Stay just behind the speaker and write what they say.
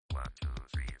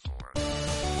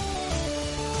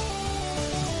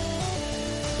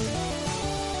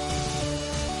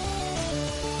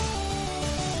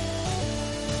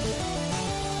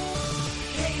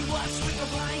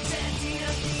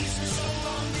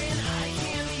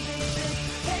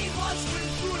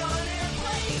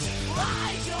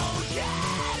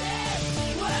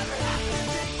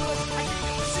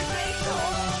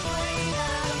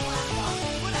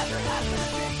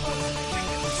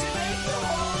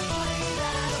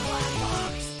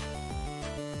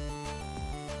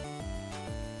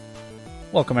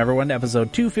Welcome, everyone, to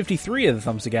episode 253 of the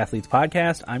Thumbstick Athletes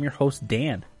podcast. I'm your host,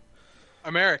 Dan.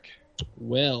 I'm Eric.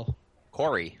 Will.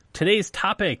 Corey. Today's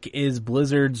topic is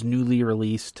Blizzard's newly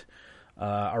released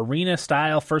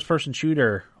arena-style first-person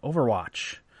shooter,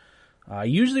 Overwatch.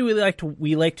 Usually we like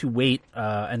to wait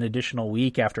an additional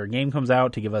week after a game comes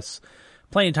out to give us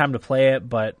plenty of time to play it,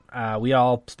 but we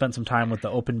all spent some time with the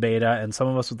open beta, and some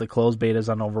of us with the closed betas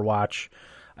on Overwatch.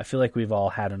 I feel like we've all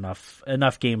had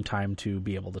enough game time to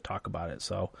be able to talk about it.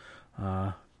 So,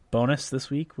 bonus this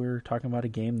week, we're talking about a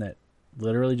game that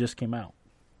literally just came out,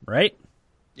 right?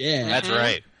 Yeah. That's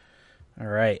right. All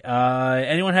right.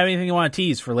 Anyone have anything you want to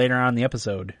tease for later on in the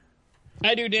episode?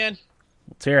 I do, Dan.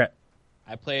 Let's hear it.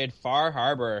 I played Far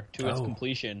Harbor to its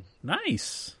completion.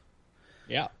 Nice.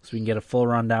 Yeah, So we can get a full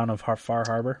rundown of Far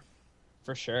Harbor.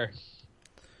 for sure.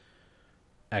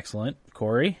 Excellent.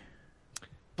 Corey?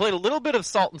 Played a little bit of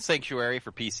Salt and Sanctuary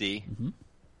for PC,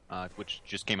 which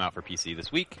just came out for PC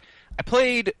this week. I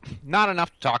played not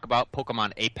enough to talk about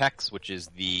Pokemon Apex, which is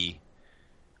the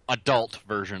adult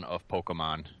version of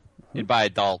Pokemon. And by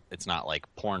adult, it's not like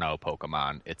porno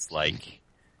Pokemon. It's like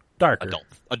Darker.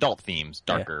 adult themes,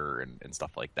 darker and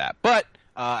stuff like that. But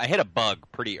I hit a bug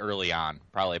pretty early on,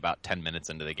 probably about 10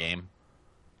 minutes into the game.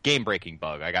 Game-breaking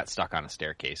bug. I got stuck on a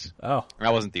staircase. Oh.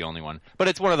 I wasn't the only one. But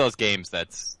it's one of those games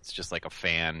it's just like a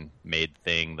fan-made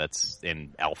thing that's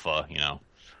in alpha, you know.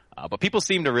 But people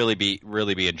seem to really be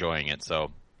enjoying it.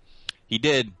 So he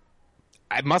did.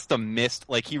 I must have missed.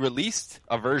 Like, he released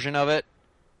a version of it,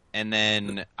 and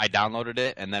then I downloaded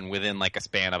it, and then within like a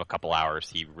span of a couple hours,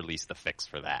 he released the fix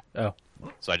for that. Oh.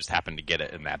 So I just happened to get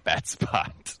it in that bad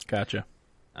spot. Gotcha.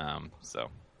 And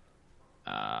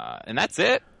that's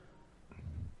it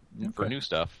for Okay. new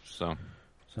stuff. So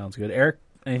Sounds good. Eric,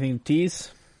 anything to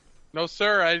tease? No,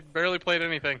 sir. I barely played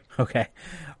anything. Okay.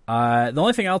 The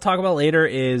only thing I'll talk about later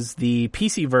is the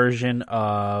PC version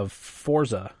of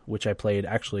Forza, which I played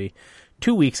actually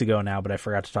 2 weeks ago now, but I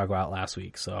forgot to talk about last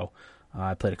week. So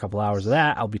I played a couple hours of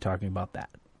that. I'll be talking about that.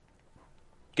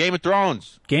 Game of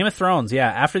Thrones. Game of Thrones, yeah.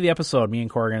 After the episode, me and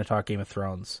Corey are going to talk Game of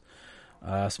Thrones.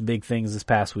 Some big things this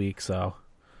past week, so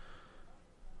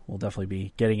we'll definitely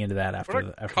be getting into that after What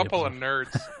the a after couple the of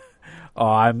nerds.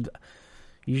 Oh,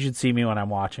 you should see me when I'm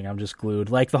watching. I'm just glued.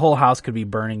 Like, the whole house could be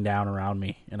burning down around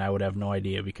me, and I would have no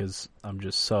idea because I'm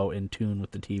just so in tune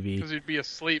with the TV. Because you'd be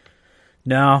asleep.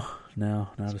 No, not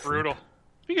It's asleep. brutal.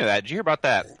 Speaking of that, did you hear about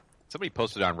that? Somebody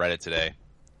posted on Reddit today.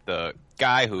 The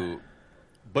guy who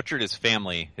butchered his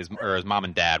family, his mom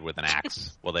and dad, with an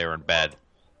axe while they were in bed.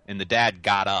 And the dad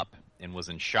got up and was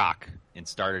in shock and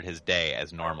started his day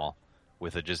as normal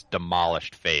with a just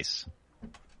demolished face.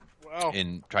 Wow.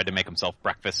 And tried to make himself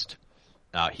breakfast.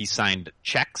 He signed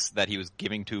checks that he was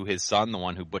giving to his son, the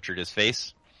one who butchered his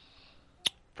face,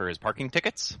 for his parking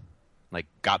tickets. Like,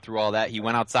 got through all that. He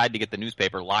went outside to get the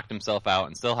newspaper, locked himself out,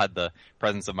 and still had the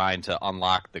presence of mind to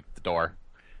unlock the door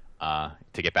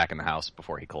to get back in the house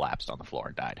before he collapsed on the floor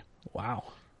and died. Wow.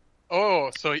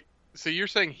 Oh, so you're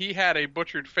saying he had a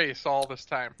butchered face all this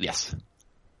time? Yes.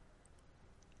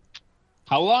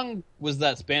 How long was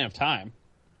that span of time?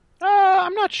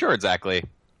 I'm not sure exactly.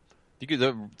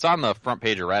 It's on the front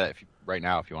page of Reddit right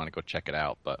now if you want to go check it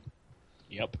out. But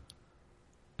Yep.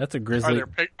 That's a grizzly.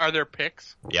 Are there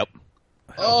pics? yep,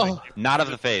 Oh, not of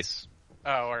the face,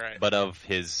 Oh, all right. but of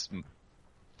his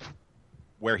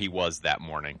where he was that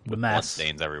morning with mess. blood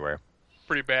stains everywhere.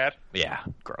 Pretty bad. Yeah,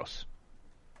 gross.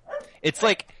 It's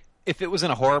like if it was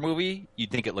in a horror movie, you'd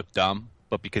think it looked dumb,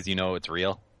 but because you know it's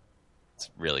real, it's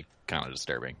really kind of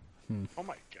disturbing. Oh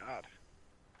my god.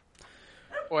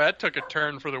 Boy, that took a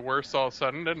turn for the worse all of a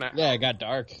sudden, didn't it? yeah, it got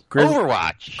dark.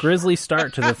 Overwatch. Grizzly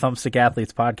start to the Thumbstick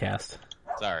Athletes podcast.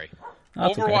 Sorry.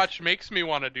 That's okay. Overwatch makes me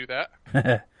want to do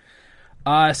that.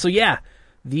 So yeah,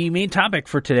 the main topic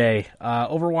for today,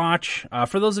 Overwatch.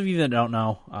 For those of you that don't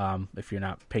know, if you're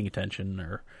not paying attention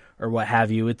or what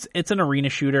have you, it's an arena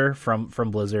shooter from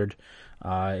Blizzard.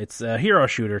 It's a hero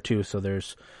shooter too, so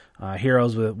there's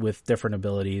heroes with different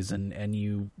abilities, and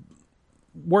you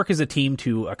work as a team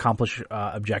to accomplish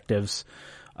objectives.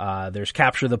 There's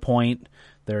capture the point.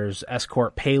 There's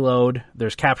escort payload.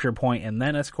 There's capture point and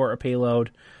then escort a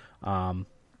payload. All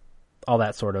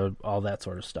that sort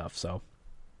of stuff. So,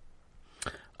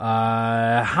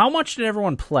 how much did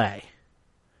everyone play?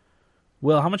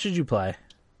 Will, how much did you play?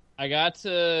 I got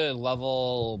to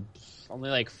level only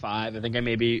like 5. I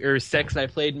think or 6. I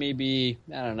played maybe,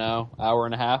 I don't know, hour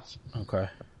and a half. Okay.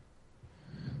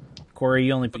 Corey,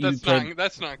 you But played.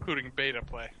 that's not including beta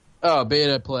play. Oh,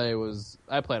 beta play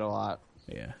I played a lot.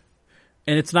 Yeah,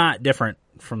 and it's not different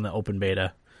from the open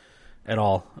beta at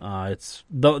all. It's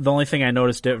the only thing I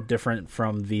noticed different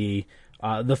from the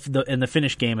the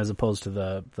finished game as opposed to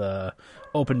the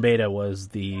open beta was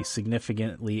the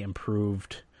significantly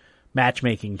improved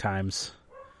matchmaking times.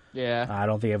 Yeah. I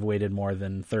don't think I've waited more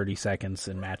than 30 seconds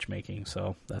in matchmaking,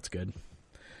 so that's good.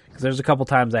 Because there's a couple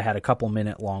times I had a couple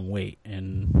minute long wait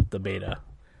in the beta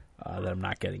that I'm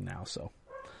not getting now. So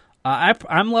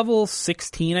I'm level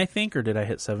 16, I think, or did I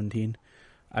hit 17?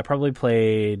 I probably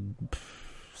played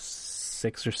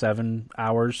 6 or 7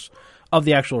 hours of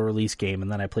the actual release game,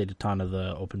 and then I played a ton of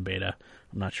the open beta.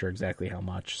 I'm not sure exactly how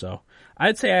much, so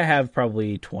I'd say I have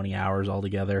probably 20 hours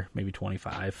altogether, maybe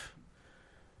 25.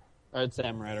 I'd say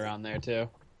I'm right around there too.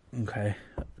 Okay.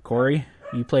 Corey,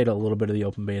 you played a little bit of the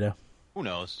open beta. Who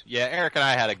knows? Yeah, Eric and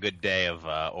I had a good day of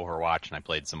Overwatch, and I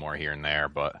played some more here and there,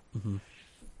 but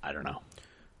I don't know.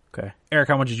 Okay. Eric,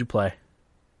 how much did you play?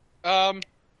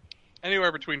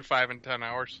 Anywhere between 5 and 10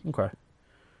 hours. Okay.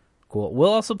 Cool. Will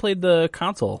also played the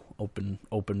console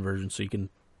open version, so you can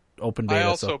open beta. I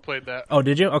also played that. Oh,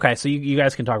 did you? Okay, so you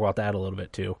guys can talk about that a little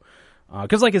bit too.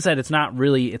 Because like I said, it's not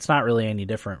really any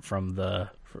different from the.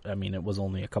 I mean, it was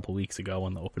only a couple weeks ago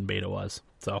when the open beta was.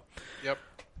 So. Yep.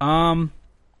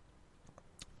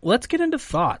 Let's get into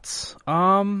thoughts.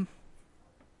 Eric,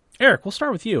 we'll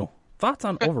start with you. Thoughts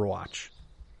on Overwatch?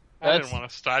 I didn't want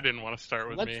to start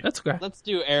with me. That's okay. Let's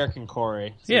do Eric and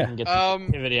Corey. So Yeah. we can get the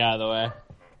activity out of the way.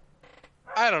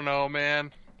 I don't know,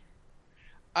 man.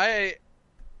 I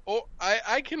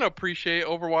can appreciate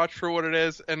Overwatch for what it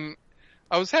is, and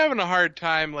I was having a hard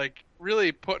time, like,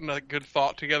 really putting a good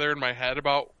thought together in my head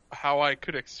about how I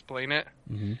could explain it.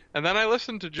 Mm-hmm. And then I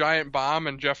listened to Giant Bomb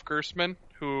and Jeff Gerstmann,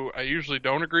 who I usually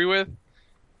don't agree with,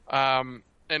 and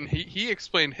he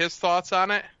explained his thoughts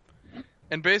on it.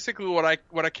 And basically what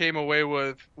I came away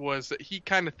with was that he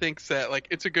kind of thinks that, like,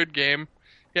 it's a good game.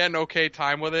 He had an okay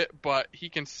time with it, but he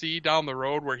can see down the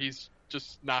road where he's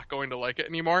just not going to like it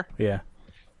anymore. Yeah.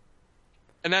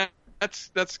 And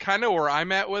that's kind of where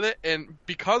I'm at with it. And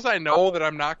because I know that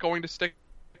I'm not going to stick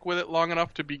with it long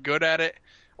enough to be good at it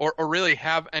or really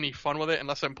have any fun with it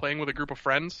unless I'm playing with a group of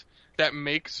friends, that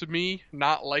makes me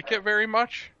not like it very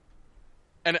much.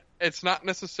 And it's not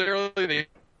necessarily the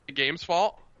game's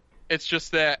fault. It's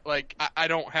just that, like, I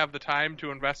don't have the time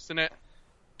to invest in it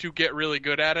to get really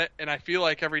good at it. And I feel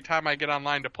like every time I get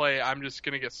online to play, I'm just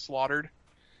going to get slaughtered.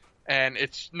 And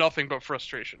it's nothing but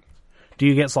frustration. Do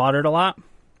you get slaughtered a lot?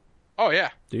 Oh, yeah.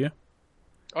 Do you?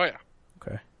 Oh, yeah.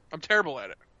 Okay. I'm terrible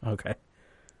at it. Okay.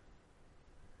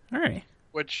 All right.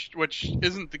 Which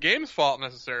isn't the game's fault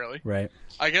necessarily. Right.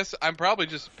 I guess I'm probably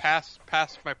just past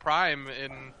my prime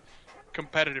in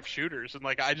competitive shooters, and,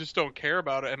 like, I just don't care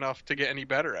about it enough to get any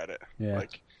better at it. Yeah.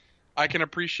 Like, I can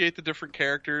appreciate the different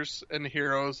characters and the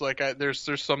heroes. Like, there's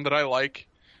some that I like.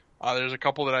 There's a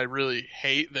couple that I really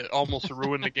hate that almost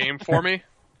ruin the game for me.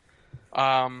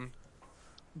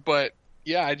 But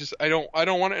yeah, I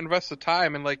don't want to invest the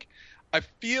time, and, like, I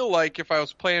feel like if I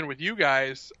was playing with you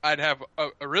guys, I'd have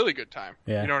a really good time.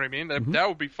 Yeah. You know what I mean? That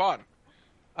would be fun.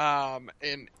 And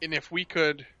if we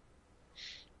could,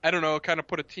 I don't know, kind of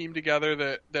put a team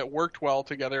together that worked well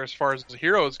together as far as the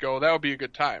heroes go, that would be a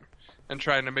good time. And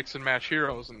trying to mix and match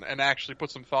heroes and actually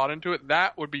put some thought into it,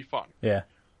 that would be fun. Yeah.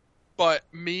 But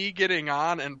me getting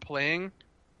on and playing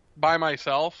by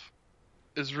myself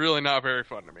is really not very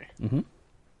fun to me. Mm-hmm.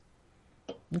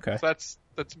 Okay. So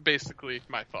that's basically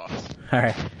my thoughts. All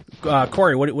right.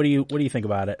 Corey, what do you think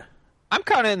about it? I'm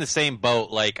kind of in the same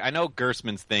boat. Like, I know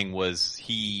Gerstmann's thing was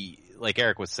like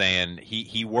Eric was saying,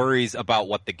 he worries about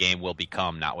what the game will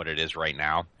become, not what it is right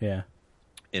now. Yeah.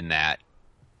 In that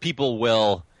people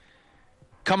will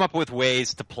come up with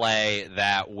ways to play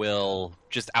that will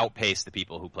just outpace the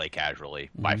people who play casually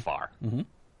by far. Mm-hmm.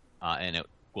 And it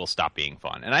will stop being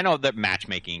fun. And I know that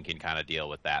matchmaking can kind of deal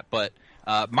with that, but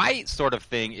my sort of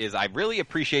thing is I really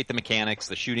appreciate the mechanics.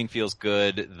 The shooting feels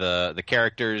good. The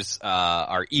characters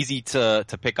are easy to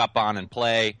pick up on and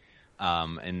play.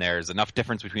 And there's enough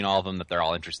difference between all of them that they're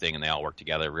all interesting and they all work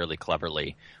together really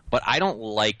cleverly. But I don't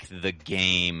like the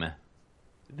game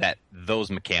that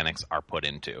those mechanics are put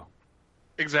into.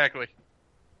 Exactly.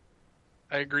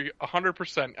 I agree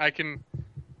 100%. I can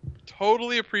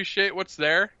totally appreciate what's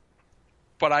there,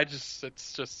 but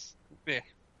it's just, eh.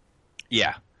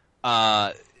 Yeah.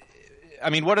 I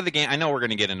mean, what are the game? I know we're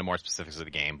going to get into more specifics of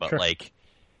the game, but sure. Like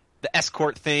the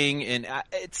escort thing, and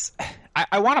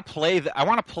I want to play. I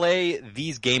want to play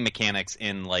these game mechanics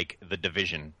in like the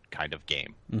Division kind of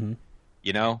game. Mm-hmm.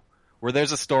 You know, where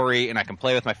there's a story and I can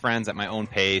play with my friends at my own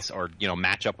pace, or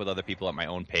match up with other people at my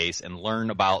own pace and learn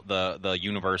about the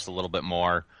universe a little bit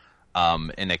more,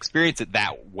 and experience it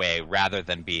that way rather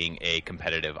than being a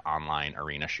competitive online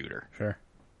arena shooter. Sure.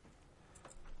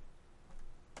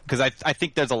 because I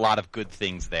think there's a lot of good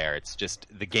things there. It's just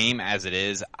the game as it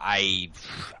is. I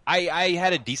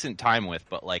had a decent time with,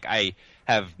 but like I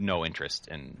have no interest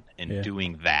in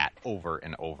doing that over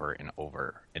and over and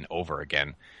over and over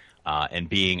again, and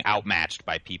being outmatched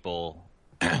by people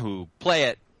who play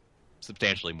it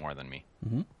substantially more than me.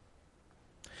 Mm-hmm.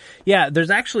 Yeah, there's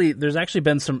actually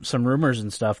been some rumors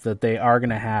and stuff that they are going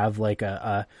to have like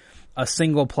a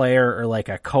single player or like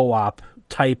a co-op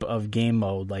type of game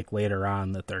mode like later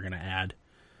on that they're going to add.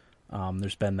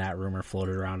 There's been that rumor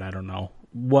floated around. I don't know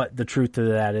what the truth to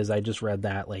that is. I just read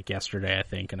that like yesterday, I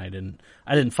think, and I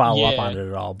didn't follow up on it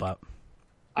at all. But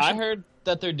I heard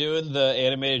that they're doing the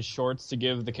animated shorts to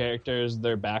give the characters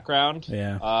their background.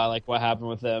 Yeah, like what happened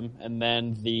with them, and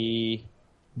then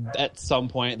at some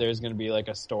point there's going to be like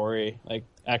a story like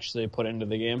actually put into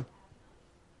the game.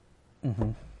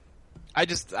 Mm-hmm.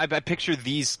 I picture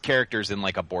these characters in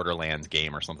like a Borderlands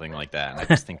game or something like that, and I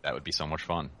just think that would be so much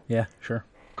fun. Yeah, sure.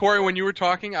 Corey, when you were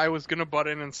talking, I was going to butt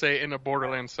in and say in a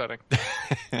Borderlands setting.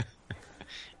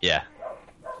 Yeah.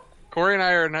 Corey and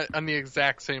I are on the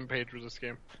exact same page with this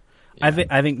game. Yeah.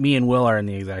 I think me and Will are on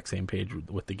the exact same page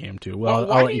with the game too. Well,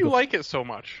 why do you like it so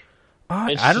much?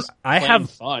 I have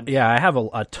fun. Yeah, I have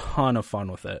a ton of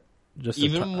fun with it. Just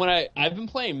even when I've been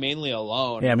playing mainly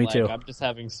alone. Yeah, me too. I'm just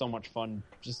having so much fun,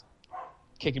 just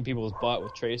kicking people's butt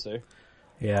with Tracer.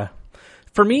 Yeah,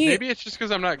 for me, maybe it's just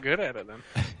because I'm not good at it. Then,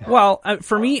 well,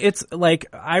 for me, it's like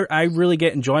I really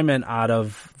get enjoyment out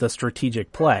of the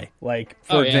strategic play. Like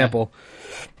for example.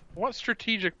 What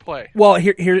strategic play? Well,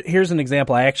 here's an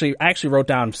example. I actually wrote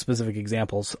down specific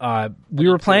examples. We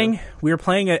were playing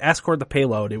at Escort the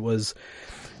Payload.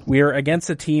 We were against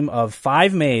a team of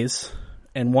 5 Mays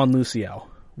and 1 Lucio.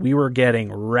 We were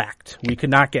getting wrecked. We could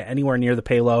not get anywhere near the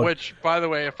payload. Which, by the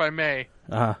way, if I may,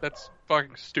 that's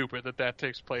fucking stupid that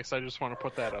takes place. I just want to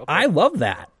put that out there. I love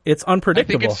that. It's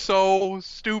unpredictable. I think it's so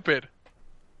stupid.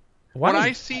 When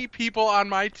I see people on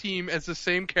my team as the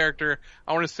same character,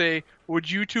 I want to say,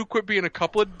 would you two quit being a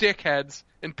couple of dickheads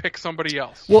and pick somebody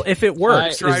else? Well, if it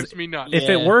works, it drives me nuts. If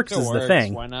it works, is the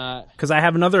thing. Why not? Because I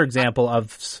have another example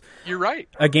of you're right.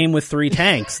 A game with 3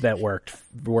 tanks that worked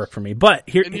for me. But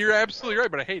and you're absolutely right,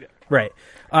 but I hate it. Right.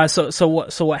 So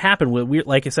what happened? We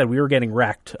like I said, we were getting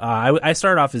wrecked. I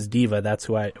started off as D.Va. That's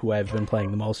who I've been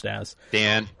playing the most as.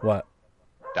 Dan. What?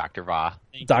 Dr. Va.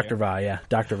 Dr. Va. Yeah,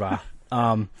 Dr. Va.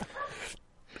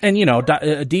 And you know,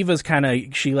 D.Va's kind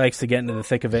of, she likes to get into the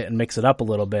thick of it and mix it up a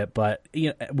little bit, but you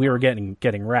know, we were getting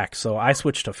wrecked. So I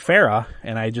switched to Pharah,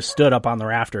 and I just stood up on the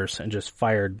rafters and just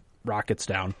fired rockets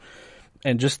down.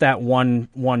 And just that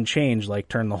one change like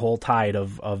turned the whole tide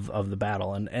of the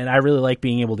battle. And I really like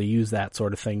being able to use that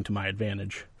sort of thing to my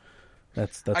advantage.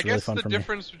 That's really fun for me. I guess the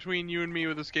difference between you and me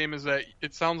with this game is that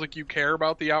it sounds like you care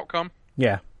about the outcome.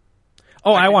 Yeah.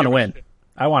 Oh, I want to win.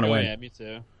 I want to win. Yeah, me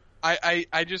too. I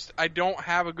don't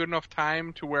have a good enough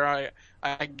time to where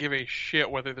I give a shit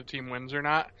whether the team wins or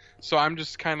not. So I'm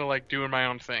just kind of like doing my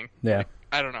own thing. Yeah. Like,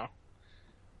 I don't know.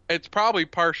 It's probably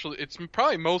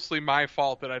mostly my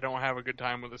fault that I don't have a good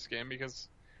time with this game because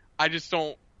I just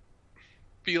don't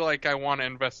feel like I want to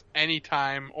invest any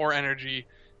time or energy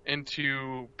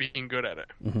into being good at it.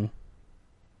 Mm-hmm.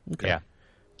 Okay. Yeah.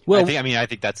 Well, I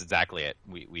think that's exactly it.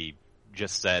 We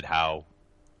just said how,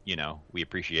 you know, we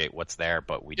appreciate what's there,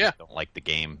 but we just don't like the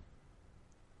game.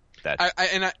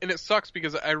 And it sucks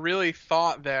because I really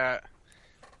thought that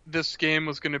this game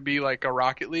was going to be like a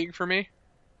Rocket League for me,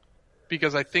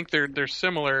 because I think they're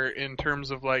similar in terms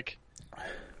of like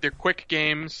they're quick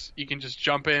games. You can just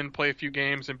jump in, play a few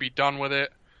games, and be done with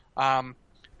it.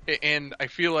 And I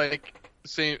feel like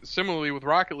similarly with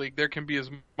Rocket League, there can be as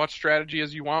much strategy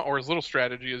as you want or as little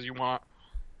strategy as you want.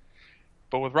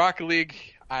 But with Rocket League,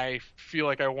 I feel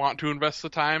like I want to invest the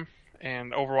time,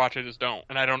 and Overwatch I just don't,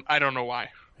 and I don't know why.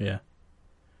 Yeah.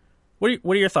 What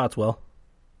are your thoughts, Will?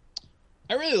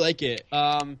 I really like it.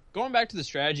 Going back to the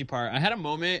strategy part, I had a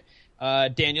moment.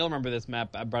 Daniel, remember this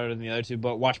map? I brought it in the other two,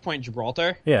 but Watchpoint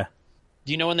Gibraltar. Yeah.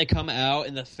 Do you know when they come out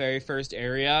in the very first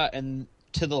area, and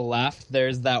to the left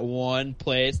there's that one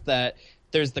place that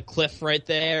there's the cliff right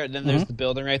there, and then there's the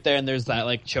building right there, and there's that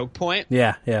like choke point?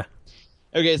 Yeah, yeah.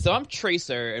 Okay, so I'm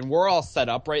Tracer, and we're all set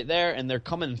up right there, and they're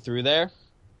coming through there.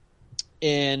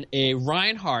 And a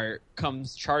Reinhardt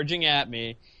comes charging at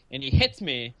me, and he hits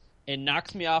me and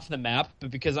knocks me off the map.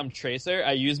 But because I'm Tracer,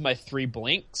 I use my 3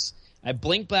 blinks. I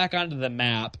blink back onto the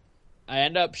map. I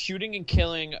end up shooting and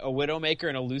killing a Widowmaker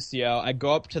and a Lucio. I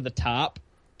go up to the top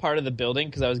part of the building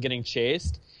because I was getting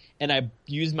chased. And I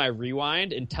used my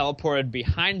rewind and teleported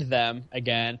behind them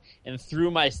again and threw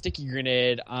my sticky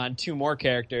grenade on 2 more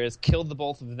characters, killed the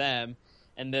both of them,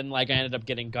 and then like I ended up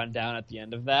getting gunned down at the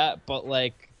end of that. But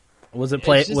like Was it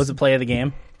play? It's just- Was it play of the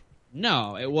game?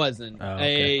 No, it wasn't. Oh,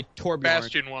 okay. A Torbjorn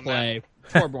Bastion won play.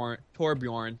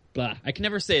 Torbjorn. Blah. I can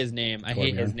never say his name. I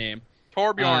hate his Torbjorn. name.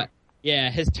 Torbjorn. Yeah,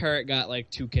 his turret got like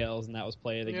 2 kills, and that was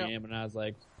play of the Yeah. game. And I was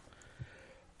like,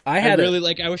 I I had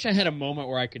really I wish I had a moment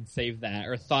where I could save that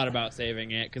or thought about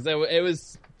saving it because it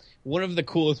was one of the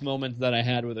coolest moments that I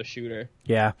had with a shooter.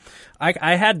 Yeah,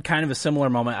 I had kind of a similar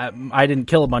moment. I didn't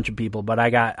kill a bunch of people, but I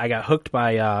got hooked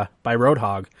by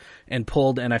Roadhog and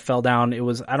pulled, and I fell down. It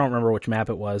was, I don't remember which map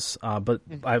it was, but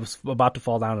I was about to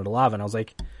fall down into lava, and I was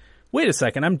like, wait a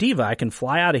second, I'm D.Va, I can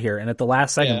fly out of here. And at the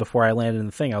last second before I landed in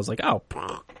the thing, I was like, oh,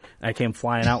 I came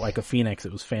flying out like a phoenix.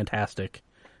 It was fantastic.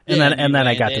 And Yeah, then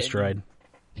I got landed. destroyed.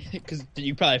 Because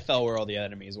you probably fell where all the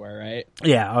enemies were, right?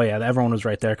 Yeah, oh yeah, everyone was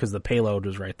right there because the payload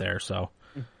was right there, so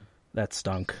that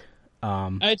stunk.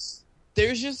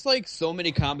 There's just like so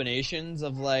many combinations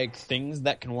of like things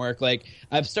that can work. Like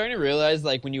I'm starting to realize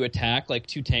like when you attack, like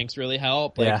 2 tanks really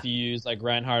help. Like if you use like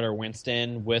Reinhardt or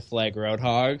Winston with like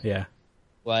Roadhog. Yeah.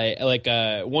 Like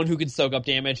one who can soak up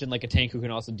damage and like a tank who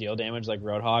can also deal damage like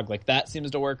Roadhog. Like that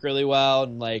seems to work really well.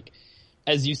 And like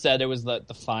as you said, it was the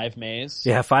 5 Maze.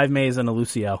 Yeah, 5 Maze and a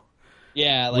Lucio.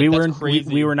 Yeah, like that's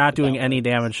crazy. We were not doing any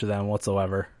damage to them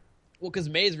whatsoever. Well, because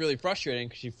Maze is really frustrating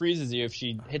because she freezes you if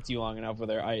she hits you long enough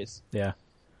with her ice. Yeah,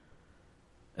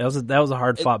 that was a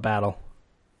hard fought battle.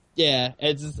 Yeah,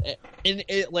 it's just, and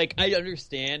it like I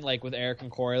understand like with Eric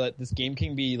and Corey that this game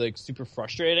can be like super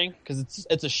frustrating because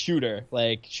it's a shooter.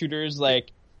 Like shooters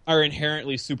like are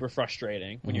inherently super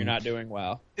frustrating when you're not doing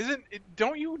well.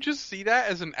 Don't you just see that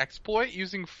as an exploit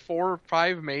using 4 or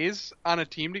 5 Maze on a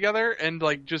team together and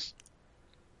like just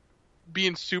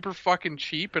being super fucking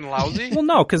cheap and lousy? Well,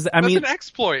 no, because I mean, that's an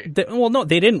exploit. No,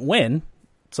 they didn't win,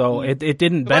 so it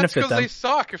didn't benefit that's them. because they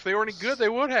suck. If they were any good, they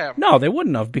would have. No, they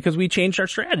wouldn't have because we changed our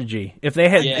strategy. If they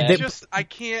had, I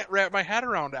can't wrap my head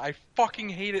around it. I fucking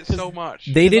hate it so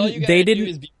much. They All you didn't. gotta They do didn't.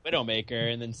 is be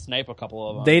Widowmaker and then snipe a couple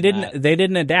of them. They didn't. They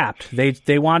didn't adapt.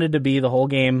 They wanted to be the whole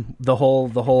game, the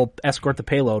whole escort the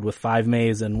payload with 5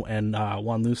 Maze and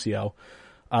 1 Lucio.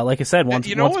 Like I said, once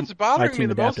you know once what's my bothering me team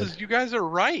the most adapted. is you guys are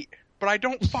right, but I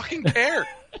don't fucking care.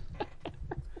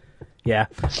 Yeah.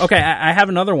 Okay, I have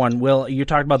another one. Will, you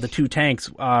talked about the 2 tanks.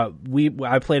 I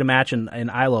played a match in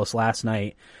Ilos last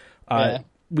night.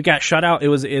 We got shut out. It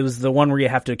was the one where you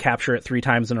have to capture it 3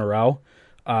 times in a row.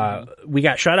 We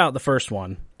got shut out the first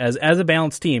one as a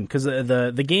balanced team because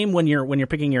the game when you're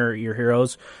picking your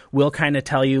heroes will kind of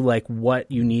tell you like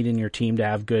what you need in your team to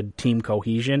have good team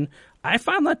cohesion. I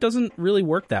found that doesn't really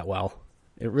work that well.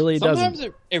 It really doesn't.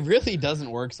 Sometimes it really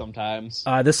doesn't work sometimes.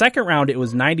 The second round, it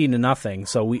was 90-0,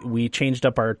 so we changed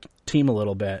up our team a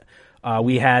little bit.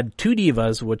 We had 2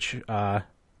 D.Vas, which were,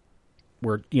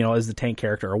 as the tank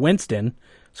character, a Winston.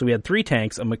 So we had 3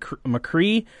 tanks, a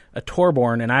McCree, a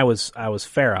Torbjorn, and I was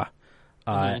Pharah.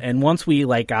 And once we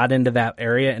like got into that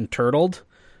area and turtled,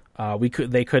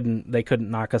 they couldn't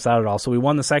knock us out at all. So we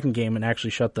won the second game and actually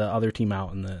shut the other team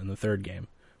out in the third game.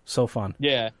 So fun.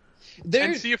 Yeah.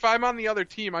 And see, if I'm on the other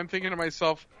team, I'm thinking to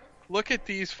myself, look at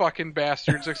these fucking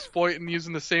bastards exploiting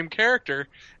using the same character.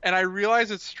 And I realize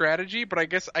it's strategy, but I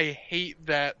guess I hate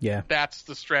that that's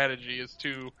the strategy, is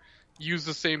to use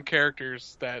the same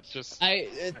characters that just...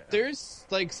 There's,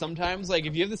 like, sometimes, like,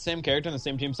 if you have the same character on the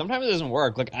same team, sometimes it doesn't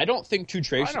work. Like, I don't think 2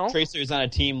 Tracers on a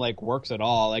team, like, works at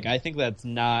all. Like, I think that's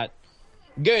not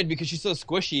good because she's so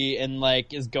squishy and,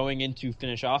 like, is going in to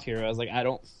finish off heroes. Like, I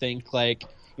don't think, like...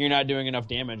 you're not doing enough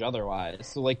damage otherwise.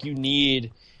 So, like, you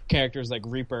need characters like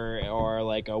Reaper or,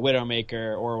 like, a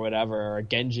Widowmaker or whatever, or a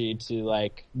Genji to,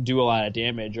 like, do a lot of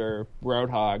damage, or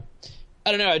Roadhog.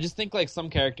 I don't know, I just think, like, some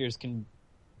characters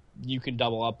you can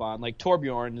double up on. Like,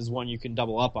 Torbjorn is one you can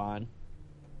double up on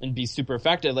and be super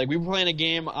effective. Like, we were playing a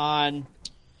game on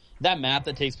that map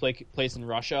that takes place in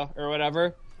Russia or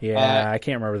whatever. Yeah, I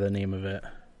can't remember the name of it.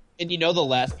 And you know the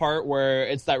last part where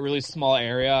it's that really small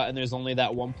area and there's only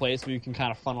that one place where you can kind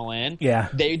of funnel in? Yeah.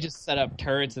 They just set up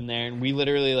turrets in there and we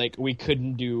literally, like, we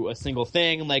couldn't do a single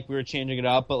thing. Like, we were changing it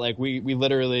up, but, like, we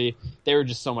literally, they were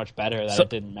just so much better that it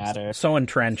didn't matter. So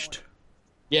entrenched.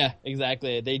 Yeah,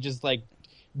 exactly. They just, like,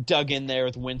 dug in there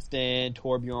with Winston,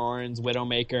 Torbjorn's,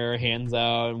 Widowmaker,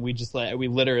 Hanzo, and we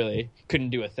literally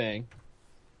couldn't do a thing.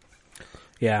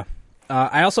 Yeah.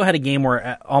 I also had a game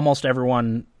where almost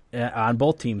everyone on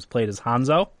both teams played as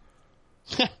Hanzo.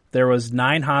 There was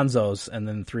 9 Hanzos and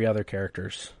then 3 other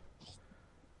characters,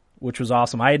 which was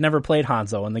awesome. I had never played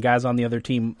Hanzo, and the guys on the other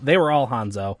team, they were all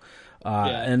Hanzo.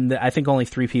 And I think only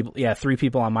 3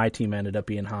 people on my team ended up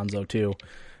being Hanzo too.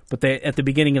 But at the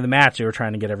beginning of the match, they were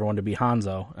trying to get everyone to be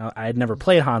Hanzo. I had never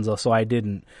played Hanzo, so I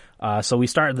didn't. So we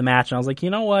started the match, and I was like, you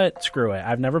know what? Screw it.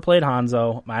 I've never played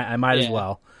Hanzo. I might as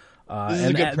well.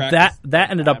 And that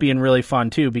ended up being really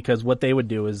fun, too, because what they would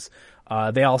do is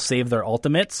they all saved their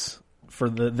ultimates for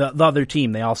the other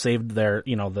team. They all saved their,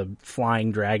 the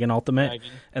flying dragon ultimate,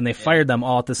 and they fired them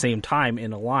all at the same time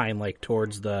in a line, like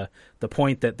towards the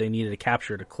point that they needed to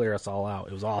capture to clear us all out.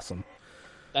 It was awesome.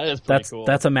 That is pretty cool.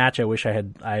 That's a match I wish I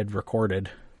had recorded,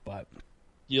 but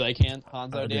you like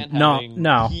Hanzo, Dan?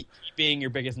 No. He being your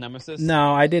biggest nemesis?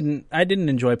 No, I didn't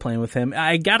enjoy playing with him.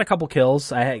 I got a couple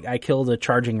kills. I killed a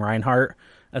charging Reinhardt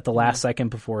at the last second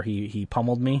before he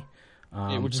pummeled me.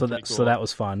 So that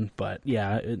was fun. But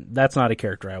yeah, that's not a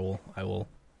character I will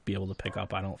be able to pick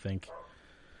up. I don't think.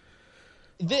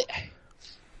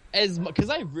 Because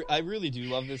I really do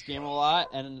love this game a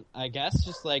lot, and I guess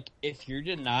just like if you're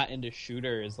just not into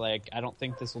shooters, like I don't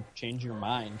think this will change your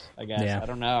mind. I guess I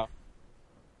don't know,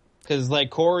 because like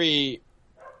Corey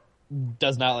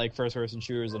does not like first-person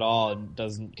shooters at all and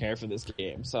doesn't care for this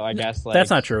game. So I guess like that's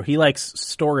not true. He likes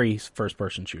story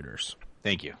first-person shooters.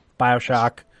 Thank you.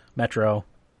 BioShock, Metro,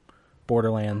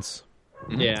 Borderlands.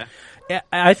 Yeah.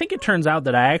 I think it turns out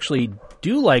that I actually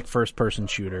do like first-person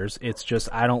shooters. It's just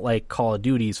I don't like Call of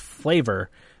Duty's flavor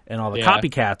and all the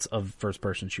copycats of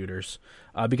first-person shooters.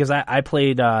 Because I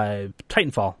played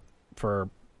Titanfall for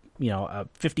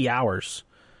 50 hours.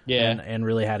 Yeah. And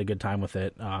really had a good time with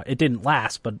it. It didn't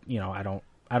last, but I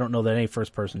don't know that any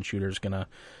first-person shooter is gonna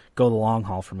go the long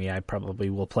haul for me. I probably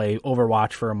will play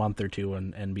Overwatch for a month or two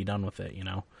and be done with it.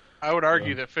 I would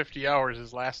argue that 50 hours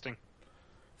is lasting.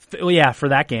 Well, yeah, for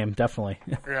that game, definitely.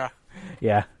 Yeah.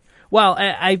 Yeah. Well,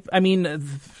 I mean,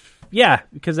 yeah,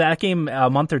 because that game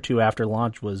a month or two after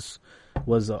launch was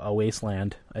a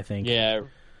wasteland, I think. Yeah,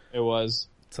 it was.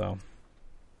 So,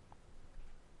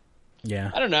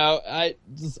 yeah. I don't know. I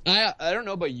don't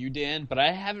know about you, Dan, but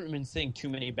I haven't been seeing too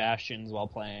many Bastions while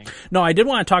playing. No, I did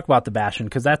want to talk about the Bastion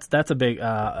because that's a big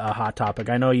a hot topic.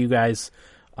 I know you guys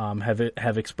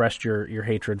have expressed your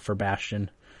hatred for Bastion,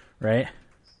 right?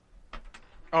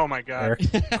 Oh my god. Eric?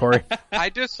 Corey? I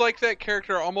dislike that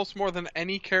character almost more than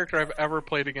any character I've ever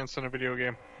played against in a video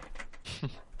game.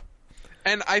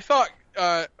 And I thought,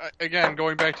 again,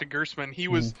 going back to Gersman, he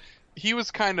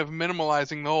was kind of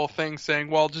minimalizing the whole thing, saying,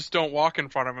 well, just don't walk in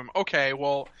front of him. Okay,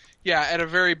 well, yeah, at a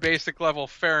very basic level,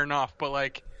 fair enough, but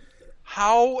like,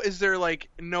 how is there like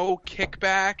no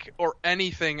kickback or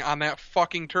anything on that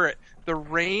fucking turret? The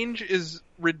range is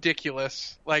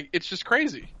ridiculous. Like, it's just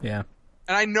crazy. Yeah.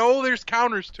 And I know there's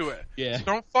counters to it. Yeah. So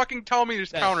don't fucking tell me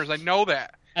there's counters. I know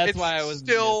that. That's why I was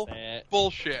still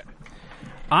bullshit.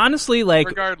 Honestly, like,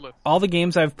 regardless, all the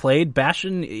games I've played,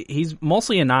 Bastion, he's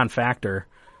mostly a non-factor.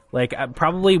 Like,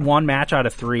 probably one match out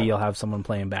of 3 you'll have someone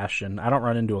playing Bastion. I don't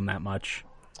run into him that much.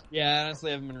 Yeah, honestly,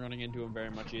 I haven't been running into him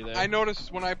very much either. I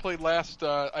noticed when I played last,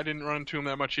 I didn't run into him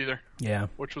that much either. Yeah.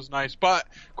 Which was nice. But,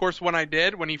 of course, when I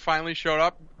did, when he finally showed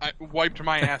up, I wiped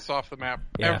my ass off the map.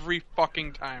 Yeah. Every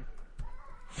fucking time.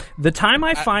 The time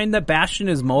I find that Bastion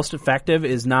is most effective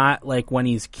is not like when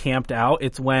he's camped out.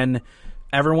 It's when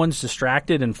everyone's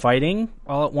distracted and fighting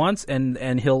all at once,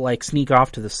 and he'll like sneak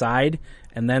off to the side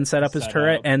and then set up his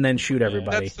turret and then shoot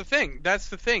everybody. That's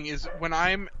the thing is when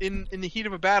I'm in the heat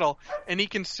of a battle and he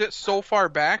can sit so far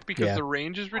back because the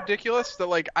range is ridiculous that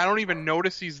like I don't even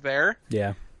notice he's there.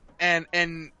 Yeah. And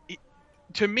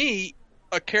to me,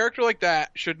 a character like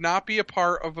that should not be a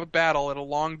part of a battle at a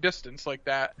long distance like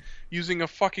that using a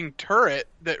fucking turret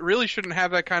that really shouldn't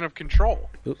have that kind of control.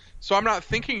 Oop. So I'm not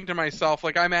thinking to myself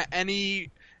like I'm at any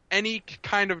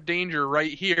kind of danger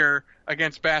right here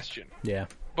against Bastion. Yeah.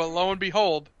 But lo and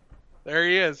behold, there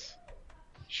he is,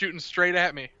 shooting straight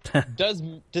at me. Does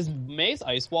May's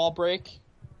ice wall break?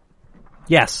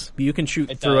 Yes, but you can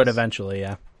shoot through it eventually,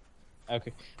 yeah.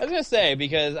 Okay. I was going to say,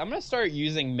 because I'm going to start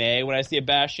using May when I see a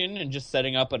Bastion and just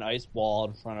setting up an ice wall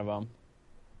in front of him.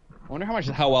 I wonder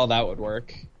how well that would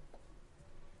work.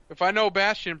 If I know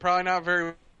Bastion, probably not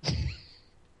very...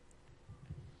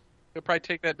 He'll probably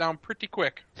take that down pretty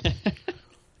quick.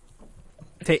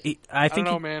 I think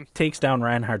know, he man. takes down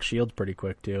Reinhardt's shield pretty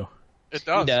quick, too. It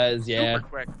does. He does, yeah. Super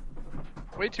quick.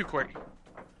 Way too quick.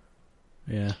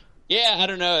 Yeah. Yeah, I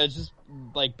don't know. It's just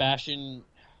like Bastion...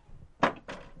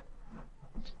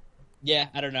 Yeah,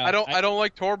 I don't know. I don't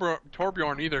like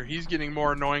Torbjorn either. He's getting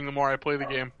more annoying the more I play the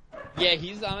game. Yeah,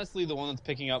 he's honestly the one that's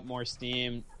picking up more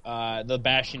steam. The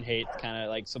Bastion hate kind of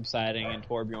like subsiding, and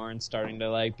Torbjorn's starting to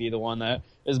like be the one that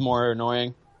is more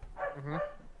annoying. Mm-hmm.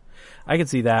 I can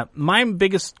see that. My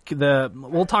biggest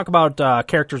we'll talk about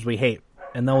characters we hate,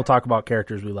 and then we'll talk about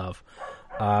characters we love.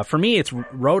 For me, it's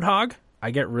Roadhog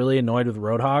I get really annoyed with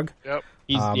Roadhog. Yep.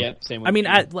 He's same. With I mean,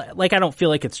 you. I don't feel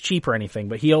like it's cheap or anything,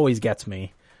 but he always gets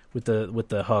me with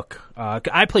the hook.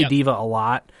 I play Diva a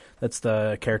lot. That's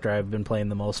the character I've been playing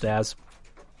the most as.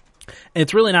 And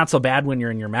it's really not so bad when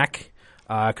you're in your mech,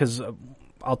 because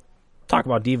I'll talk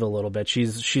about Diva a little bit.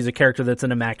 She's a character that's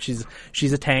in a mech. She's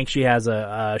a tank. She has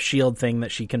a shield thing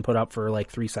that she can put up for like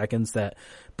 3 seconds that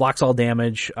blocks all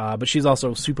damage. But she's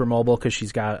also super mobile because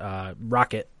she's got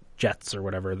rocket jets or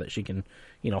whatever that she can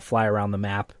fly around the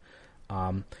map.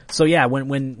 So yeah,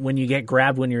 when you get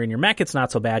grabbed when you're in your mech, it's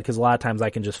not so bad because a lot of times I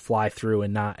can just fly through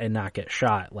and not get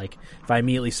shot. Like if I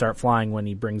immediately start flying when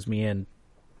he brings me in,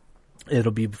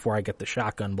 it'll be before I get the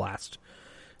shotgun blast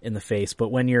in the face. But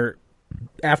when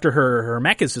after her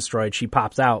mech is destroyed, she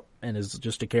pops out and is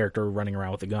just a character running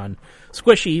around with a gun,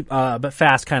 squishy but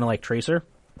fast, kind of like Tracer.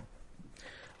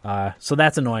 So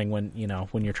that's annoying when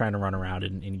you're trying to run around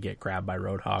and you get grabbed by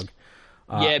Roadhog.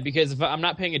 Yeah, because if I'm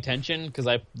not paying attention, because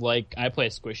I play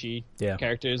squishy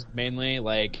characters mainly,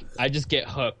 like I just get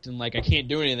hooked and like I can't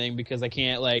do anything because I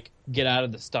can't like get out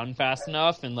of the stun fast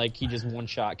enough, and like he just one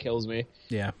shot kills me.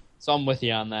 Yeah. So I'm with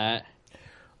you on that.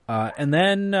 And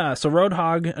then so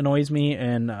Roadhog annoys me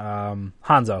and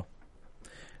Hanzo,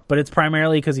 but it's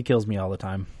primarily because he kills me all the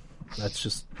time. That's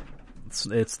just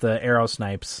it's the arrow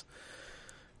snipes.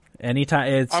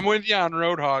 Anytime I'm with you on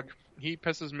Roadhog. He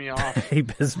pisses me off. He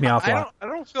pisses me off a lot. I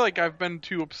don't feel like I've been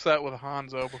too upset with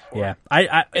Hanzo before. Yeah,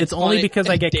 it's only funny. because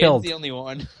I get Dan's killed. the only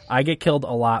one. I get killed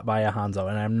a lot by a Hanzo,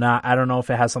 and I don't know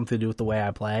if it has something to do with the way I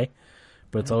play,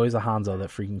 but it's always a Hanzo that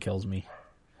freaking kills me.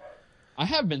 I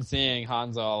have been seeing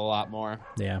Hanzo a lot more.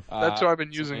 Yeah. That's who I've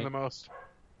been using the most.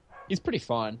 He's pretty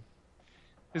fun.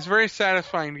 It's very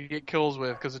satisfying to get kills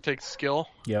with because it takes skill.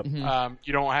 Yep.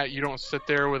 You don't sit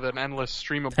there with an endless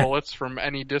stream of bullets from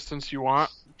any distance you want,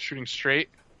 shooting straight.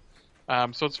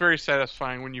 So it's very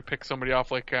satisfying when you pick somebody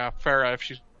off like Farah if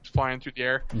she's flying through the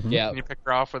air. Yeah. And you pick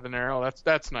her off with an arrow.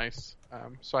 That's nice.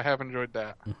 So I have enjoyed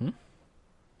that.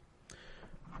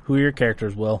 Who are your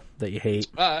characters, Will, that you hate?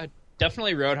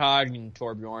 Definitely Roadhog and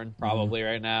Torbjorn, probably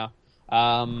right now.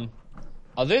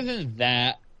 Other than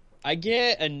that, I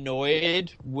get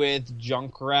annoyed with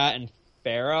Junkrat and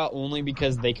Farah only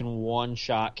because they can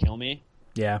one-shot kill me.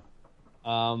 Yeah.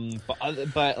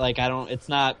 But like I don't. It's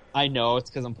not. I know it's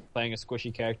because I'm playing a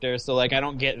squishy character, so like I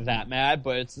don't get that mad.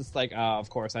 But it's just like, of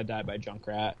course I died by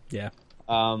Junkrat. Yeah.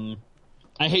 I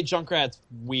hate Junkrat's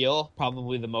wheel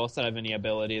probably the most out of any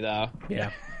ability though.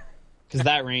 Yeah. Because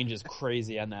that range is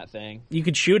crazy on that thing. You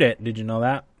could shoot it. Did you know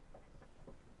that?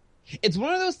 It's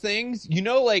one of those things,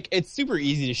 like, it's super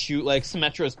easy to shoot, like,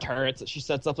 Symmetra's turrets that she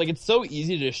sets up. Like, it's so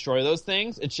easy to destroy those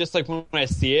things. It's just, like, when I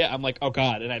see it, I'm like, oh,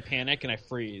 God, and I panic and I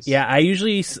freeze. Yeah, I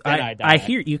usually... I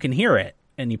hear... You can hear it,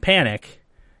 and you panic.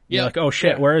 You're like, oh,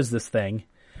 shit, where is this thing?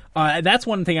 That's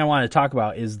one thing I want to talk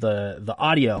about is the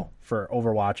audio for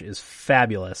Overwatch is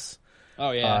fabulous.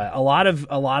 Oh, yeah. A lot of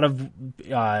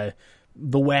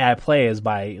the way I play is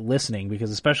by listening,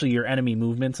 because especially your enemy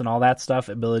movements and all that stuff,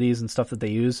 abilities and stuff that they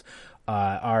use,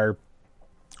 are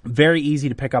very easy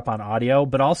to pick up on audio,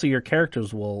 but also your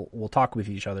characters will talk with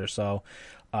each other. So,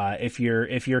 if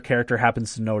your character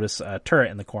happens to notice a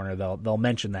turret in the corner, they'll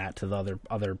mention that to the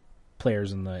other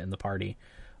players in the party,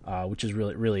 which is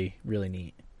really, really, really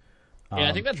neat. Yeah,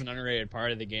 I think that's an underrated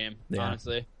part of the game,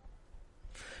 honestly.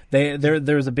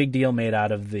 There's a big deal made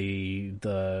out of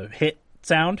the hit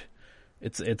sound.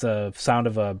 It's a sound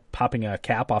of popping a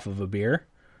cap off of a beer.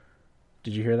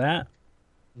 Did you hear that?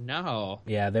 No.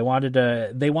 Yeah, they wanted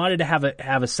to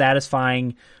have a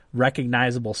satisfying,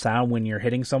 recognizable sound when you're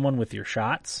hitting someone with your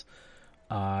shots.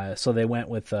 So they went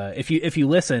with if you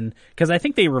listen, because I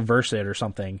think they reverse it or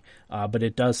something, but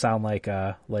it does sound like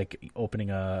opening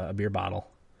a beer bottle.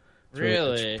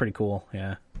 Really? It's pretty cool.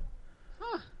 Yeah.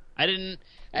 Huh. I didn't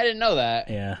know that.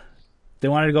 Yeah. They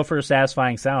wanted to go for a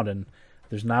satisfying sound, and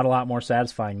there's not a lot more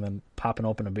satisfying than popping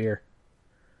open a beer.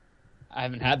 I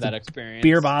haven't had that experience.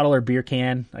 Beer bottle or beer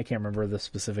can. I can't remember the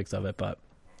specifics of it, but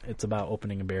it's about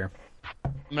opening a beer.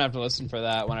 I'm going to have to listen for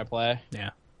that when I play.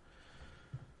 Yeah.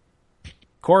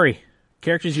 Corey,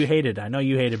 characters you hated. I know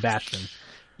you hated Bastion.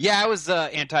 Yeah, I was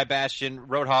anti-Bastion.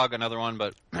 Roadhog, another one,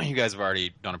 but you guys have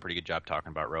already done a pretty good job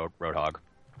talking about Roadhog.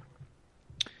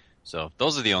 So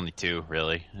those are the only two,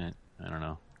 really. I don't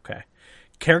know. Okay.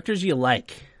 Characters you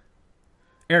like.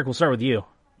 Eric, we'll start with you.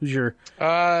 Who's your...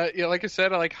 like I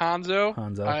said, I like Hanzo.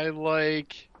 I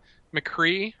like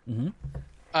McCree. Mm-hmm.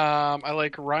 I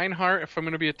like Reinhardt if I'm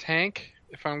going to be a tank.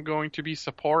 If I'm going to be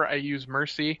support, I use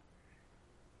Mercy.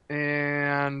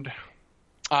 And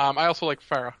I also like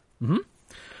Farah. Mm-hmm.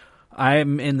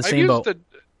 I'm in the same boat.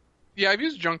 I've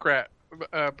used Junkrat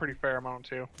a pretty fair amount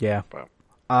too. Yeah. But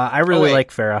I really wait.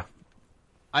 like Farah.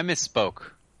 I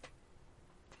misspoke.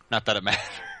 Not that it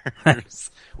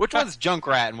matters. Which one's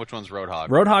Junkrat and which one's Roadhog?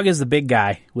 Roadhog is the big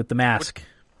guy with the mask.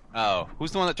 Oh,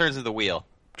 who's the one that turns into the wheel?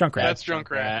 Junkrat. that's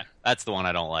Junkrat. That's the one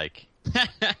I don't like.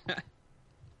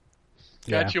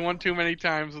 Yeah. Got you one too many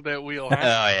times with that wheel, Oh huh?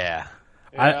 yeah.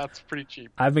 Yeah, that's pretty cheap.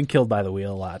 I've been killed by the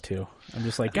wheel a lot too. I'm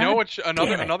just like, You know God what?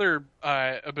 damn it. Another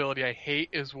ability I hate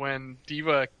is when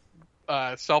Diva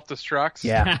self-destructs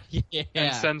Yeah.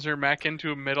 and sends her mech into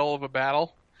the middle of a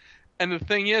battle. And the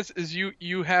thing is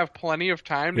you have plenty of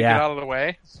time to Yeah. get out of the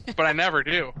way, but I never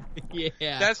do.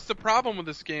 Yeah. That's the problem with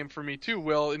this game for me too,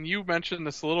 Will. And you mentioned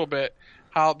this a little bit.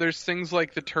 How there's things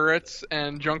like the turrets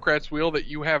and Junkrat's wheel that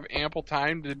you have ample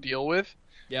time to deal with.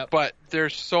 Yep. But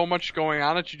there's so much going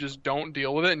on that you just don't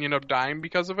deal with it and you end up dying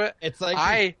because of it. It's like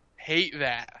I hate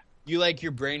that. you like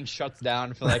your brain shuts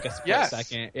down for like a split Yes.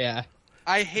 second. Yeah.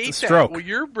 I hate It's a that. stroke. Well,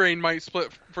 your brain might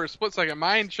split for a split second.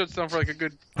 Mine shuts down for like a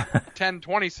good 10,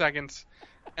 20 seconds,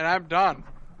 and I'm done.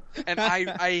 And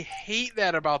I hate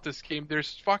that about this game.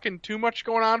 There's fucking too much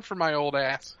going on for my old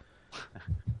ass.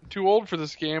 Too old for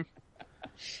this game.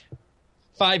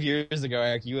 5 years ago,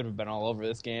 Eric, you would have been all over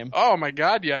this game. Oh my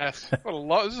god, yes. This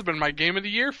has been my game of the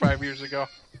year 5 years ago.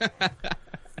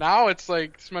 Now it's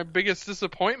like it's my biggest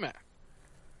disappointment.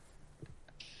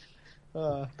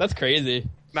 That's crazy.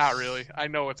 Not really. I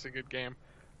know it's a good game.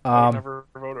 I would Um, never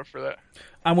voted for that.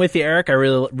 I'm with you, Eric. I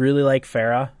really like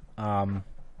Farah.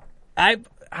 I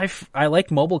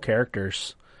like mobile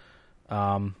characters.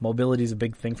 Mobility is a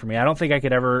big thing for me. I don't think I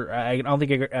could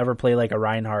ever play like a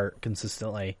Reinhardt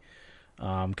consistently.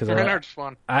 Because Reinhardt's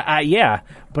fun. yeah,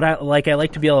 but I like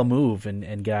to be able to move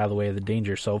and get out of the way of the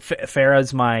danger. So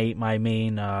Farah's my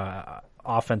main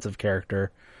offensive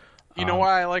character. You know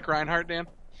why I like Reinhardt, Dan?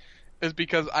 Is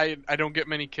because I don't get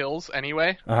many kills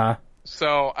anyway. Uh-huh.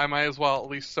 So I might as well at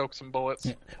least soak some bullets.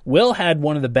 Will had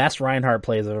one of the best Reinhardt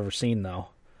plays I've ever seen, though.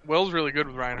 Will's really good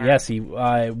with Reinhardt. Yes, he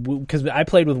because I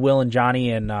played with Will and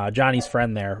Johnny and Johnny's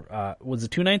friend there. Was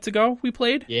it 2 nights ago we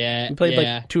played? Yeah. We played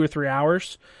like 2 or 3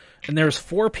 hours, and there was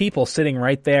 4 people sitting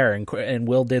right there, and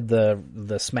Will did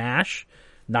the smash,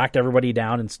 knocked everybody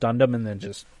down and stunned them, and then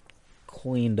just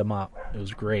cleaned them up. It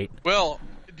was great. Will,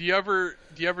 do you ever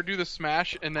do the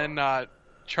smash and then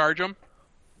charge him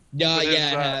Yeah, with his,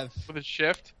 I have. with his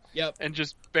shift Yep. and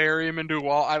just bury him into a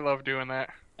wall? I love doing that.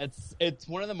 It's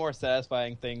one of the more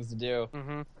satisfying things to do.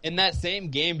 Hmm. In that same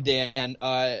game, Dan,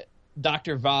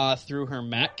 Dr. Va threw her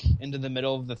mech into the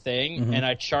middle of the thing, and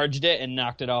I charged it and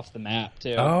knocked it off the map,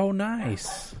 too. Oh,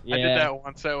 nice. Yeah, I did that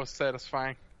once. That was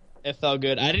satisfying. it felt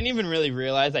good. I didn't even really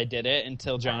realize I did it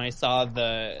until Johnny saw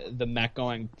the mech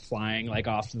going flying, like,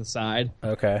 off to the side.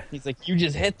 Okay. He's like, you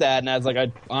just hit that, and I was like,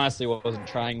 I honestly wasn't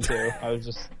trying to. I was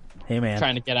just Hey, man.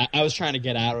 trying to get out. I was trying to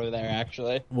get out of there,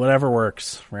 actually. Whatever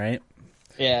works, right?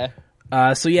 Yeah.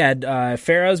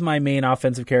 Farah's my main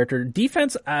offensive character.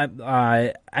 Defense,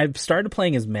 I've started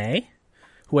playing as Mei,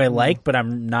 who I like, but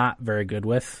I'm not very good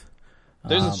with.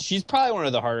 She's probably one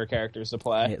of the harder characters to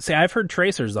play. See, I've heard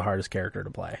Tracer's the hardest character to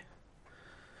play.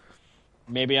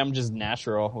 Maybe I'm just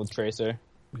natural with Tracer.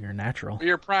 You're natural.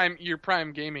 Your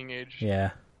prime gaming age.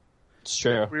 Yeah. It's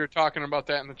true. We were talking about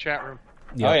that in the chat room.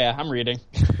 Oh yeah, I'm reading.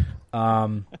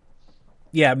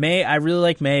 Yeah, Mei, I really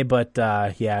like Mei, but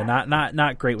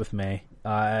not great with Mei.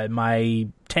 My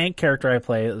tank character I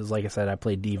play is, like I said, I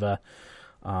play Diva.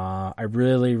 I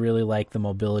really, really like the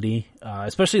mobility,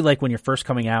 especially like when you're first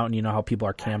coming out and you know how people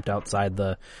are camped outside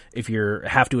if you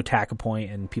have to attack a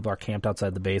point and people are camped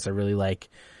outside the base. I really like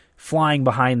flying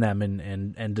behind them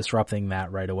and disrupting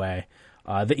that right away.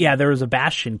 There was a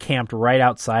Bastion camped right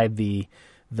outside the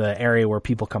area where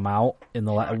people come out in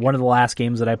one of the last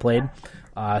games that I played.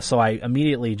 So I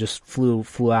immediately just flew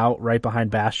out right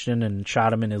behind Bastion and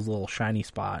shot him in his little shiny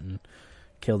spot and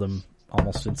killed him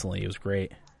almost instantly. It was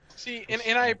great. See,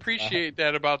 and I appreciate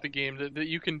that about the game, that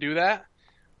you can do that,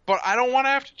 but I don't want to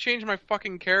have to change my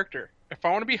fucking character. If I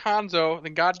want to be Hanzo,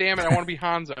 then goddamn it, I want to be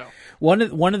Hanzo.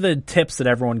 One of the tips that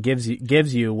everyone gives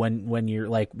you when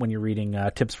you're reading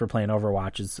tips for playing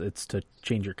Overwatch is it's to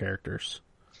change your characters.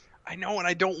 I know, and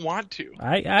I don't want to.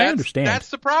 I understand. That's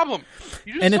the problem.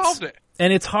 You just solved it.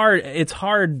 And it's hard. It's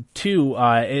hard too,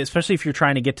 especially if you're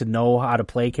trying to get to know how to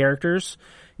play characters.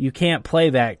 You can't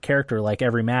play that character like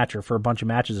every match or for a bunch of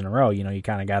matches in a row. You know, you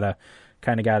kind of gotta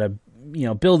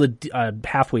build a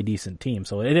halfway decent team.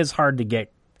 So it is hard to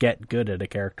get good at a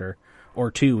character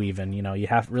or two even. You know, you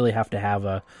really have to have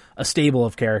a stable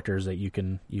of characters that you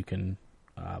can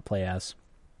play as.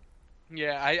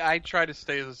 Yeah, I try to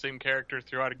stay as the same character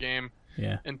throughout a game.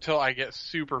 Yeah. Until I get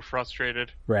super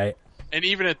frustrated. Right. And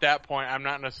even at that point, I'm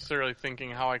not necessarily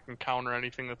thinking how I can counter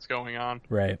anything that's going on.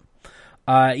 Right.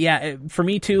 For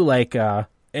me too. Like,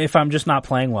 if I'm just not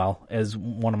playing well as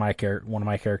one of my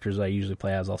characters I usually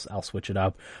play as, I'll switch it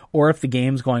up. Or if the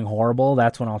game's going horrible,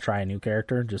 that's when I'll try a new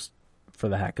character just for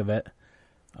the heck of it,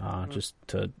 just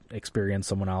to experience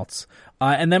someone else.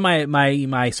 And then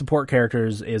my support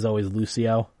characters is always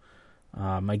Lucio.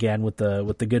 Again with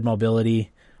the good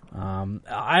mobility.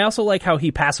 I also like how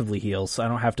he passively heals, so I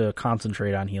don't have to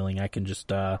concentrate on healing. I can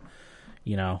just amp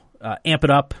it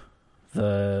up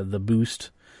the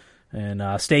boost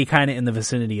and stay kind of in the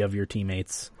vicinity of your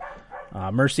teammates.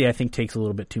 Mercy, I think, takes a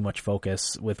little bit too much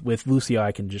focus. With Lucio,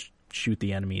 I can just shoot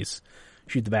the enemies,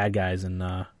 shoot the bad guys,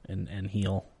 and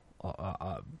heal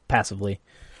passively.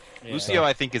 Yeah. Lucio,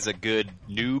 I think, is a good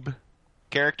noob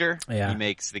character. Yeah. He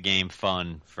makes the game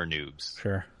fun for noobs.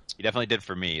 Sure. He definitely did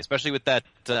for me, especially with that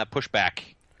pushback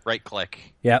right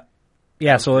click. Yep.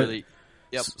 Yeah. So Really,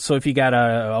 yep. So if you got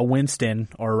a Winston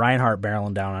or a Reinhardt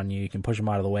barreling down on you, you can push them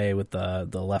out of the way with the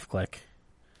left click.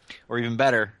 Or even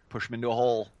better, push him into a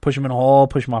hole. Push them in a hole,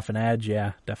 push them off an edge.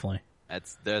 Yeah, definitely.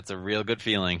 That's a real good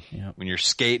feeling. Yep. When you're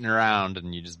skating around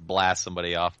and you just blast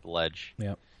somebody off the ledge.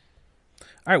 Yep. All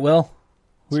right, Will,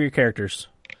 who are your characters?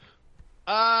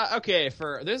 Okay,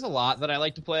 there's a lot that I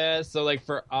like to play as. So, like,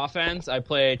 for offense, I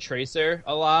play Tracer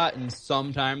a lot and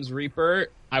sometimes Reaper.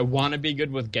 I want to be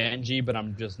good with Genji, but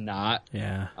I'm just not.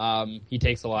 Yeah. He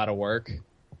takes a lot of work.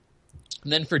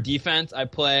 And then for defense, I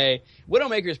play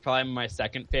Widowmaker is probably my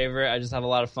second favorite. I just have a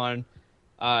lot of fun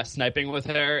sniping with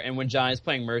her. And when Johnny's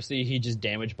playing Mercy, he just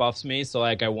damage buffs me. So,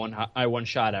 like, I one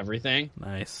shot everything,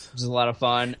 Nice. which is a lot of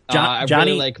fun. Johnny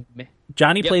really like.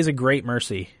 Johnny Yep. plays a great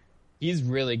Mercy. He's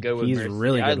really good with Mercy. He's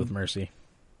really good with Mercy.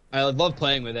 I love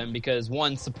playing with him because,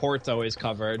 one, support's always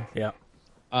covered. Yeah.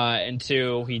 And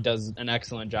two, he does an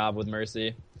excellent job with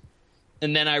Mercy.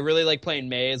 And then I really like playing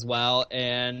Mei as well,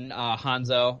 and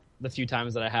Hanzo, the few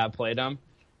times that I have played him.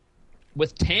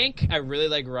 With tank, I really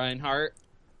like Reinhardt,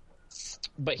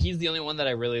 but he's the only one that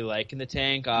I really like in the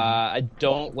tank. I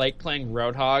don't like playing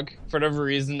Roadhog. For whatever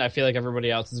reason, I feel like everybody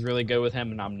else is really good with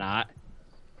him, and I'm not.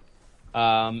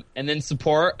 And then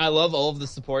support, I love all of the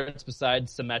supports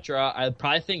besides Symmetra. I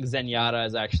probably think Zenyatta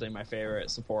is actually my favorite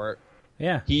support.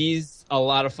 Yeah. He's a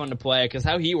lot of fun to play because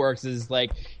how he works is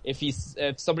like if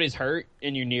somebody's hurt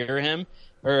and you're near him,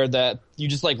 or that you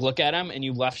just like look at him and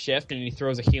you left shift and he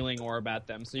throws a healing orb at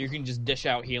them, so you can just dish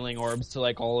out healing orbs to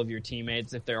like all of your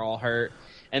teammates if they're all hurt.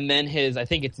 And then I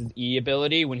think it's his E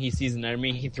ability, when he sees an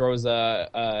enemy, he throws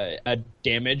a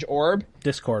damage orb.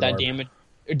 Discord orb.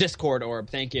 Discord orb,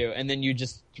 thank you. And then you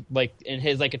just, like, in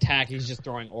his, like, attack, he's just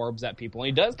throwing orbs at people. And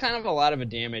he does kind of a lot of a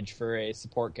damage for a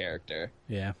support character.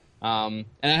 Yeah. And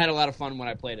I had a lot of fun when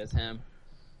I played as him.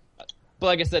 But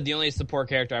like I said, the only support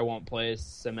character I won't play is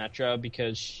Symmetra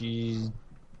because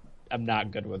I'm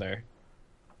not good with her.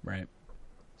 Right.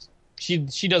 She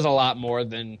does a lot more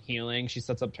than healing. She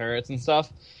sets up turrets and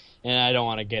stuff. And I don't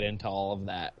want to get into all of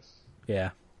that.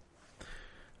 Yeah.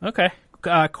 Okay.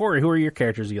 Corey, who are your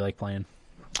characters you like playing?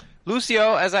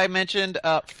 Lucio, as I mentioned,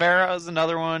 Pharah is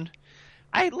another one.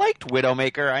 I liked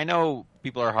Widowmaker. I know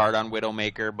people are hard on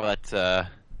Widowmaker, but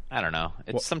I don't know.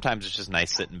 Sometimes it's just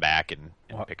nice sitting back and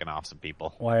picking off some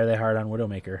people. Why are they hard on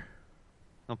Widowmaker?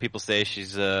 Well, people say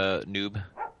she's a noob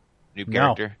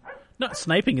character. No,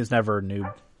 sniping is never a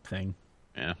noob thing.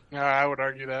 Yeah. I would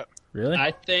argue that. Really?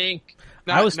 I think...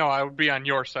 No, I would be on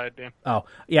your side, Dan. Oh,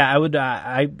 yeah, I would.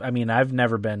 I mean, I've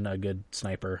never been a good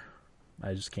sniper.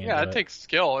 I just can't. Yeah, do it takes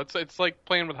skill. It's like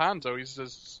playing with Hanzo. He's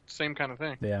the same kind of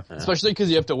thing. Yeah. Especially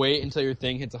because you have to wait until your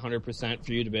thing hits 100%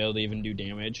 for you to be able to even do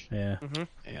damage. Yeah. Mm-hmm.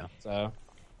 Yeah. So...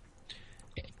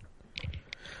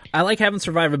 I like having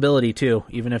survivability too,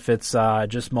 even if it's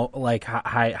just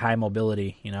high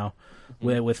mobility. You know,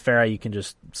 with Pharah you can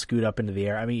just scoot up into the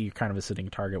air. I mean, you're kind of a sitting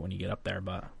target when you get up there,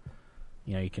 but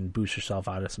you know you can boost yourself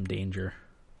out of some danger.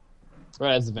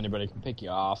 Whereas if anybody can pick you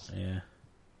off. Yeah.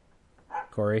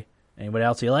 Corey, anybody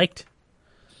else you liked?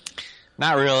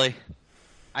 Not really.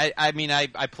 I mean, I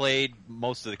played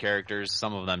most of the characters,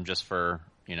 some of them just for,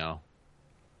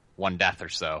 one death or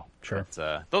so. Sure.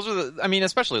 But, those are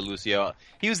especially Lucio.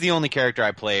 He was the only character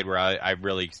I played where I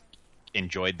really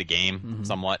enjoyed the game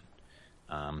somewhat.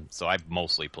 So I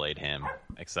mostly played him,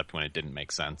 except when it didn't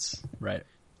make sense. Right.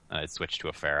 I switched to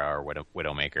a Pharah or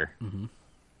Widowmaker. Mm-hmm.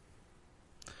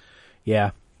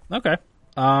 Yeah. Okay.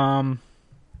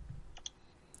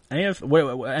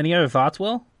 Any other thoughts,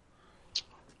 Will?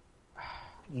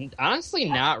 Honestly,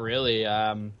 not really.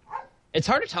 It's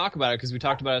hard to talk about it because we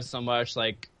talked about it so much,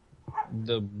 like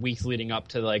the weeks leading up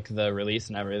to like the release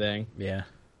and everything. Yeah.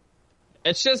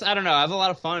 It's just, I don't know. I have a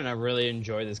lot of fun, and I really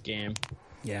enjoy this game.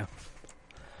 Yeah.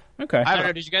 Okay. I don't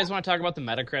know. Did you guys want to talk about the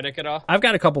Metacritic at all? I've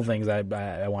got a couple things I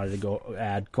wanted to go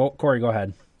add. Corey, go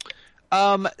ahead.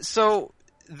 So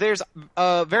there's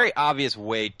a very obvious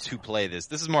way to play this.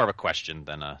 This is more of a question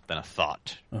than a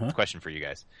thought. Question for you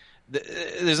guys.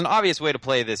 There's an obvious way to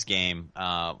play this game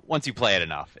once you play it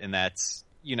enough, and that's,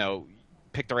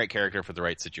 pick the right character for the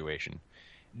right situation.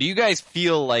 Do you guys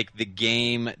feel like the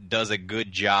game does a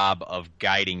good job of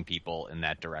guiding people in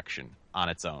that direction on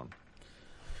its own?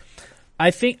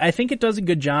 I think it does a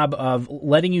good job of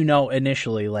letting you know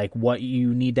initially like what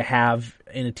you need to have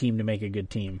in a team to make a good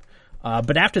team.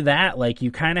 But after that, like,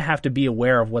 you kind of have to be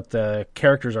aware of what the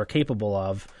characters are capable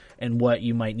of and what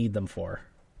you might need them for.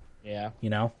 Yeah.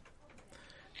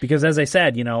 Because as I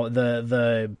said,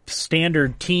 the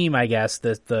standard team, I guess,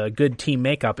 the good team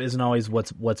makeup isn't always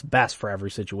what's best for every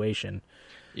situation.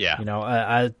 Yeah.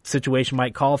 A situation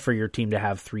might call for your team to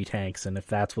have 3 tanks, and if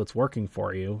that's what's working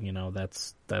for you,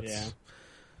 that's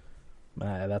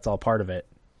all part of it.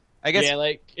 I guess. Yeah,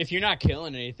 like, if you're not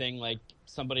killing anything, like,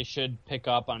 somebody should pick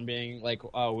up on being like,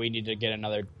 oh, we need to get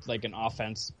another, like, an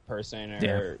offense person,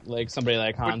 or like somebody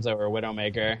like Hanzo or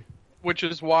Widowmaker. Which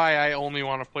is why I only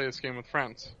want to play this game with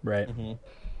friends. Right.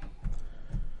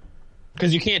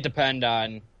 Because you can't depend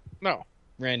on No.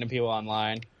 random people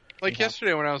online. Like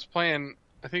yesterday when I was playing,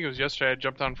 I think it was yesterday, I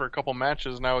jumped on for a couple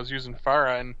matches and I was using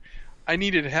Pharah and I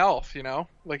needed health,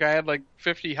 Like, I had like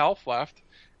 50 health left.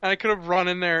 And I could have run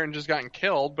in there and just gotten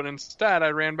killed, but instead I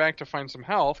ran back to find some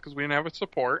health because we didn't have a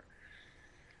support.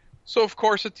 So, of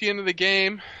course, at the end of the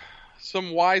game,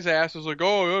 some wise ass was like,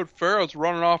 oh, Pharaoh's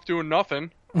running off doing nothing.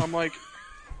 I'm like,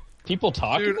 people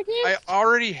talk dude, in the game? I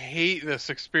already hate this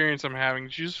experience I'm having.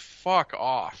 Just fuck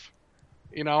off.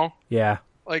 Yeah.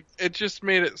 Like, it just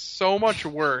made it so much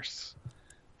worse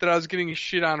that I was getting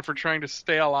shit on for trying to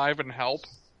stay alive and help.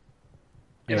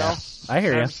 You know? I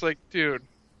hear you. I'm just like, dude.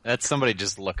 That's somebody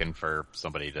just looking for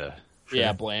somebody to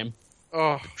Blame.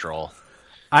 Oh, troll.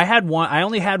 I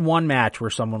only had one match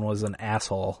where someone was an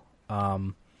asshole.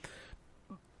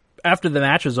 After the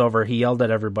match was over, he yelled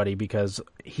at everybody because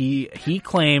he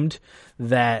claimed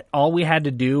that all we had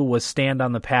to do was stand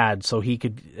on the pad so he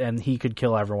could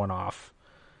kill everyone off.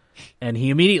 And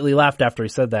he immediately left after he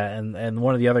said that, and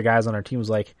one of the other guys on our team was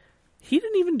like, he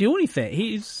didn't even do anything.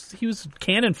 He was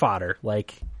cannon fodder.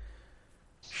 Like,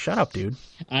 shut up, dude.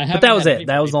 But that was it.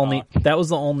 That was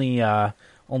the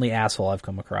only asshole I've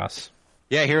come across.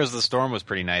 Yeah, Heroes of the Storm was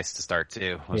pretty nice to start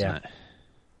too, wasn't it?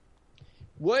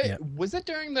 What was it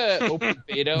during the open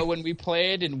beta when we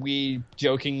played and we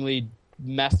jokingly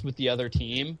messed with the other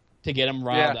team to get them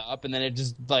riled up, and then it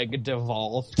just like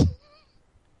devolved?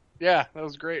 Yeah, that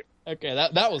was great. Okay,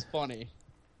 that was funny.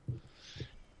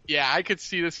 Yeah, I could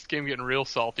see this game getting real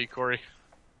salty, Corey.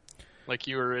 Like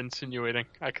you were insinuating.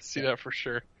 I could see that for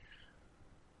sure.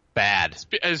 Bad.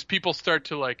 As people start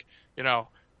to, like,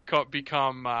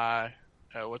 become,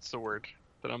 what's the word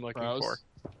that I'm looking for?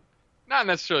 Not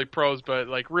necessarily pros, but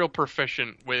like real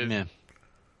proficient with... Yeah.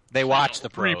 They watch the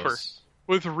pros. Reaper.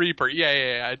 With Reaper.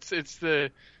 Yeah. It's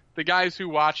the guys who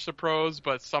watch the pros,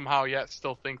 but somehow yet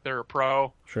still think they're a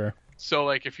pro. Sure. So,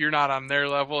 like, if you're not on their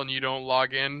level and you don't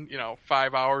log in,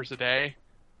 5 hours a day,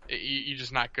 you're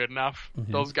just not good enough.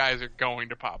 Mm-hmm. Those guys are going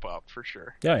to pop up for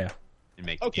sure. Yeah.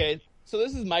 Okay, so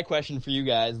this is my question for you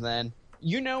guys then.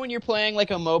 When you're playing like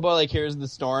a MOBA, like Heroes of the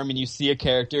Storm, and you see a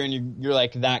character and you're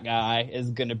like, that guy is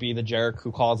going to be the jerk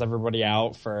who calls everybody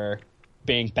out for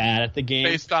being bad at the game.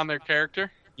 Based on their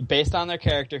character? Based on their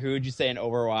character, who would you say in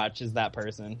Overwatch is that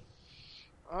person?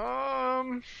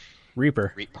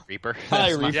 Reaper. Reaper.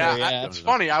 Probably Reaper, yeah. It's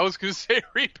funny. I was going to say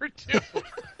Reaper too.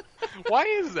 Why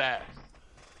is that?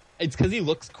 It's because he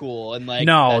looks cool and like.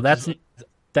 No, that's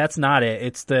not it.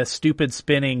 It's the stupid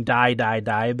spinning die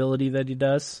ability that he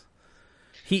does.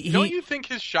 Don't you think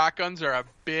his shotguns are a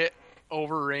bit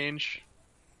over range?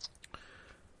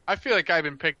 I feel like I've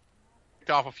been picked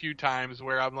off a few times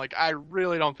where I'm like, I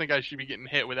really don't think I should be getting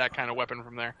hit with that kind of weapon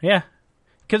from there. Yeah,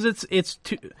 because it's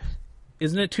two.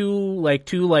 Isn't it two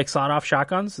sawed-off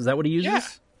shotguns? Is that what he uses? Yeah,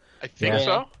 I think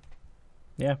so.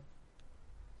 Yeah.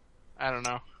 I don't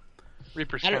know.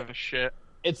 Reaper's kind of shit.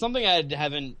 It's something I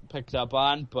haven't picked up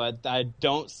on, but I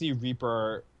don't see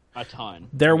Reaper a ton.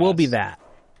 There will be that.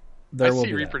 I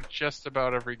see Reaper just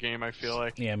about every game, I feel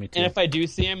like. Yeah, me too. And if I do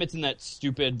see him, it's in that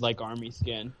stupid like army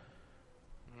skin.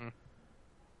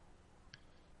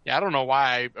 Yeah, I don't know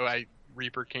why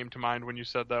Reaper came to mind when you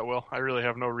said that, Will. I really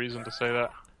have no reason to say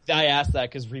that. I asked that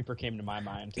because Reaper came to my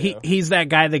mind, too. He's that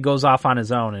guy that goes off on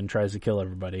his own and tries to kill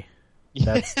everybody.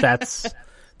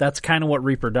 That's kind of what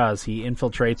Reaper does. He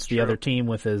infiltrates the other team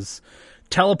with his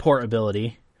teleport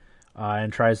ability,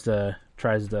 and tries to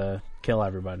kill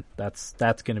everyone. That's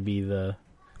going to be the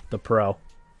pro.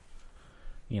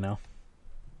 You know.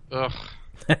 Ugh.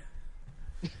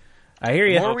 I hear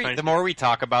you. The more we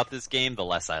talk about this game, the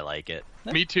less I like it.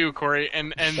 Me too, Corey.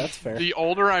 And That's fair. The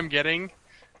older I'm getting,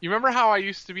 you remember how I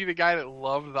used to be the guy that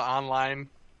loved the online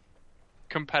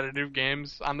competitive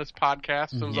games on this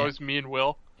podcast? It was always me and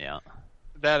Will. Yeah.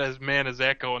 That is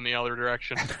that go in the other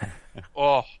direction.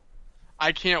 Oh,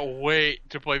 I can't wait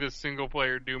to play this single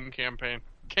player Doom campaign.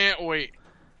 Can't wait.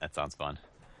 That sounds fun.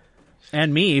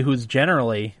 And me, who's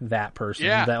generally that person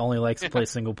Yeah. that only likes to play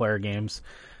single player games,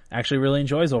 actually really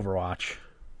enjoys Overwatch.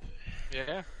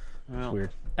 Yeah. It's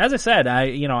weird. As I said,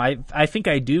 I think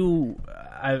I do.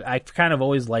 I kind of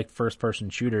always liked first person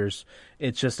shooters.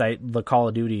 It's just the Call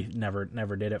of Duty never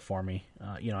did it for me.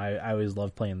 I always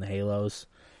loved playing the Halos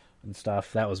and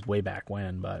stuff. That was way back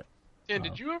when, but Dan,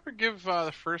 did you ever give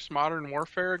the first Modern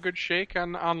Warfare a good shake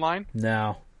online?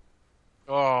 no.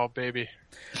 Oh, baby.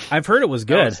 I've heard it was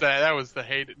good. That was the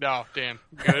heyday. No, Dan,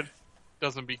 good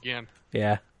doesn't begin.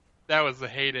 Yeah. That was the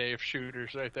heyday of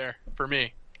shooters right there for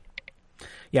me.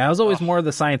 Yeah, I was always more of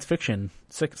the science fiction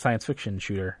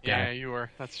shooter guy. Yeah, you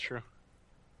were. That's true.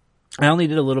 I only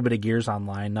did a little bit of Gears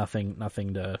Online, nothing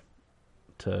to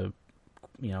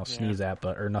sneeze at,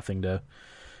 but or nothing to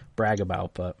brag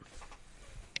about. But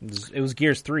it was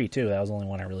Gears 3 too. That was the only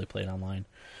one I really played online.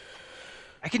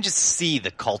 I can just see the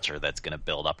culture that's going to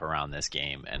build up around this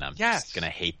game, and I'm just going to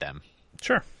hate them.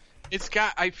 Sure.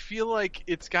 I feel like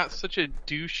it's got such a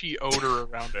douchey odor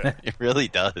around it. It really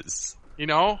does. You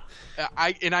know?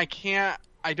 I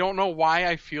don't know why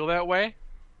I feel that way.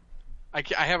 I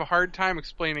have a hard time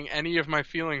explaining any of my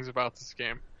feelings about this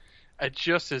game. It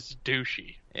just is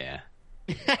douchey. Yeah.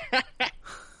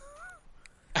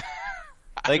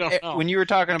 I don't know. When you were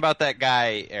talking about that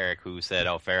guy, Eric, who said,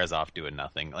 "Oh, Farah's off doing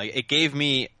nothing," like it gave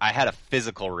me, I had a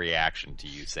physical reaction to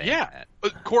you saying that.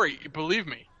 Corey, believe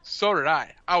me, so did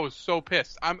I. I was so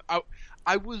pissed.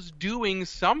 I was doing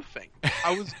something.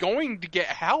 I was going to get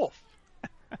health.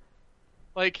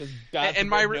 Like, and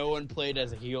no one played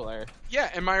as a healer. Yeah,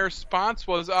 and my response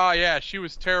was, "Oh yeah, she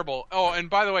was terrible." Oh, and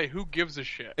by the way, who gives a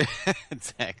shit?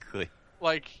 Exactly.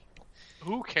 Like,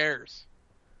 who cares?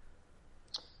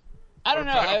 I don't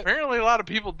know. Apparently, a lot of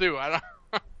people do. I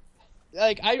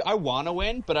don't. I want to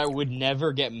win, but I would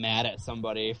never get mad at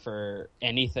somebody for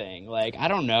anything. Like, I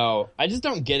don't know. I just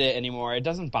don't get it anymore. It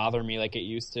doesn't bother me like it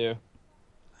used to.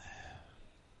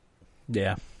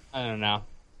 Yeah. I don't know.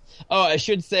 Oh, I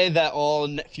should say that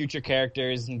all future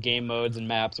characters and game modes and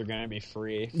maps are going to be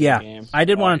free. For Yeah, the game. I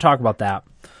did want to talk about that.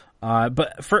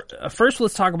 But first,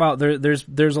 let's talk about there's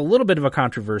a little bit of a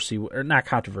controversy, or not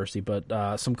controversy,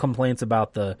 but some complaints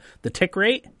about the tick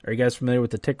rate. Are you guys familiar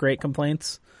with the tick rate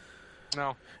complaints?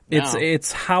 No.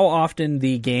 It's how often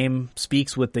the game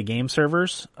speaks with the game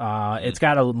servers. It's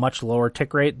got a much lower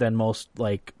tick rate than most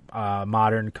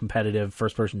modern competitive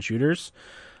first person shooters.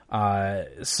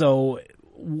 So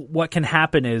what can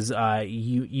happen is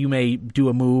you may do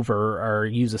a move or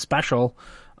use a special.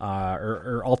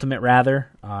 Or ultimate rather,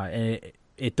 and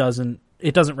it doesn't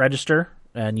register,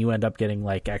 and you end up getting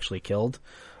actually killed.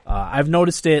 I've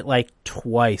noticed it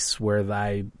twice where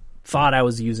I thought I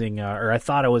was using, or I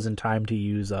thought I was in time to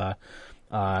use.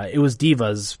 It was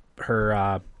Diva's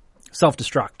her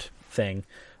self-destruct thing,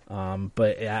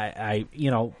 but I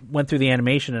went through the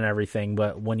animation and everything,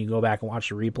 but when you go back and watch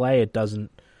the replay, it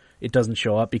doesn't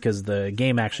show up because the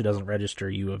game actually doesn't register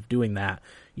you of doing that.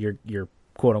 You're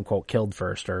quote unquote killed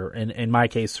first, or in my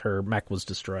case, her mech was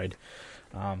destroyed.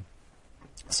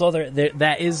 So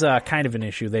that is kind of an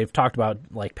issue. They've talked about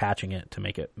patching it to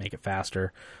make it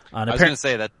faster. I was going to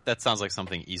say that sounds like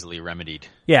something easily remedied.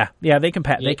 Yeah, they can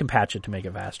patch it to make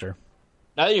it faster.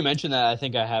 Now that you mention that, I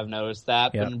think I have noticed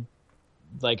that. Yep.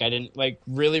 I didn't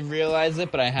really realize it,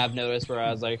 but I have noticed where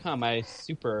I was like, my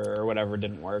super or whatever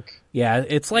didn't work. Yeah,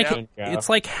 it's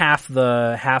half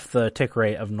the tick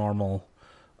rate of normal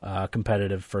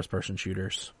competitive first-person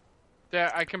shooters.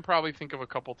 Yeah, I can probably think of a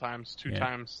couple times, two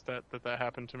times that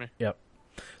happened to me. Yep.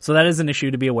 So that is an issue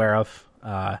to be aware of.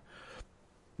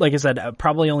 Like I said,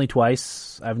 probably only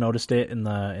twice I've noticed it in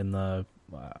the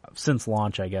since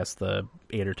launch. I guess the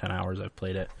 8 or 10 hours I've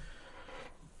played it.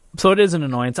 So it is an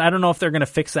annoyance. I don't know if they're going to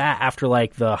fix that after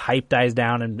the hype dies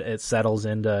down and it settles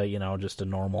into just a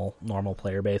normal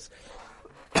player base.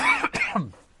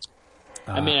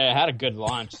 I mean, it had a good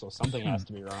launch, so something has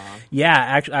to be wrong. Yeah,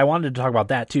 actually, I wanted to talk about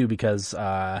that too because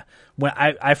when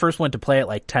I first went to play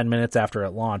it 10 minutes after it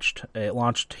launched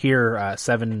here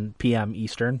 7 p.m.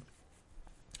 Eastern,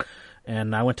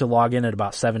 and I went to log in at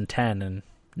about 7:10 and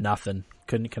nothing.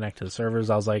 Couldn't connect to the servers.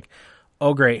 I was like,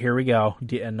 oh great, here we go,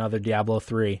 another Diablo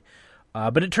 3.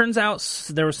 But it turns out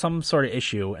there was some sort of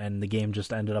issue, and the game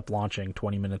just ended up launching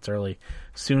 20 minutes early.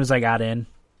 As soon as I got in,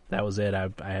 that was it. I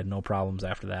had no problems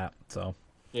after that. So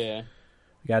Yeah.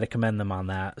 got to commend them on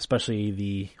that, especially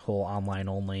the whole online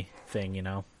only thing.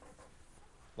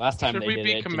 Last time Should they we did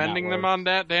be it, it did commending not them work. on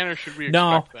that, Dan, or should we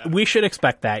No, expect that? we should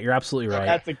expect that. You're absolutely right.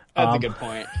 That's a good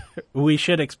point. We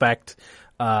should expect.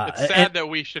 It's sad that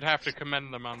we should have to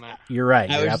commend them on that. You're right.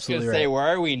 I You're was just going absolutely to right. say, where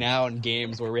are we now in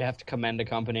games where we have to commend a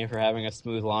company for having a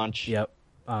smooth launch? Yep.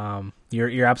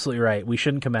 You're absolutely right. We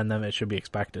shouldn't commend them. It should be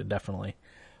expected, definitely.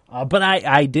 But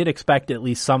I did expect at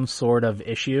least some sort of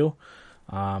issue,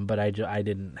 but I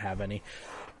didn't have any,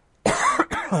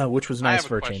 which was nice have a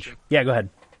for a question. change. Yeah, go ahead.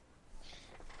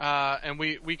 And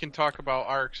we can talk about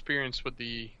our experience with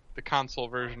the console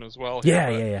version as well. Yeah,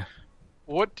 here,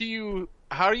 but yeah.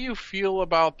 How do you feel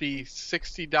about the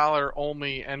 $60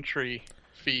 only entry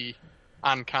fee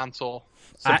on console?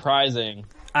 Surprising.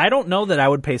 I don't know that I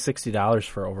would pay $60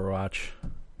 for Overwatch.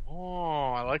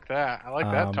 Oh, I like that. I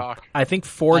like that talk. I think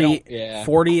 40 yeah.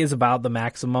 40 is about the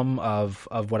maximum of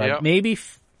what Yep. I maybe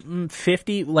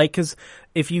 50, like, because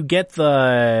if you get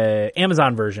the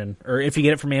Amazon version, or if you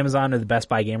get it from Amazon or the Best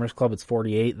Buy Gamers Club, it's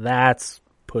 48. That's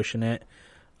pushing it.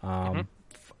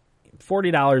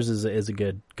 $40 is a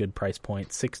good price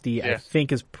point. 60 I Yeah.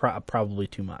 think is probably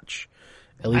too much,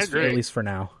 at I least agree. for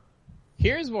now.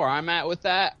 Here's where I'm at with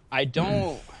that. I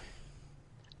know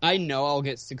I'll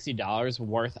get $60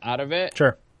 worth out of it,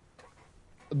 Sure.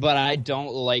 but I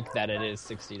don't like that it is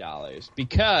 $60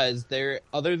 because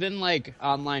other than like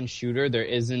online shooter, there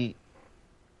isn't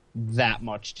that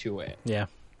much to it. Yeah.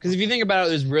 Because if you think about it,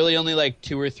 there's really only like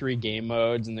 2 or 3 game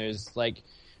modes, and there's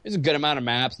a good amount of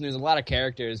maps, and there's a lot of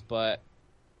characters, but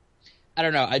I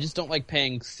don't know. I just don't like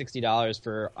paying $60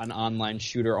 for an online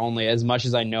shooter only, as much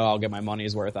as I know I'll get my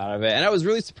money's worth out of it. And I was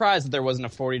really surprised that there wasn't a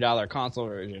 $40 console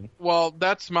version. Well,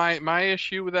 that's my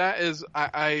issue with that is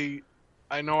I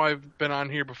know I've been on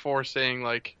here before saying,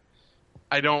 like,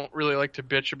 I don't really like to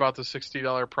bitch about the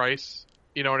 $60 price.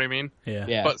 You know what I mean? Yeah.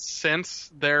 Yeah. But since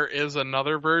there is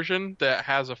another version that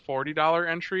has a $40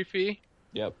 entry fee,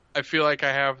 Yep. I feel like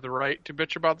I have the right to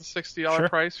bitch about the $60 Sure.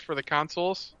 price for the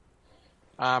consoles.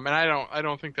 And I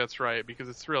don't think that's right, because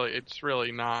it's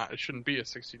really not. It shouldn't be a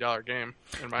 $60 game.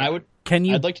 In my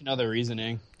opinion. I'd like to know the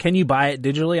reasoning. Can you buy it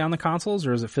digitally on the consoles,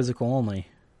 or is it physical only?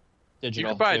 You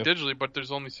Digital. can buy it too. digitally, but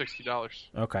there's only $60.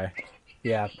 Okay.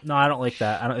 Yeah. No, I don't like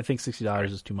that. I think $60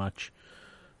 is too much.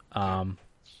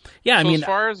 Yeah, I So mean, as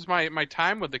far as my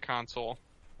time with the console,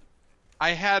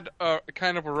 I had a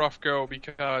kind of a rough go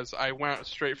because I went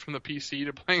straight from the PC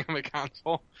to playing on the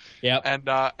console, Yep. and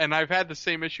I've had the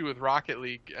same issue with Rocket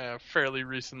League fairly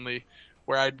recently,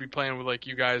 where I'd be playing with like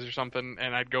you guys or something,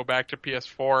 and I'd go back to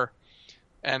PS4,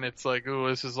 and it's like, ooh,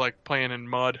 this is like playing in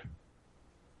mud,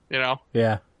 you know.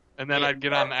 yeah. And then I'd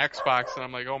get on the Xbox, and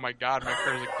I'm like, oh my god, my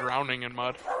car's like drowning in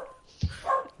mud.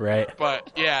 Right.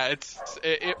 But yeah,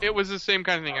 it was the same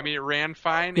kind of thing. I mean, it ran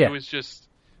fine. Yeah. It was just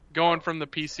going from the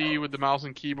PC with the mouse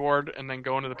and keyboard and then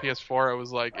going to the PS4. It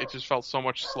was like it just felt so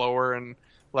much slower and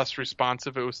less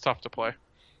responsive. It was tough to play.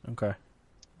 Okay.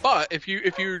 But if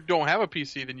you don't have a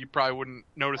PC, then you probably wouldn't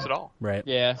notice at all. Right.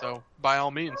 Yeah. So by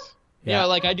all means, Yeah,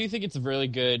 like I do think it's a really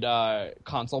good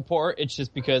console port. It's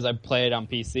just because I play it on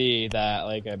PC that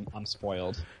like I'm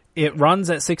spoiled. It runs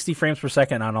at 60 frames per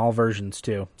second on all versions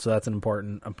too, so that's an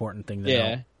important thing to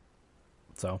Yeah. know.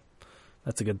 So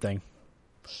that's a good thing.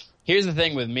 Here's the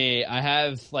thing with me. I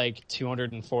have like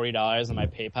 $240 in my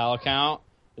PayPal account.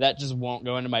 That just won't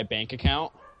go into my bank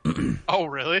account. oh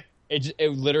really? It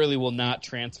literally will not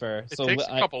transfer. It so takes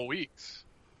a couple weeks.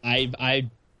 I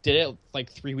did it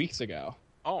like 3 weeks ago.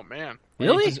 Oh man,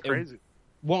 Really? That's crazy.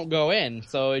 Won't go in,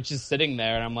 so it's just sitting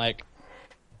there, and I'm like,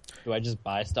 do I just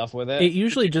buy stuff with it? It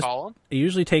usually Did you just call 'em? it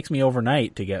usually takes me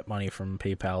overnight to get money from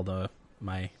PayPal to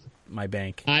my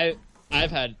bank.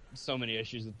 I've had so many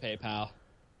issues with PayPal.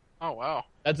 Oh wow,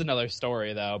 That's another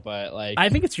story though, but like I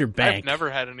think it's your bank. I've never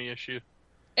had any issue.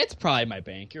 it's probably my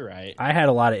bank. You're right. I had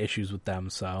a lot of issues with them,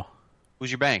 so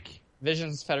Who's your bank?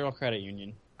 Vision's Federal Credit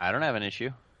Union. I don't have an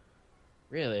issue.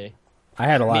 Really? I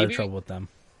had a lot of Maybe- trouble with them.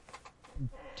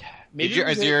 Maybe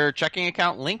Is your checking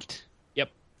account linked? Yep.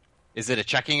 Is it a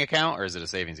checking account or is it a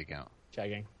savings account?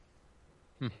 Checking.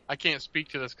 I can't speak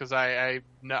to this because I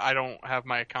don't have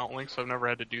my account linked, so I've never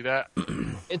had to do that.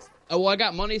 It's well, I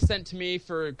got money sent to me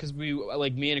because me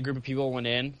and a group of people went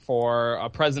in for a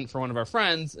present for one of our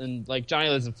friends, and like Johnny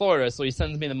lives in Florida, so he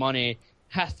sends me the money.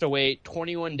 Has to wait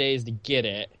 21 days to get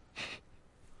it.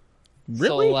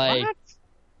 Really? So like, What?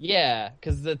 yeah,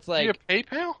 because it's Do like, you have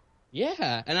PayPal?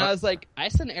 yeah, and I was like, I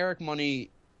sent Eric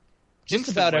money just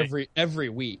about Instantly. every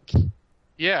week.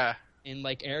 Yeah. And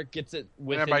like Eric gets it And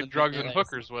within I buy the drugs and days.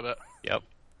 hookers with it. Yep.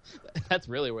 That's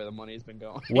really where the money's been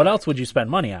going. What else would you spend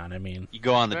money on? I mean, You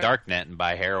go on the Right. dark net and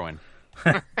buy heroin.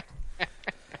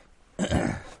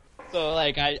 So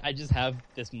like I just have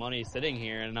this money sitting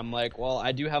here, and I'm like, well,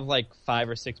 I do have like 5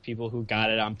 or 6 people who got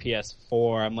it on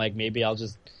PS4. I'm like, maybe I'll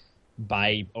just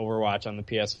buy Overwatch on the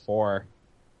PS4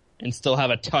 and still have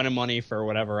a ton of money for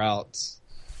whatever else.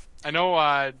 I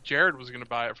know Jared was going to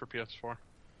buy it for PS4.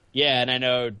 Yeah, and I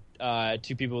know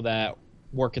 2 people that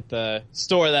work at the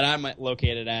store that I'm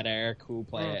located at, Eric, who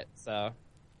play it. So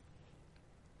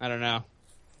I don't know.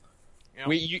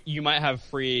 Yep. You might have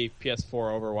free PS4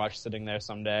 Overwatch sitting there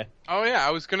someday. Oh yeah,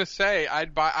 I was gonna say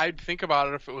I'd think about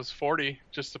it if it was $40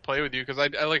 just to play with you because I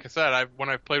like I said when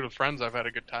I've played with friends I've had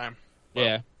a good time.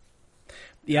 Yeah.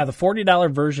 yeah, the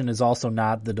 $40 version is also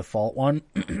not the default one.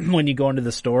 When you go into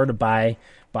the store to buy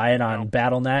it on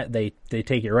Battle.net, they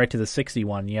take you right to the 60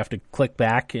 one. You have to click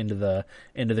back into the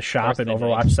shop course and they do.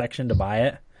 Overwatch section to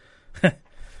buy it.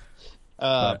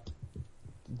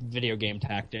 Video game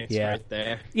tactics Yeah. right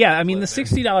there. Yeah, I mean the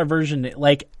 $60 version,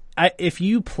 like if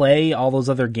you play all those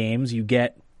other games, you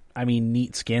get, I mean,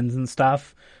 neat skins and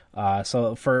stuff.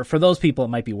 So for those people, it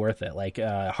might be worth it. Like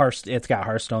it's got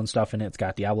Hearthstone stuff in it, it's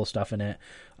got Diablo stuff in it,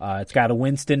 it's got a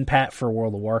Winston pet for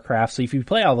World of Warcraft. So if you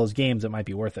play all those games, it might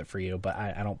be worth it for you. But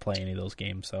I don't play any of those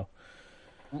games, so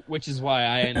Which is why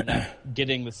I ended up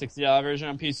getting the $60 version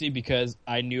on PC, because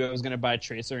I knew I was going to buy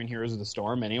Tracer and Heroes of the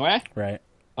Storm anyway. right.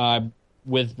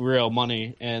 With real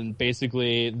money, and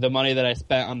basically the money that I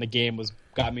spent on the game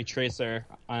got me Tracer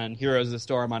on Heroes of the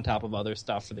Storm on top of other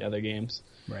stuff for the other games.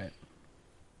 Right.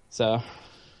 So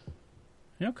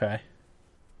Okay.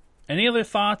 Any other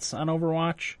thoughts on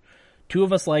Overwatch? 2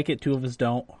 of us like it, 2 of us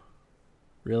don't.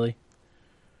 Really?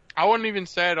 I wouldn't even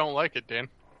say I don't like it, Dan.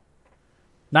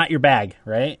 Not your bag,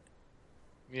 right?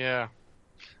 Yeah.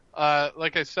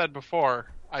 Like I said before,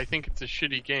 I think it's a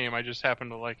shitty game. I just happen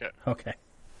to like it. Okay.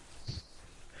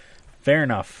 Fair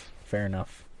enough. Fair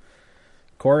enough.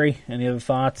 Corey, any other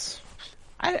thoughts?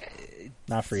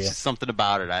 Not for you. It's just something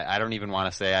about it. I don't even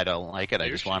want to say I don't like it. I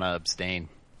You're just shit. want to abstain.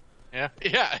 Yeah.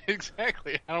 Yeah,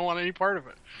 exactly. I don't want any part of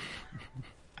it.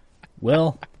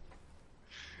 Will?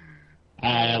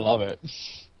 I love it.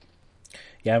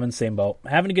 Yeah, I'm in the same boat.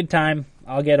 Having a good time.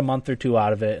 I'll get a month or 2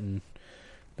 out of it and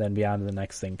then be on to the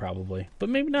next thing probably. But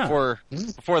maybe not.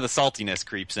 Before the saltiness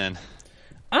creeps in.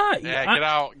 Yeah,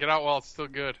 get out while it's still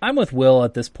good. I'm with Will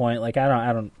at this point. Like I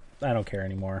don't care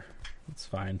anymore. It's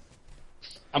fine.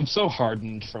 I'm so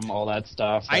hardened from all that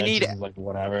stuff. I that need- it's just like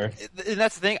whatever. And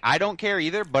that's the thing. I don't care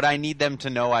either, but I need them to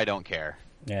know I don't care.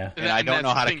 Yeah. And I don't that's know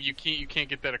how the to- thing, you can't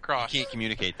get that across. Can't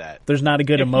communicate that. There's not a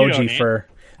good If you don't, emoji eh? for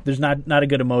there's not a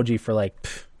good emoji for like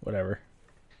pff, whatever.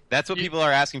 That's what people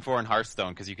are asking for in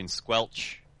Hearthstone, because you can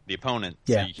squelch the opponent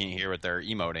Yeah. so you can't hear what they're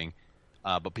emoting.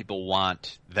 But people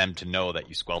want them to know that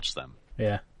you squelch them,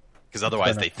 Yeah. because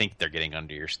otherwise fair they enough. think they're getting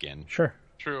under your skin. Sure.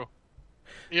 True.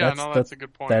 Yeah, that's a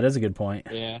good point. That is a good point.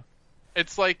 Yeah.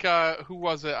 It's like who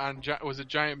was it on? Was it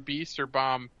Giant Beast or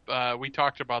Bomb? We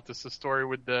talked about this. The story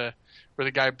with where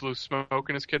the guy blew smoke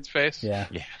in his kid's face. Yeah.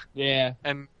 Yeah.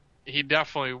 And he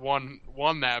definitely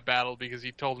won that battle because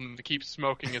he told him to keep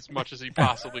smoking as much as he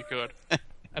possibly could.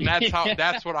 And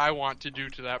that's what I want to do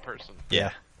to that person.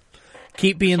 Yeah.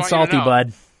 Keep being Just want you to salty, know.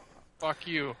 bud. Fuck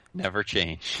you. Never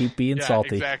change. Keep being Yeah,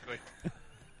 salty. exactly.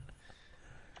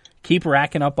 Keep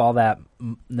racking up all that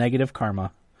negative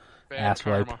karma. Bad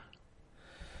Asswipe. karma.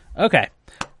 Okay.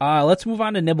 Let's move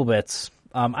on to Nibblebits.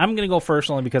 I'm going to go first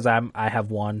only because I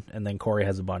have one, and then Corey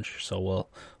has a bunch, so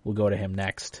we'll go to him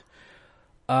next.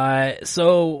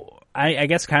 So I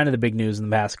guess kind of the big news in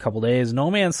the past couple days, No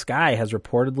Man's Sky has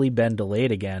reportedly been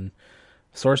delayed again.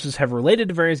 Sources have related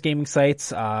to various gaming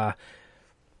sites.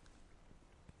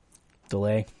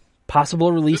 Delay.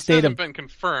 Possible release This date hasn't of been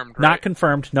confirmed, right? not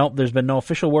confirmed. Nope, there's been no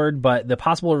official word, but the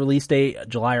possible release date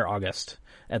July or August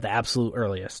at the absolute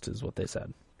earliest is what they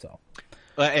said. So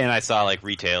And I saw like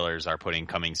retailers are putting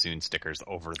coming soon stickers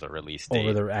over the release date.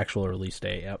 over the actual release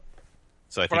date. Yep.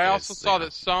 So I think But I also it's, saw you know,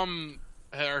 that some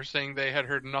are saying they had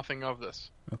heard nothing of this.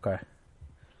 Okay.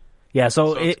 Yeah.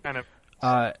 So, So it. it's kind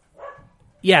of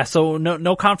Yeah. So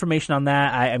no confirmation on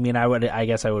that. I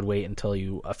guess I would wait until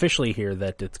you officially hear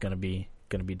that it's going to be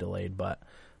delayed. But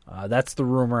that's the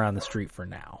rumor on the street for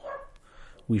now.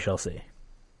 We shall see.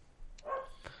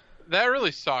 that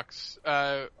really sucks.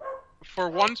 For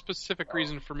one specific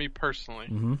reason for me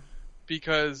personally,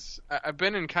 because I've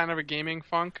been in kind of a gaming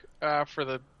funk for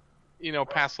the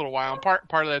past little while. And part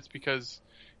of that's because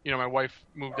my wife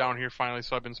moved down here finally,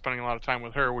 so I've been spending a lot of time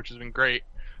with her, which has been great.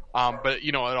 But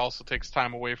it also takes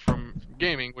time away from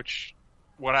gaming, which,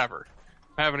 whatever.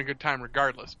 I'm having a good time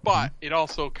regardless. But it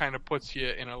also kind of puts you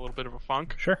in a little bit of a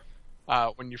funk. Sure.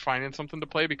 When you're finding something to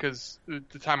play, because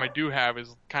the time I do have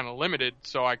is kind of limited,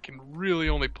 so I can really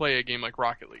only play a game like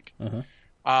Rocket League.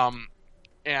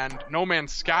 And No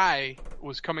Man's Sky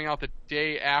was coming out the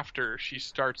day after she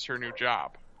starts her new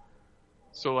job.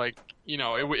 So,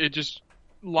 it just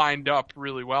lined up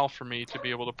really well for me to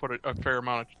be able to put a fair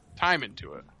amount of time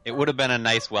into it. It would have been a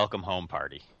nice welcome home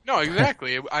party. No,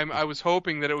 exactly. I was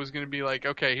hoping that it was going to be like,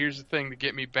 okay, here's the thing to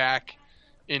get me back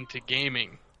into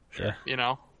gaming. Sure.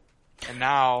 And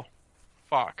now,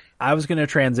 fuck. I was going to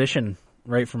transition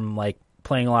right from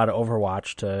playing a lot of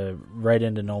Overwatch to right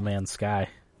into No Man's Sky.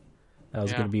 That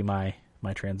was going to be my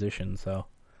transition. So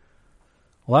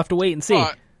we'll have to wait and see.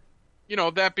 But,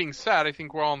 that being said, I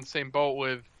think we're all in the same boat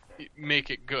with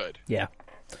make it good. Yeah.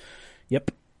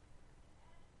 Yep.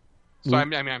 So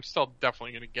I'm still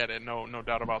definitely going to get it, no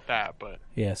doubt about that. But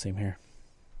yeah, same here.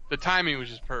 The timing was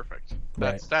just perfect.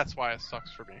 That's why it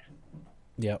sucks for me.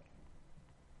 Yep.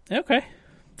 Okay,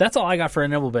 that's all I got for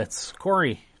Nibble Bits.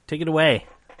 Corey, take it away.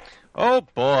 Oh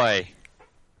boy,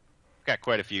 got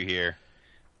quite a few here.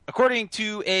 According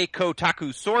to a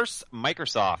Kotaku source,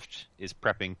 Microsoft is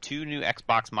prepping 2 new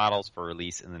Xbox models for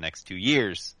release in the next 2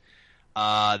 years.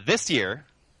 This year,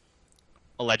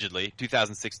 allegedly,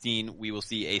 2016, we will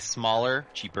see a smaller,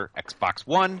 cheaper Xbox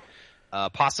One.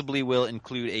 Possibly will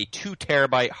include a 2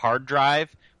 terabyte hard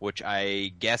drive, which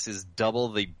I guess is double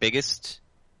the biggest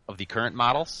of the current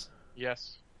models.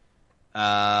 Yes.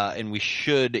 And we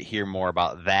should hear more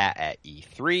about that at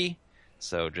E3.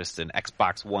 So just an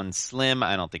Xbox One Slim.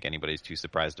 I don't think anybody's too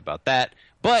surprised about that.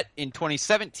 But in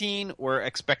 2017, we're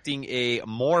expecting a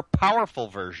more powerful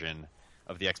version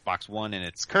of the Xbox One, and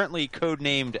it's currently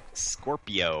codenamed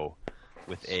Scorpio,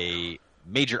 with a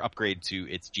major upgrade to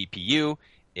its GPU.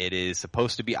 It is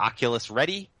supposed to be Oculus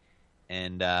ready,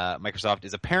 and Microsoft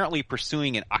is apparently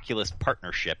pursuing an Oculus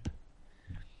partnership,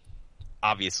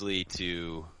 obviously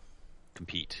to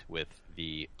compete with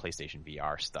the PlayStation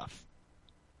VR stuff.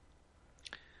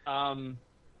 I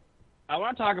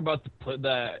want to talk about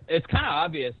the it's kind of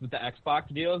obvious with the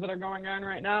Xbox deals that are going on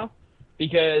right now,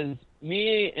 because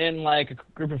me and a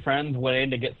group of friends went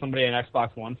in to get somebody an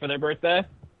Xbox One for their birthday,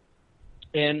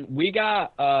 and we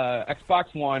got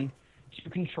Xbox One, 2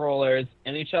 controllers,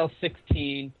 NHL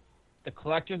 16, the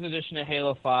collector's edition of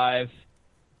Halo 5,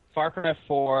 Far Cry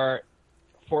 4,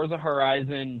 Forza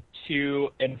Horizon 2,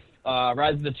 and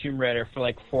Rise of the Tomb Raider for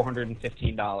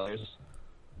 $415.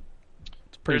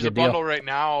 There's a bundle right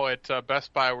now at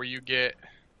Best Buy where you get,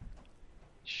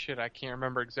 I can't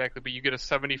remember exactly, but you get a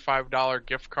 $75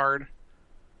 gift card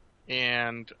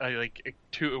and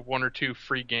 1 or 2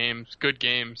 free games, good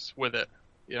games with it,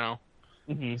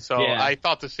 Mm-hmm. So yeah. I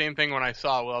thought the same thing when I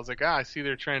saw it. Well, I was like, I see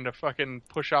they're trying to fucking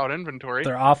push out inventory.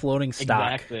 They're offloading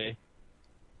stock. Exactly.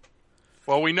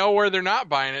 Well, we know where they're not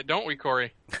buying it, don't we,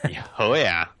 Corey? Oh,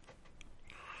 yeah.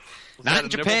 Was not that in a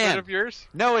Japan. nibble bit of yours?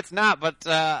 No, it's not. But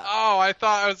I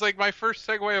thought it was my first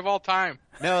segue of all time.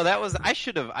 No, that was I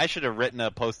should have written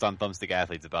a post on Thumbstick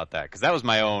Athletes about that, because that was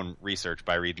my own research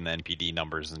by reading the NPD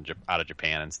numbers out of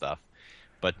Japan and stuff.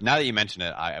 But now that you mention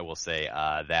it, I will say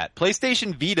that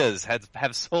PlayStation Vitas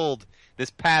have sold this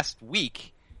past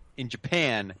week in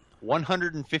Japan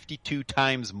 152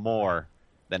 times more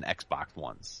than Xbox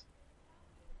Ones.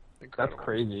 Incredible. That's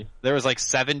crazy. There was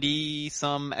 70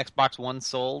 some Xbox One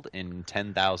sold and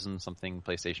 10,000 something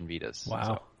PlayStation Vitas. Wow.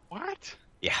 So, what?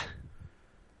 Yeah.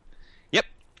 Yep.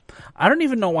 I don't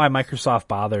even know why Microsoft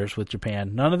bothers with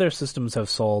Japan. None of their systems have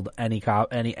sold any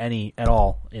at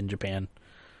all in Japan.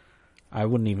 I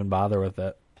wouldn't even bother with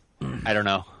it. I don't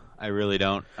know. I really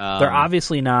don't. They're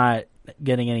obviously not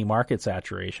getting any market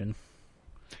saturation.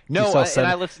 No, and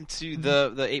I listened to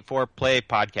the 8-4 Play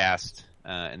podcast.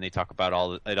 And they talk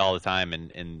about it all the time,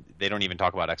 and they don't even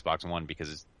talk about Xbox One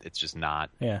because it's just not.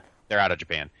 Yeah, they're out of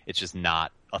Japan. It's just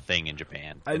not a thing in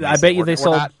Japan. I bet you they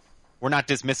sold. We're not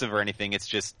dismissive or anything. It's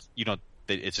just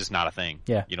it's just not a thing.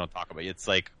 Yeah, you don't talk about it. It's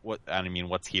like what I mean.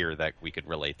 What's here that we could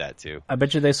relate that to? I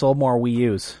bet you they sold more Wii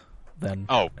U's than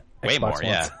way Xbox more. Ones.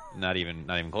 Yeah, not even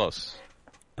close.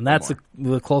 And that's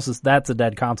the closest. That's a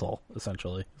dead console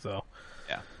essentially. So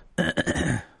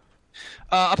yeah.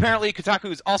 Apparently, Kotaku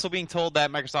is also being told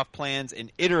that Microsoft plans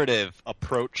an iterative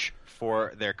approach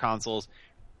for their consoles.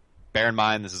 Bear in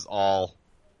mind, this is all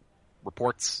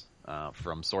reports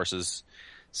from sources.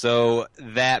 So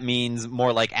that means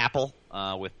more like Apple,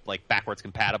 with backwards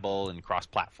compatible and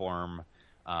cross-platform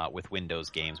with Windows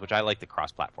games, which I like the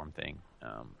cross-platform thing.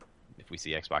 If we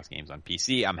see Xbox games on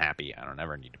PC, I'm happy. I don't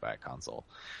ever need to buy a console.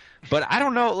 But I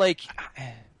don't know,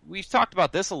 we've talked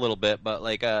about this a little bit, but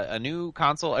like a new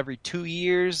console every 2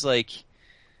 years, like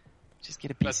just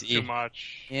get a PC. That's too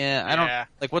much. Yeah, I don't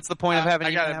like. What's the point of having?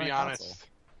 I gotta even be have a honest. console?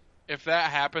 If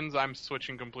that happens, I'm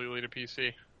switching completely to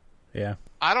PC. Yeah.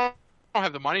 I don't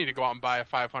have the money to go out and buy a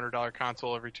 $500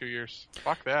 console every 2 years.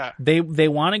 Fuck that. They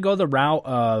want to go the route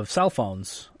of cell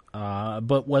phones,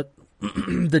 but what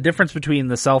the difference between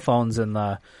the cell phones and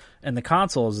the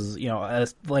consoles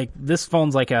is, like this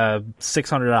phone's like a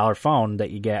 $600 phone that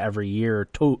you get every year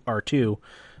or two,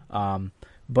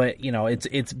 but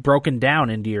it's broken down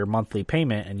into your monthly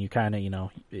payment, and you kind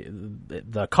of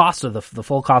the cost of the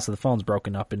full cost of the phone's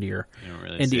broken up into your You don't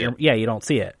really see it. you don't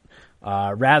see it.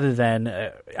 Rather than,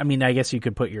 I guess you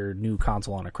could put your new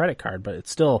console on a credit card, but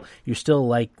you're still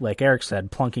like Eric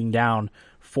said, plunking down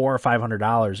 $400 or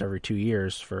 $500 every 2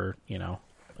 years for a game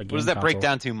What does that break console.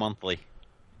 down to monthly?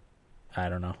 I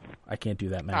don't know. I can't do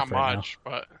that Not math right much,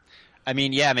 but I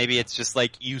mean, yeah, maybe it's just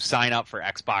like you sign up for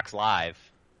Xbox Live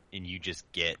and you just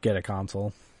get. now. Get a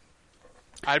console.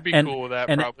 I'd be And, cool with that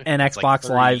and, probably. and It's Xbox like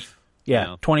 30, Live,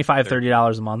 yeah, $25, 30.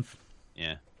 $30 a month,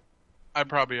 Yeah, I'd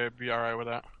probably be alright with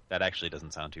that. that actually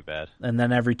doesn't sound too bad. and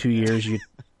then every 2 years you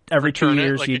Return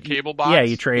it like a cable box? yeah,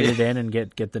 you trade it in and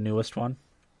get the newest one.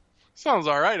 Sounds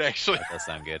alright, actually. That does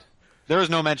sound good. There was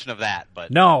no mention of that,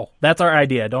 but No, that's our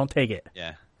idea. Don't take it.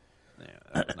 yeah.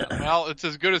 That was not- Well, it's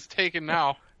as good as taken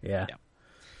now. Yeah.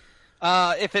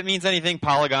 If it means anything,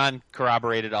 Polygon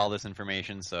corroborated all this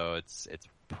information, so it's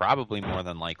probably more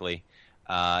than likely.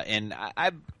 And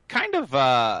I kind of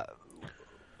I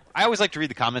always like to read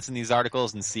the comments in these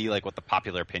articles and see like what the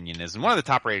popular opinion is. And one of the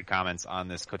top rated comments on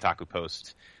this Kotaku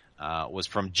post was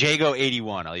from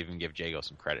Jago81. I'll even give Jago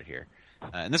some credit here.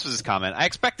 And this was his comment. I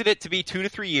expected it to be 2 to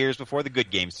 3 years before the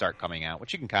good games start coming out,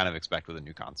 which you can kind of expect with a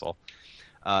new console.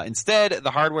 Instead,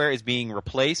 the hardware is being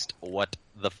replaced. What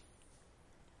the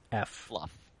F.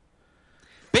 fluff?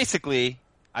 Basically,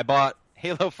 I bought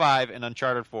Halo 5 and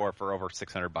Uncharted 4 for over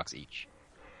 $600 each.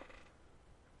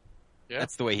 Yeah.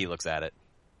 That's the way he looks at it.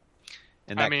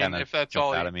 And I that mean, kind if of that's jumped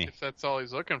all out of me. if that's all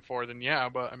he's looking for, then yeah.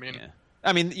 But I mean, Yeah.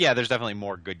 I mean, yeah, there's definitely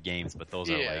more good games, but those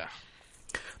are yeah.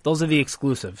 like, Those are the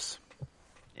exclusives.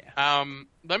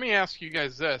 Let me ask you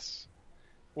guys this: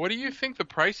 what do you think the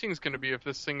pricing is going to be if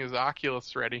this thing is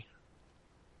Oculus ready?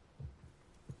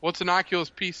 What's an Oculus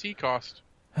PC cost?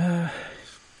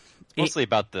 mostly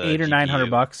about the $800 or GPU,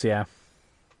 $900, yeah.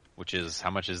 which is how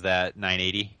much is that?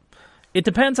 $980. It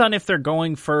depends on if they're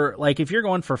going for, like, if you're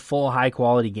going for full high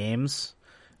quality games,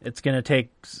 it's going to take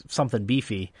something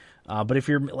beefy. But if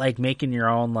you're like making your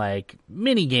own like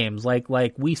mini games, like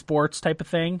Wii Sports type of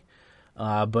thing,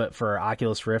 but for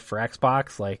Oculus Rift for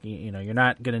Xbox, like you're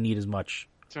not going to need as much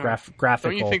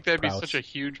graphical. Don't you think that'd be prowess. such a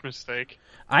huge mistake?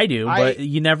 I do, but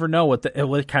you never know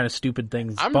what kind of stupid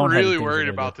things. I'm boneheaded really things worried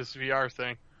they're gonna about this VR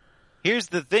thing. Here's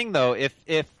the thing, though. If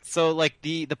so, like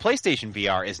the PlayStation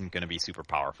VR isn't going to be super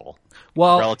powerful do.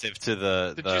 Well, relative to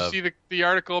the. Did you see the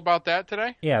article about that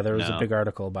today? yeah, there was No. a big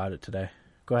article about it today.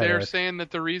 Go ahead. They're Eric. saying that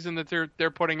the reason that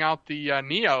they're putting out the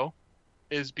Neo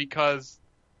is because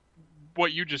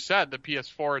what you just said, the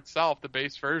PS4 itself, the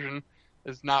base version,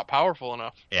 is not powerful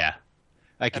enough, Yeah,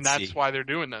 I can and that's see. why they're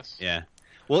doing this. Yeah.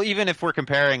 Well, even if we're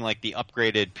comparing like the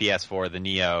upgraded PS4, the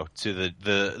Neo, to the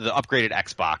upgraded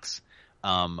Xbox,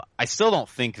 I still don't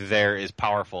think they're as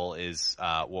powerful as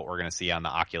what we're going to see on the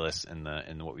Oculus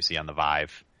and what we see on the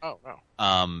Vive. Oh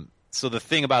no. So the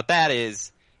thing about that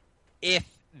is, if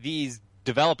these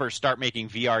developers start making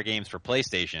VR games for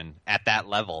PlayStation at that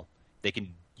level, they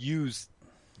can use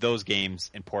those games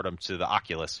and port them to the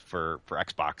Oculus for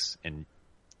Xbox and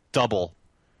double.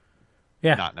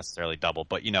 Yeah. Not necessarily double,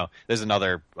 but there's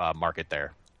another market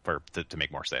there to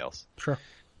make more sales. Sure.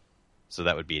 So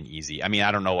that would be an easy. I mean,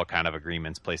 I don't know what kind of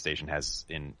agreements PlayStation has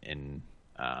in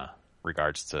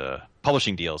regards to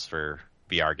publishing deals for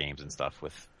VR games and stuff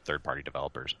with third-party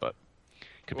developers, but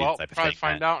could be Well, the type of probably thing.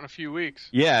 find out in a few weeks.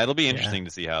 Yeah, it'll be interesting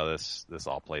to see how this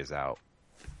all plays out.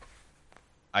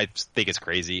 I think it's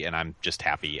crazy, and I'm just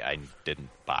happy I didn't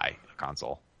buy a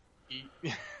console.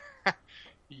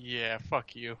 Yeah,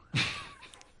 fuck you.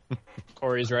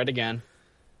 Corey's right again.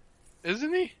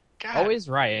 Isn't he? God Always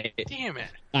right. damn it.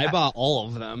 I bought all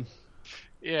of them.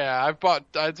 Yeah,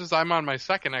 I'm on my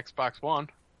second Xbox One.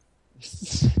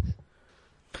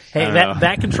 Hey,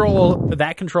 that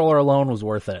controller alone was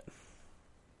worth it.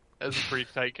 That's a pretty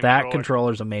tight controller. That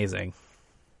controller's amazing.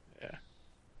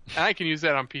 And I can use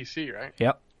that on PC, right?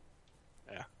 Yep.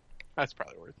 Yeah. That's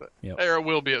probably worth it. Yep. Or it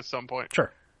will be at some point.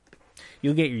 Sure.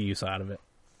 You'll get your use out of it.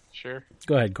 Sure.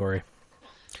 Go ahead, Corey.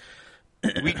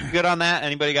 We good on that?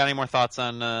 Anybody got any more thoughts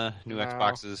on new No.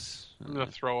 Xboxes? I'm going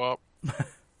to throw up.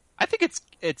 I think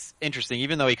it's interesting,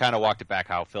 even though he kind of walked it back.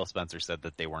 How Phil Spencer said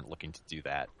that they weren't looking to do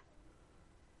that,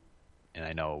 and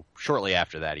I know shortly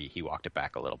after that he walked it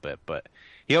back a little bit. But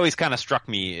he always kind of struck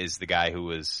me as the guy who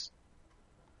was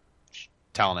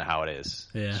telling it how it is.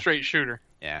 Yeah. Straight shooter.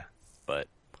 Yeah, but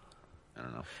I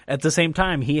don't know. At the same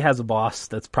time, he has a boss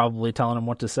that's probably telling him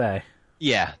what to say.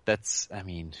 Yeah, that's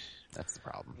the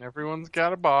problem. Everyone's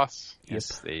got a boss.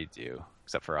 Yes, they do,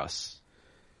 except for us.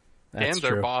 That's Dan's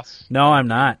true. our boss. No, I'm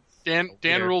not. Dan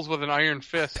dear. rules with an iron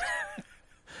fist.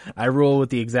 I rule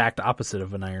with the exact opposite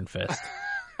of an iron fist.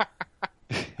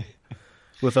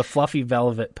 With a fluffy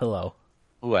velvet pillow.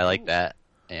 Ooh, I like that.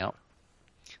 Yeah,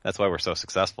 that's why we're so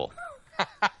successful.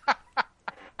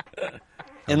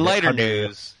 In lighter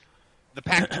news, the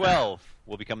Pac-12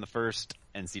 will become the first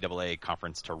NCAA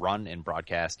conference to run and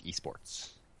broadcast esports.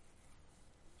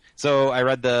 So I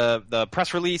read the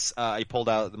press release. I pulled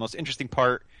out the most interesting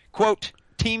part. Quote,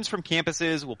 teams from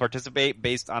campuses will participate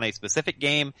based on a specific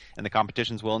game, and the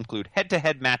competitions will include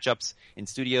head-to-head matchups in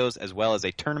studios as well as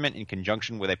a tournament in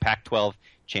conjunction with a Pac-12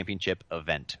 championship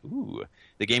event. Ooh.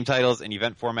 The game titles and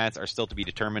event formats are still to be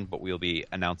determined, but will be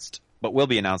announced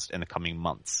in the coming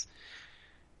months.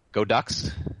 Go Ducks.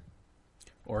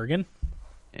 Oregon?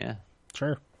 Yeah.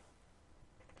 Sure.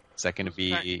 Is that going to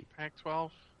be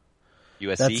Pac-12.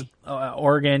 USC? That's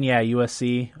Oregon, yeah,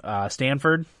 USC.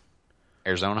 Stanford?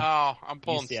 Arizona? Oh, I'm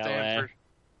pulling UCLA. Stanford.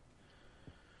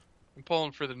 I'm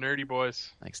pulling for the nerdy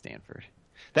boys. Like Stanford.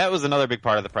 That was another big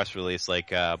part of the press release, like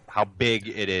how big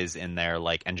it is in their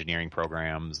like engineering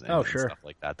programs and, sure. and stuff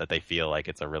like that, that they feel like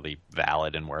it's a really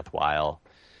valid and worthwhile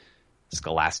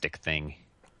scholastic thing.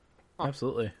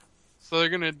 Absolutely. So they're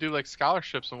gonna do like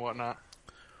scholarships and whatnot.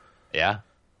 Yeah.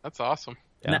 That's awesome.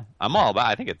 Yeah. I'm all about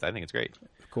it. I think it's great.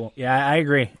 Cool. Yeah, I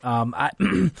agree.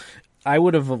 I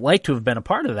would have liked to have been a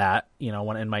part of that,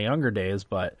 when in my younger days,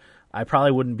 but I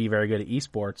probably wouldn't be very good at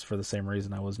esports for the same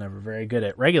reason I was never very good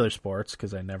at regular sports,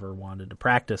 because I never wanted to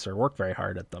practice or work very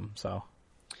hard at them. So.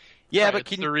 Yeah, Right,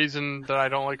 but it's the reason that I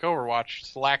don't like Overwatch.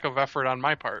 It's lack of effort on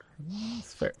my part.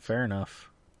 It's fair enough.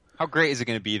 how great is it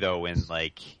going to be though when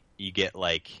like you get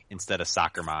like instead of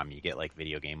soccer mom, you get like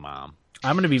video game mom?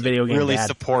 I'm going to be video game Really dad.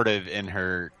 supportive in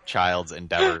her child's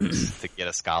endeavors to get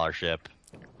a scholarship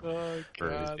Oh, for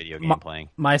his God. video game playing.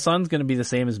 My son's going to be the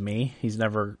same as me. He's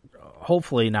never,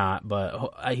 hopefully not,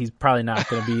 but he's probably not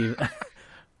going to be.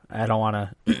 I don't want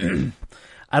to.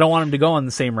 I don't want him to go on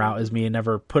the same route as me and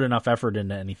never put enough effort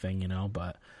into anything,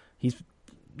 But he's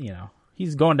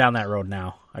going down that road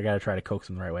now. I got to try to coax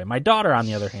him the right way. My daughter, on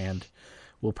the other hand,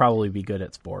 will probably be good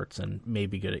at sports and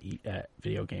maybe good at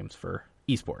video games for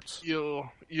esports.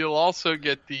 You'll also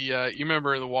get the you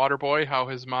remember the water boy, how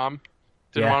his mom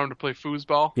didn't Yeah. want him to play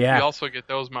foosball? Yeah. You also get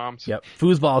those moms. Yep,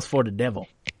 foosball is for the devil.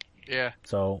 Yeah.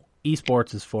 So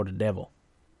esports is for the devil.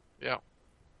 Yeah.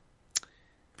 I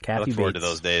Kathy look forward Bates. to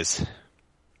those days.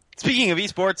 Speaking of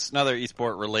esports, another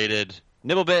esport related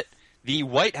nibblebit, the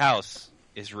White House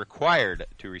is required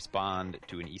to respond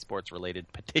to an esports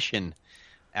related petition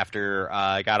after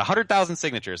I got 100,000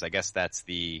 signatures. I guess that's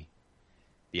the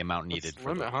amount needed the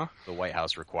for limit, huh? the White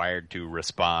House required to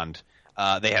respond.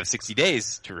 They have 60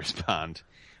 days to respond.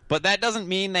 But that doesn't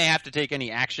mean they have to take any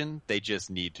action. They just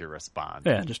need to respond.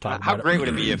 Yeah, just talk How about great it. would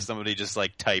it be if somebody just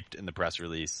like typed in the press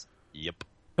release, "Yep,"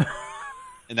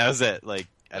 and that was it? Like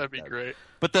That'd be great.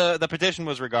 But the petition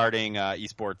was regarding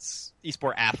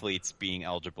esport athletes being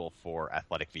eligible for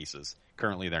athletic visas.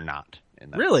 Currently, they're not.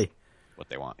 And that's Really? what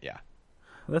they want? Yeah,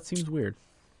 That seems weird.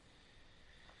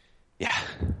 yeah.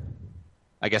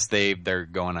 I guess they're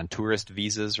going on tourist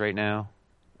visas right now.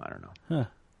 I don't know. Huh.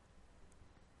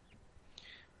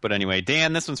 But anyway,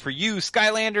 Dan, this one's for you.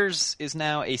 Skylanders is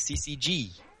now a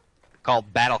CCG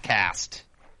called Battlecast,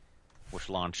 which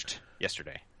launched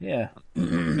yesterday Yeah.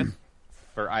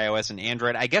 for iOS and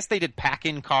Android. I guess they did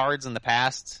pack-in cards in the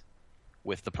past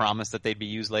with the promise that they'd be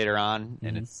used later on,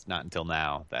 and it's not until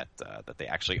now that they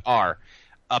actually are.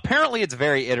 Apparently, it's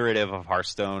very iterative of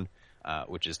Hearthstone,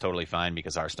 which is totally fine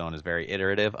because Hearthstone is very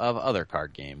iterative of other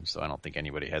card games, so I don't think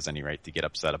anybody has any right to get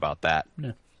upset about that.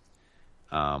 Yeah.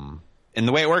 And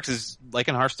the way it works is, like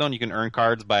in Hearthstone, you can earn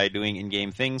cards by doing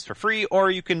in-game things for free, or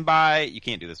you can buy, you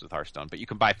can't do this with Hearthstone, but you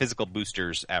can buy physical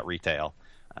boosters at retail,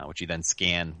 which you then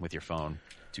scan with your phone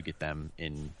to get them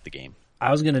in the game. I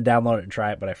was going to download it and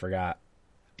try it, but I forgot.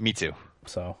 Me too.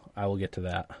 So I will get to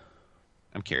that.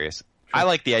 I'm curious. I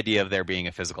like the idea of there being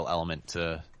a physical element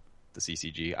to the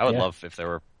CCG. I would Yeah. love if there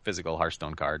were physical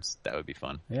Hearthstone cards. That would be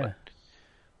fun. Yeah. But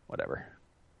whatever.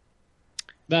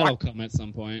 That'll come at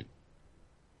some point.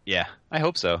 Yeah, I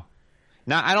hope so.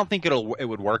 Now, I don't think it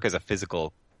would work as a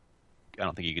physical. I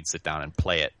don't think you could sit down and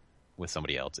play it with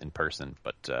somebody else in person,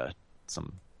 but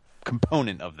some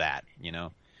component of that,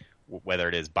 whether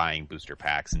it is buying booster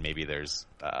packs and maybe there's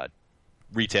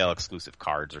retail exclusive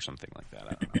cards or something like that.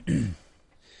 I don't know.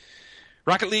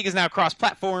 Rocket League is now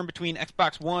cross-platform between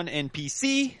Xbox One and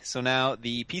PC, so now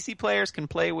the PC players can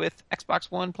play with Xbox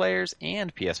One players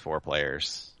and PS4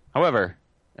 players. However,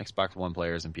 Xbox One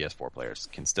players and PS4 players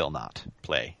can still not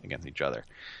play against each other.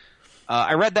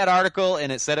 I read that article,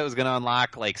 and it said it was going to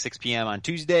unlock like 6 p.m. on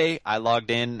Tuesday. I logged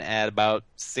in at about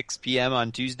 6 p.m.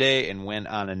 on Tuesday and went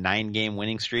on a 9-game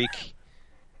winning streak.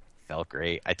 Felt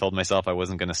great. I told myself I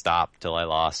wasn't going to stop till I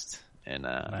lost. And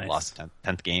Nice. lost the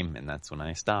 10th game, and that's when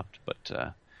I stopped.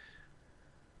 But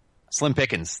slim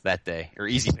pickings that day, or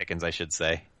easy pickings, I should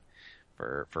say,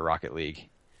 for Rocket League.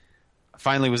 I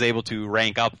finally was able to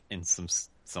rank up in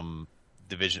some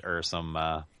division or some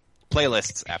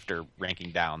playlists after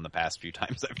ranking down the past few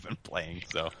times I've been playing.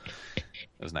 So it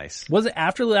was nice. Was it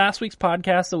after last week's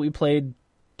podcast that we played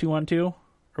 2-on-2,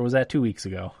 or was that 2 weeks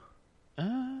ago?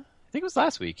 I think it was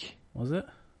last week. Was it?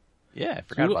 Yeah, I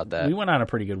forgot about that. We went on a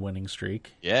pretty good winning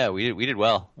streak. Yeah, we did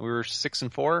well. We were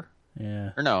 6-4.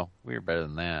 Yeah. Or no, we were better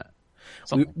than that. We,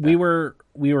 Something like we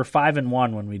that. were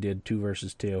 5-1 when we did 2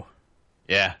 versus 2.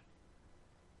 Yeah.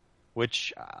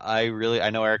 Which I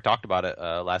know Eric talked about it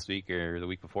last week or the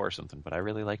week before or something, but I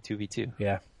really like 2v2.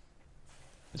 Yeah.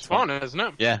 It's fun, isn't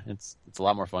it? Yeah, it's a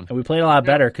lot more fun. And we played a lot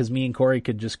better because me and Corey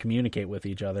could just communicate with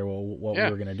each other what we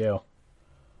were going to do.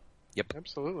 Yep.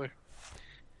 Absolutely.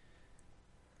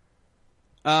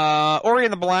 Ori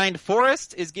and the Blind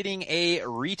Forest is getting a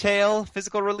retail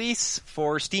physical release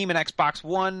for Steam and Xbox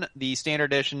One. The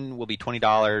standard edition will be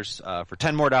 $20. For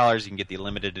 $10 more, you can get the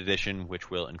limited edition, which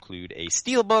will include a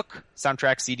steelbook,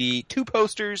 soundtrack CD, 2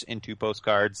 posters, and 2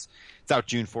 postcards. It's out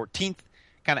June 14th.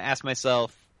 Kind of asked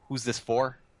myself, who's this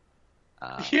for?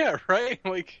 Yeah, right?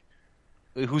 Like,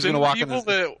 Who's going to walk in this?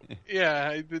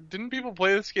 Didn't people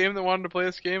play this game that wanted to play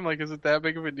this game? Like, is it that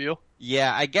big of a deal?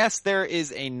 Yeah, I guess there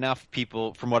is enough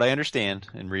people, from what I understand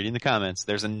and reading the comments,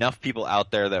 there's enough people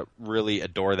out there that really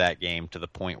adore that game to the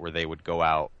point where they would go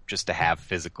out just to have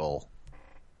physical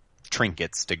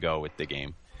trinkets to go with the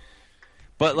game.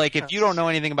 But, like, if you don't know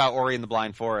anything about Ori and the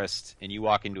Blind Forest and you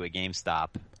walk into a GameStop,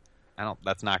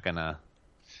 that's not going to...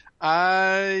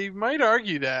 I might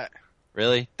argue that.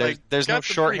 Really? There's no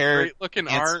short-haired... looking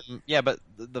art. Yeah, but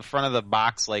the front of the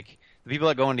box, like, the people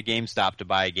that go into GameStop to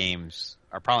buy games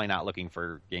are probably not looking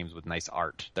for games with nice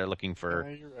art. They're looking for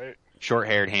You're right.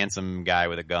 short-haired, handsome guy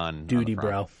with a gun. on the Duty, front.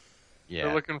 bro. Yeah.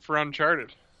 They're looking for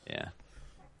Uncharted. Yeah.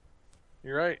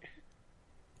 You're right.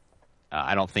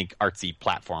 I don't think artsy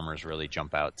platformers really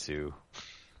jump out to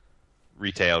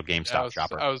retail GameStop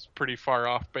shopper. I was pretty far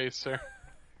off base there.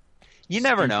 You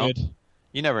never know. Stupid.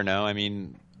 You never know. I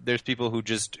mean, there's people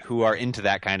who are into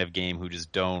that kind of game who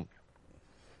just don't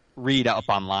read up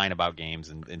online about games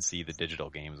and see the digital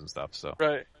games and stuff. So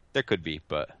Right. there could be,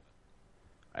 but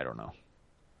I don't know.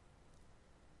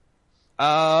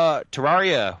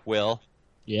 Terraria, Will.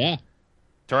 Yeah.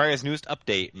 Terraria's newest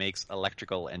update makes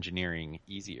electrical engineering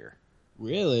easier.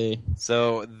 Really?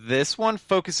 So this one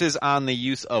focuses on the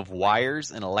use of wires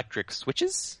and electric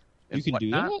switches. You and can do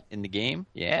whatnot that? in the game.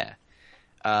 Yeah.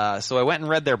 So I went and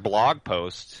read their blog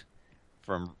post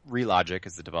from Relogic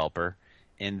as the developer,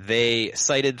 and they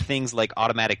cited things like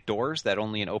automatic doors that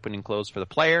only open and close for the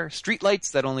player,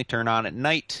 streetlights that only turn on at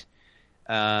night,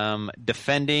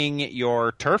 defending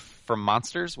your turf from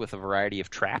monsters with a variety of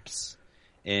traps,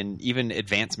 and even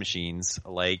advanced machines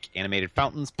like animated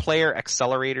fountains, player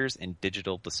accelerators, and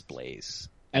digital displays.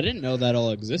 I didn't know that all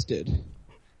existed.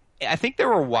 I think there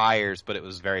were wires, but it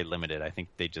was very limited. I think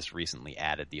they just recently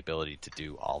added the ability to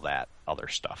do all that other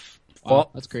stuff. Wow, Well-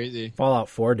 that's crazy. Fallout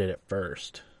 4 did it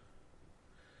first.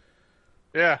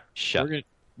 Yeah.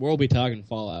 We'll be talking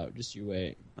Fallout. Just you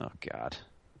wait. Oh, God.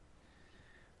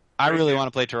 I really want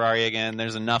to play Terraria again.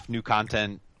 There's enough new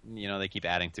content, they keep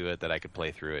adding to it that I could play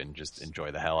through it and just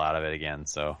enjoy the hell out of it again.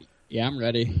 So Yeah, I'm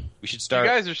ready. we should You start.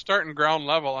 guys are starting ground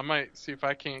level. I might see if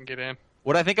I can't get in.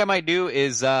 What I think I might do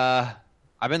is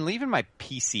I've been leaving my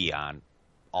PC on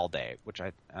all day, which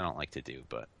I don't like to do,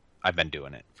 but I've been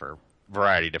doing it for a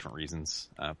variety of different reasons.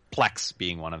 Plex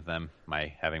being one of them,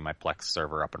 having my Plex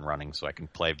server up and running so I can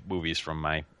play movies from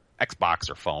my Xbox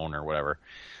or phone or whatever.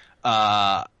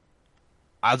 I'll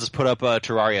just put up a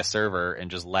Terraria server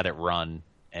and just let it run,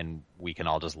 and we can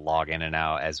all just log in and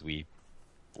out as we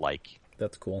like.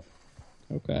 That's cool.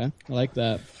 Okay, I like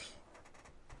that.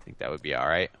 I think that would be all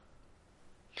right.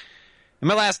 And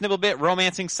my last nibble bit,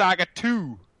 Romancing Saga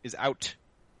 2 is out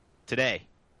today,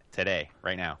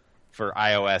 right now, for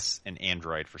iOS and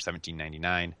Android for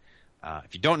 $17.99.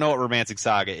 If you don't know what Romancing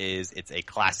Saga is, it's a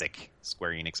classic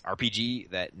Square Enix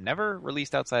RPG that never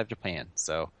released outside of Japan.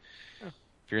 So if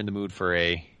you're in the mood for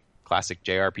a classic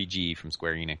JRPG from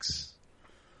Square Enix,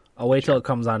 I'll wait till it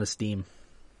comes onto Steam.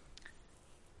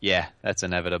 yeah, that's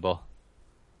inevitable.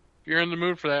 If you're in the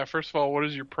mood for that, first of all, what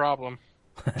is your problem?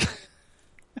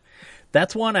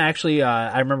 That's one actually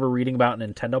I remember reading about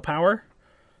Nintendo Power.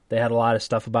 They had a lot of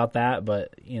stuff about that,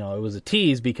 but it was a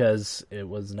tease because it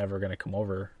was never going to come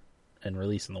over and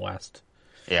release in the West.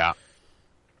 Yeah.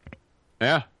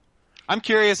 I'm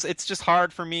curious. It's just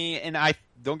hard for me, and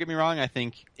don't get me wrong. I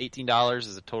think $18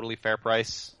 is a totally fair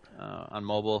price on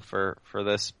mobile for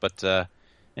this, but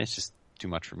it's just too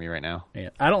much for me right now. Yeah,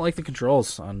 I don't like the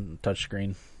controls on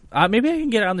touchscreen. Maybe I can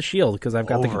get it on the Shield because I've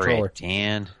got the controller. It,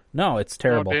 Dan. No, it's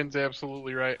terrible. No, Dan's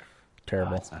absolutely right.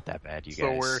 Terrible. It's not that bad, you It's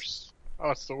guys. the worst.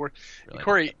 Oh, it's the worst. Really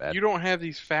Corey, not that bad. you don't have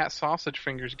these fat sausage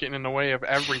fingers getting in the way of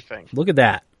everything. Look at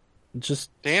that. It's just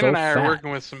Dan so and I fat. are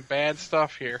working with some bad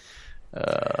stuff here.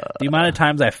 The amount of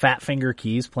times I fat finger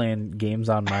keys playing games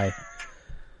on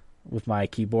with my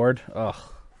keyboard.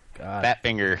 Oh, God. Fat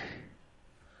finger.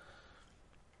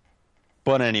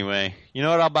 But anyway, you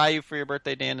know what I'll buy you for your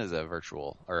birthday, Dan? Is a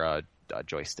virtual or a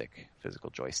joystick, physical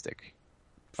joystick.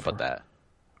 How about that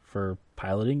For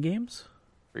piloting games?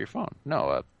 for your phone? No,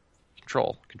 a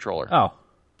controller. Oh,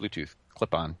 Bluetooth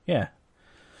clip-on. yeah.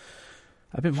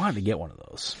 I've been wanting to get one of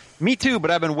those. Me too,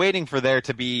 but I've been waiting for there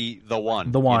to be the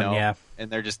one. The one, you know? yeah. And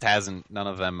there just hasn't. None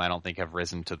of them, I don't think, have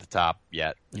risen to the top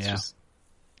yet. It's Yeah. just,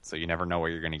 so you never know what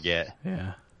you're going to get.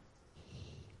 Yeah.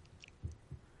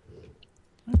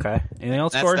 Okay. Anything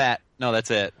else, That's Corey? that. No,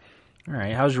 that's it. All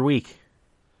right. How's your week?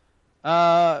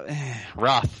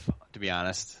 Rough, to be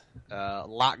honest. A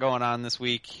lot going on this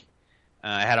week.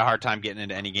 I had a hard time getting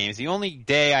into any games. The only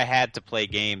day I had to play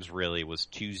games really was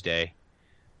Tuesday.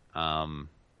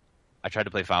 I tried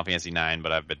to play Final Fantasy IX,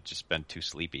 but I've just been too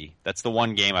sleepy. That's the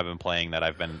one game I've been playing that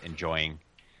I've been enjoying.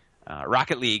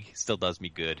 Rocket League still does me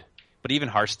good, but even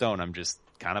Hearthstone, I'm just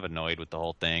kind of annoyed with the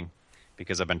whole thing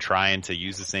because I've been trying to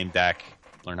use the same deck,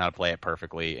 learn how to play it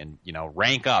perfectly, and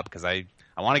rank up because I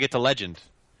want to get to Legend,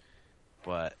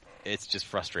 but it's just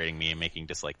frustrating me and making me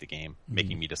dislike the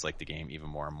game even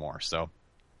more and more. So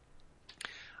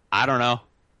I don't know.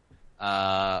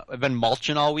 I've been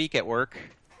mulching all week at work.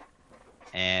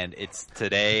 And it's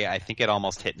today, I think it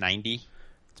almost hit 90.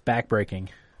 It's backbreaking.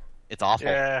 It's awful.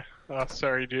 Yeah. Oh,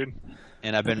 sorry, dude.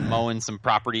 And I've been mowing some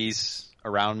properties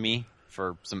around me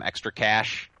for some extra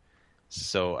cash.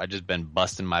 So I've just been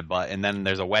busting my butt. And then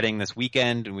there's a wedding this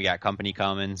weekend, and we got company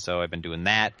coming, so I've been doing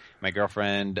that. My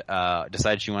girlfriend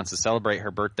decided she wants to celebrate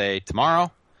her birthday tomorrow,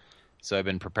 so I've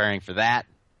been preparing for that.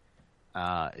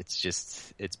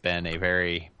 It's been a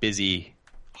very busy,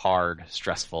 hard,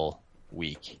 stressful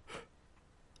week.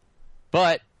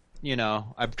 But,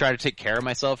 I've tried to take care of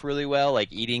myself really well,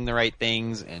 like eating the right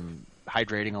things and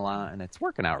hydrating a lot, and it's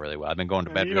working out really well. I've been going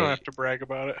to bed You really... don't have to brag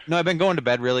about it. No, I've been going to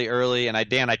bed really early, and I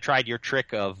tried your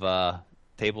trick of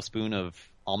tablespoon of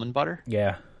almond butter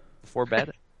Yeah. before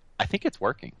bed. I think it's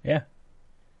working. Yeah.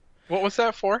 What was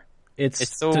that for? It's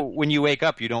It's so when you wake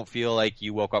up, you don't feel like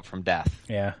you woke up from death.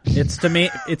 yeah. It's to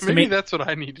Maybe that's what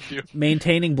I need to do.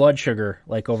 maintaining blood sugar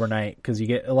like overnight because you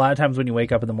get a lot of times when you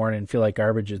wake up in the morning and feel like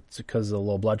garbage, it's because of the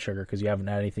low blood sugar because you haven't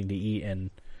had anything to eat in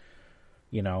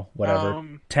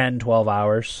 10, 12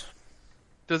 hours.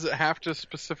 Does it have to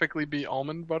specifically be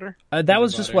almond butter? That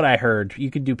was just what I heard. You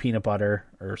could do peanut butter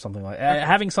or something like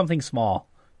having something small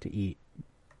to eat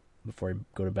before you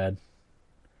go to bed.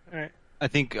 All right. I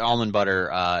think almond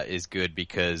butter is good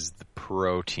because the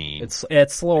protein. It's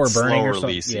slower burning slow or something.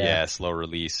 release. Yeah, slow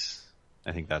release.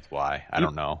 I think that's why. I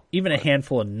don't know. Even a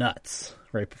handful of nuts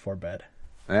right before bed.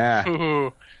 Yeah,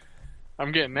 Ooh,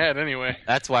 I'm getting that anyway.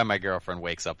 that's why my girlfriend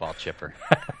wakes up all chipper.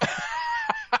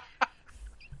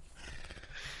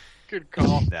 Good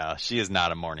call. No, she is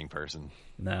not a morning person.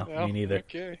 No, Well, me neither.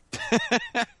 Okay.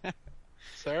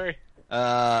 Sorry.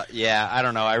 Yeah, I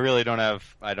don't know. I really don't have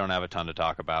a ton to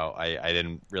talk about. I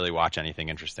didn't really watch anything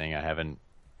interesting. I haven't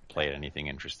played anything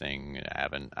interesting. I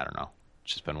don't know.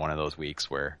 It's just been one of those weeks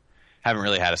where I haven't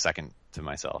really had a second to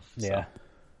myself. So. Yeah.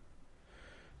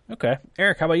 Okay.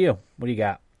 Eric, how about you? What do you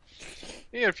got?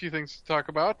 Yeah, a few things to talk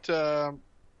about.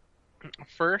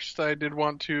 First, I did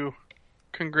want to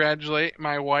congratulate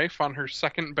my wife on her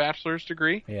second bachelor's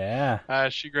degree. Yeah.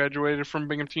 She graduated from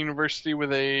Binghamton University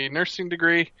with a nursing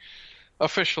degree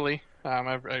officially.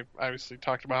 I obviously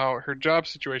talked about how her job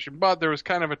situation, but there was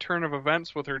kind of a turn of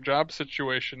events with her job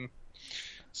situation.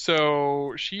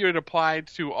 So she had applied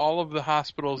to all of the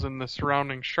hospitals in the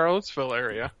surrounding Charlottesville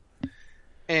area.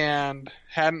 and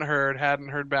hadn't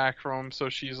heard back from him. So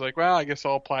she's like, well, I guess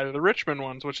I'll apply to the Richmond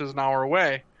ones, which is an hour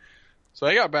away. So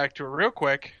I got back to her real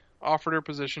quick, offered her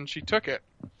position. She took it.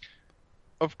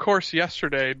 Of course,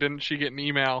 yesterday, didn't she get an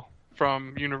email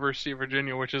from University of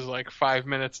Virginia, which is like 5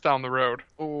 minutes down the road?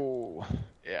 Oh.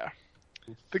 Yeah.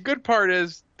 The good part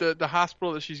is the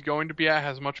hospital that she's going to be at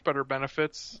has much better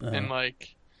benefits and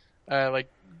like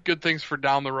good things for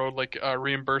down the road, like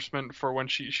reimbursement for when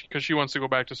because she wants to go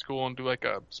back to school and do like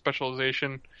a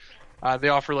specialization. They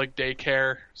offer like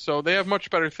daycare, so they have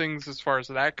much better things as far as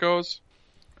that goes.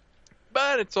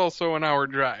 But it's also an hour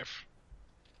drive,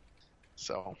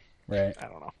 so Right. I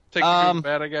don't know. Take the good and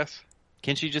bad, I guess.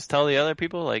 Can't she just tell the other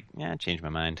people, like, yeah, change my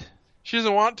mind? She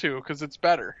doesn't want to because it's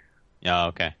better. Oh,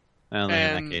 okay. Well,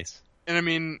 then in that case. And I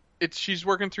mean, she's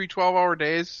working 3 12-hour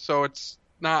days, so it's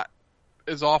not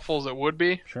as awful as it would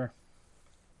be. Sure.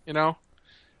 You know,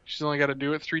 she's only got to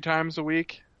do it 3 times a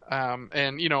week.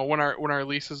 And you know, when our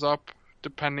lease is up,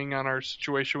 depending on our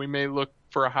situation, we may look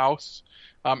for a house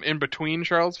in between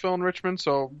Charlottesville and Richmond.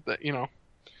 So that, you know,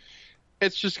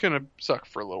 it's just gonna suck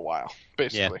for a little while,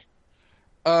 basically.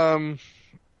 Yeah.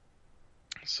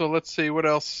 So let's see what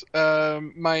else.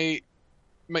 My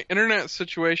internet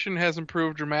situation has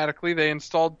improved dramatically. They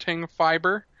installed Ting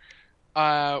Fiber,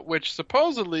 which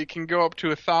supposedly can go up to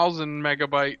 1,000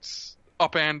 megabytes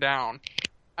up and down.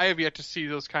 I have yet to see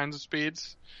those kinds of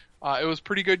speeds. It was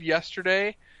pretty good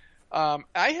yesterday. I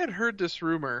had heard this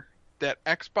rumor that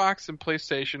Xbox and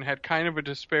PlayStation had kind of a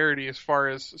disparity as far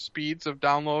as speeds of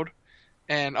download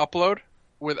and upload,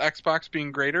 with Xbox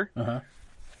being greater. Uh-huh.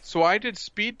 So I did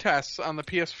speed tests on the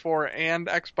PS4 and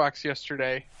Xbox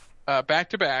yesterday, back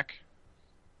to back,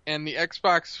 and the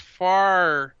Xbox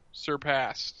far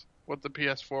surpassed what the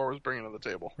PS4 was bringing to the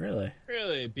table. Really?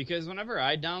 Really? Because whenever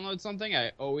I download something,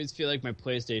 I always feel like my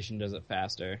PlayStation does it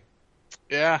faster.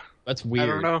 Yeah. That's weird.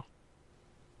 I don't know.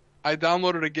 I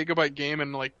downloaded a gigabyte game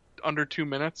in like under 2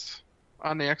 minutes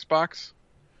on the Xbox.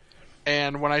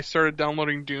 And when I started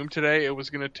downloading Doom today, it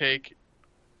was going to take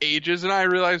ages. And I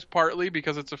realized partly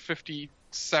because it's a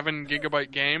 57 gigabyte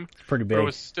game. Pretty big. But it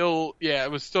was still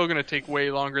going to take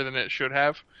way longer than it should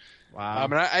have. Wow.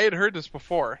 And I had heard this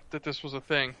before, that this was a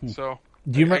thing. So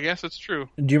I guess it's true.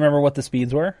 Do you remember what the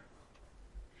speeds were?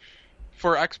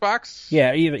 For Xbox?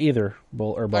 Yeah, either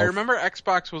or both. I remember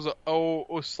Xbox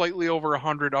was slightly over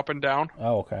 100 up and down.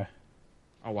 Oh, okay.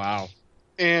 Oh, wow.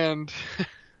 And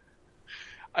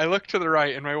I look to the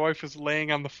right, and my wife is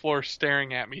laying on the floor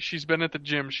staring at me. She's been at the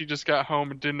gym. She just got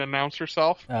home and didn't announce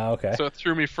herself. Oh, okay. So it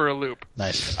threw me for a loop.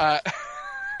 Nice. And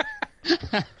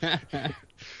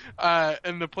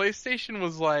the PlayStation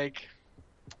was like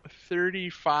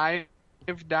 35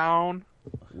 down.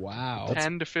 Wow.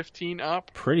 10 to 15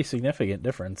 up. Pretty significant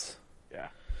difference. Yeah.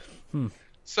 Hmm.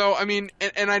 So, I mean,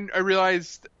 and I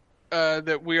realized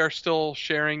that we are still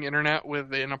sharing internet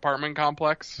with an apartment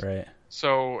complex. Right.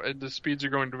 So the speeds are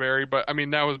going to vary, but I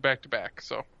mean, that was back to back,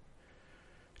 so.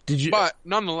 Did you? But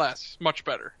nonetheless, much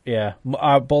better. Yeah.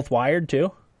 Both wired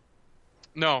too?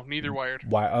 No, neither wired.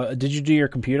 Why? Did you do your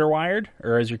computer wired,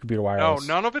 or is your computer wireless?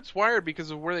 No, none of it's wired because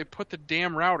of where they put the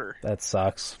damn router. That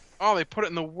sucks. Oh, they put it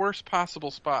in the worst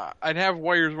possible spot. I'd have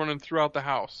wires running throughout the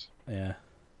house. Yeah.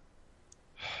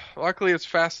 Luckily, it's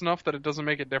fast enough that it doesn't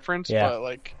make a difference, Yeah. but,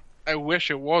 like, I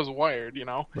wish it was wired, you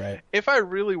know? Right. If I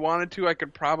really wanted to, I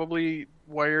could probably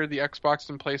wire the Xbox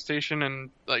and PlayStation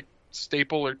and, like,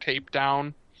 staple or tape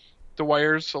down the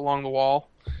wires along the wall.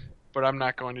 But I'm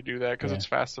not going to do that because it's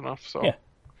fast enough, so. Yeah.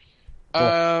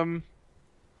 Cool.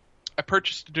 I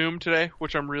purchased Doom today,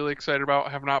 which I'm really excited about. I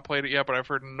have not played it yet, but I've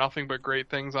heard nothing but great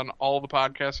things on all the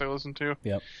podcasts I listen to.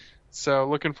 Yep. So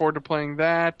looking forward to playing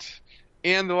that.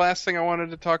 And the last thing I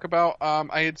wanted to talk about,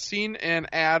 I had seen an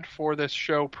ad for this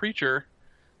show Preacher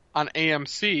on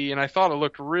AMC, and I thought it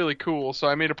looked really cool, so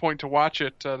I made a point to watch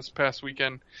it this past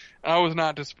weekend. And I was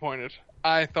not disappointed.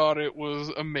 I thought it was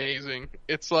amazing.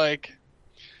 It's like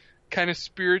kind of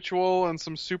spiritual and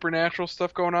some supernatural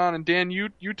stuff going on. And Dan,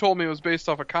 you told me it was based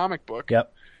off a comic book.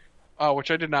 Yep.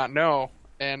 Which I did not know.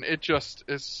 And it just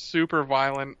is super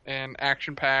violent and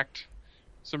action-packed.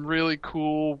 Some really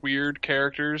cool, weird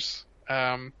characters.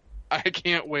 I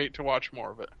can't wait to watch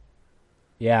more of it.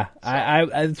 Yeah, so.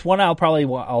 I it's one I'll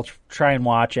try and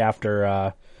watch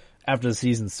after the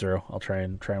season's through. I'll try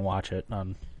and watch it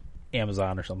on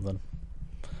Amazon or something.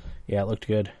 Yeah, it looked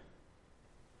good.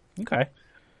 Okay.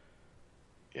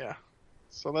 Yeah.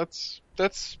 So that's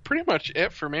pretty much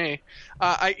it for me.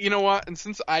 You know what? And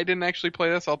since I didn't actually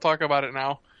play this, I'll talk about it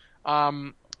now.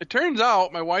 It turns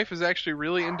out my wife is actually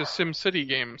really into SimCity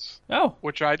games. Oh.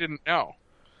 Which I didn't know.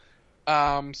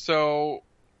 So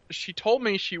she told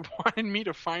me she wanted me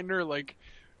to find her like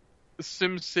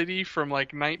Sim City from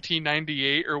like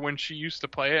 1998 or when she used to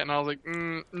play it, and I was like,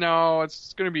 no,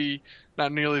 it's gonna be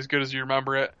not nearly as good as you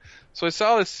remember it. So I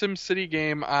saw this Sim City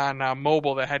game on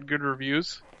mobile that had good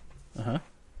reviews. Uh-huh.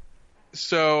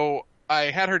 So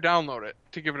I had her download it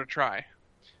to give it a try.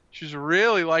 She's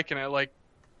really liking it. Like,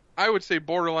 I would say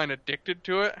borderline addicted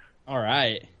to it. All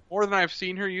right. More than I've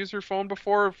seen her use her phone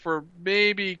before. For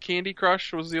maybe Candy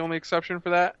Crush was the only exception for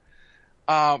that.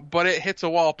 But it hits a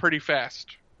wall pretty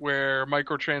fast, where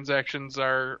microtransactions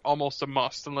are almost a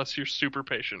must unless you're super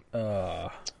patient.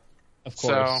 Of course.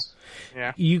 So,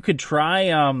 yeah. You could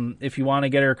try, if you want to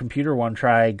get her computer one,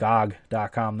 try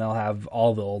GOG.com. They'll have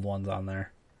all the old ones on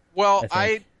there. Well,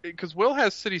 because Will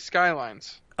has City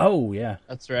Skylines. Oh, yeah.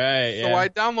 That's right. Yeah. So I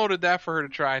downloaded that for her to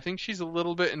try. I think she's a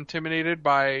little bit intimidated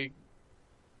by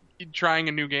trying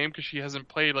a new game because she hasn't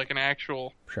played like an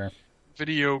actual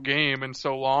video game in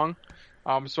so long.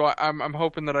 So I'm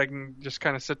hoping that I can just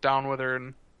kind of sit down with her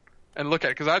and look at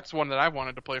it, because that's one that I've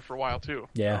wanted to play for a while too.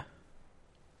 Yeah.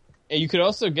 You could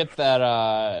also get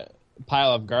that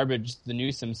pile of garbage, the new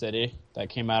SimCity that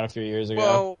came out a few years ago.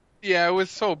 Well, yeah, it was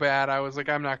so bad. I was like,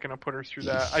 I'm not going to put her through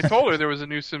that. I told her there was a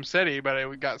new SimCity, but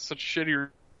it got such shitty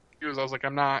reviews. I was like,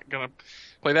 I'm not going to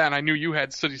play that. And I knew you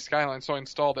had City Skylines, so I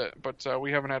installed it. But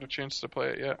we haven't had a chance to play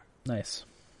it yet. Nice.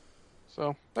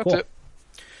 So that's it.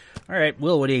 All right,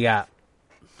 Will, what do you got?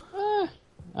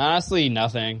 Honestly,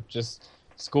 nothing. Just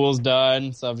school's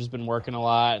done, so I've just been working a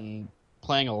lot and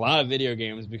playing a lot of video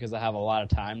games because I have a lot of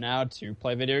time now to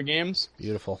play video games.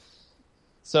 Beautiful.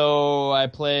 So I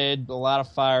played a lot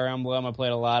of Fire Emblem. I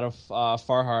played a lot of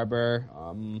Far Harbor,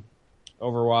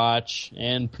 Overwatch,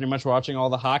 and pretty much watching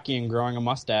all the hockey and growing a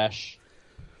mustache.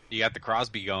 You got the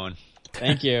Crosby going.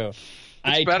 Thank you.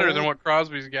 It's better than what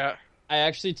Crosby's got. I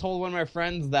actually told one of my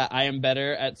friends that I am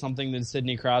better at something than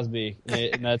Sidney Crosby,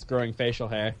 and that's growing facial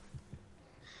hair.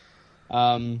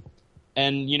 And,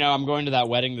 I'm going to that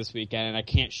wedding this weekend, and I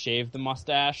can't shave the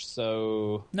mustache,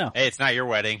 so... No. Hey, it's not your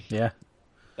wedding. Yeah.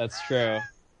 That's true.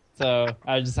 So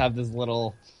I just have this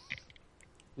little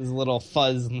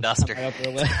fuzz Duster. on my upper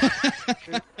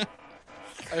lip.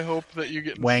 I hope that you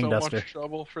get in Wang so duster. much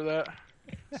trouble for that.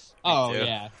 Oh, too.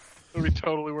 yeah. It'll be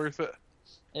totally worth it.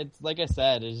 It's like I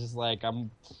said, it's just like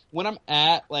when I'm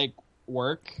at like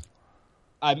work,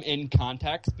 I'm in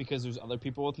context because there's other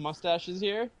people with mustaches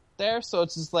there, so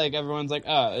it's just like everyone's like,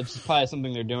 oh, it's just probably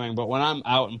something they're doing. But when I'm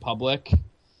out in public,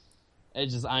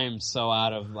 I am so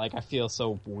out of, like, I feel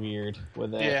so weird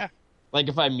with it. Yeah. Like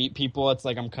if I meet people, it's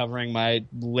like I'm covering my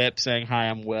lip saying, hi,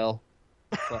 I'm Will.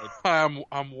 It's like, I'm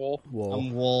Wool.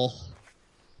 I'm Wool.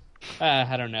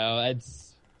 I don't know.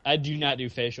 I do not do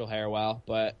facial hair well,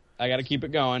 but I got to keep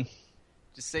it going.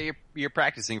 Just say you're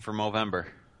practicing for Movember.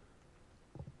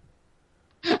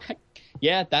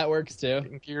 Yeah, that works too.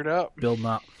 Getting geared up. Building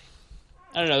up.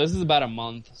 I don't know. This is about a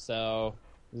month, so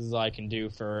this is all I can do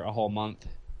for a whole month.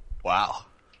 Wow.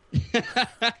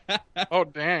 Oh,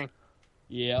 dang.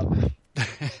 Yep.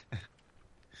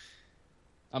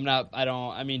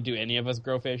 Do any of us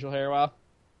grow facial hair well?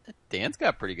 Dan's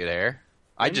got pretty good hair.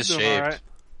 I Dan's just doing shaved. all right.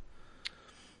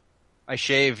 I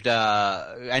shaved.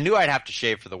 I knew I'd have to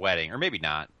shave for the wedding, or maybe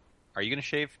not. Are you going to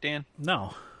shave, Dan?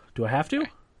 No. Do I have to?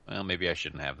 Well, maybe I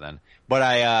shouldn't have then. But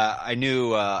I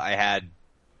knew I'd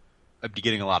be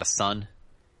getting a lot of sun,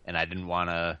 and I didn't want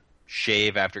to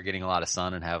shave after getting a lot of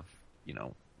sun and have,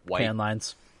 white Tan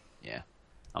lines. Yeah,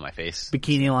 on my face.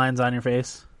 Bikini lines on your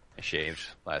face. I shaved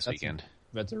last weekend.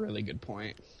 That's a really good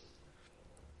point.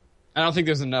 I don't think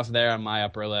there's enough there on my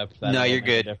upper lip. No, you're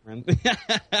good. Difference.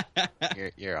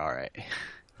 You're all right.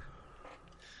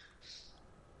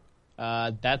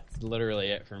 That's literally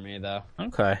it for me, though.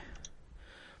 Okay.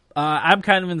 I'm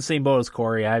kind of in the same boat as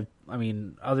Corey. I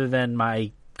mean, other than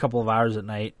my couple of hours at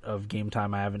night of game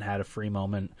time, I haven't had a free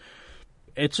moment.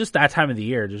 It's just that time of the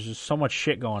year. There's just so much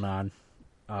shit going on.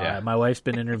 Yeah. My wife's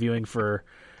been interviewing for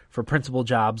principal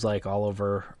jobs like all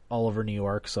over New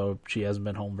York, so she hasn't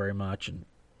been home very much, and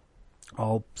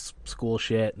all school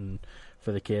shit and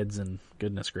for the kids, and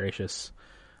goodness gracious.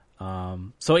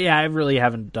 So yeah, I really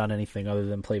haven't done anything other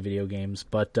than play video games.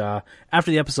 But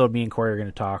after the episode, me and Corey are going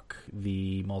to talk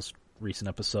the most recent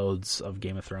episodes of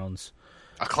Game of Thrones.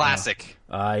 A classic.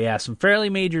 Yeah, some fairly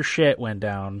major shit went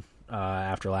down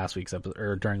after last week's episode,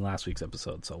 or during last week's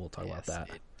episode. So we'll talk about that.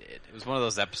 It did. It was one of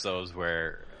those episodes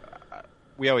where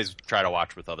we always try to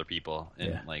watch with other people,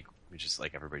 and we just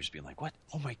like everybody just being like, "What?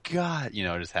 Oh my god!"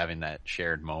 Just having that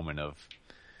shared moment of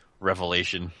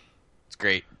revelation. It's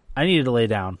great. I needed to lay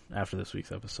down after this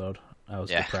week's episode. I was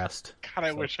depressed. God,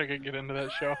 I wish I could get into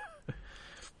that show.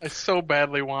 I so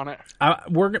badly want it.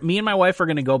 Me and my wife are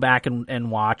going to go back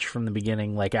and watch from the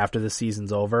beginning, like after the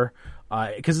season's over,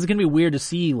 because it's going to be weird to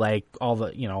see like all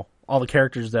the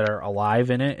characters that are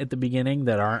alive in it at the beginning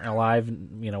that aren't alive,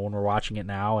 when we're watching it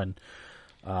now, and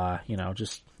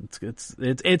just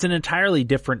it's an entirely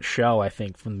different show, I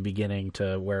think, from the beginning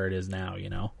to where it is now.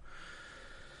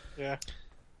 Yeah.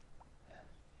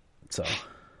 So,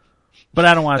 but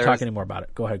I don't want to talk anymore about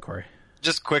it. Go ahead, Corey.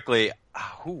 Just quickly,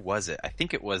 who was it? I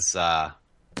think it was not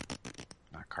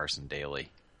Carson Daly.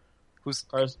 Who's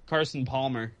Carson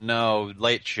Palmer? No,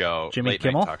 late Kimmel? night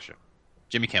talk show.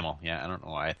 Jimmy Kimmel. Yeah, I don't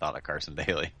know why I thought of Carson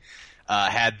Daly.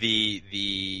 Had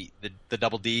the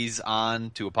double D's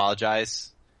on to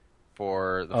apologize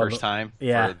for the first time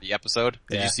for the episode.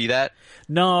 Did you see that?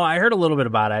 No, I heard a little bit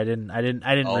about it. I didn't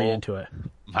read into it.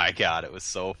 My God, it was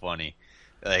so funny.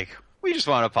 Like, we just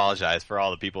want to apologize for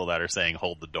all the people that are saying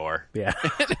hold the door. Yeah.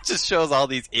 It just shows all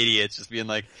these idiots just being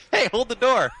like, hey, hold the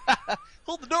door.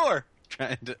 Hold the door.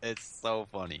 It's so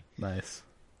funny. Nice.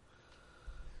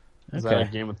 Is that a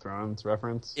Game of Thrones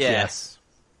reference? Yes.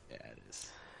 Yeah, it is.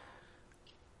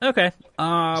 Okay.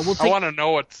 I want to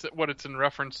know what it's in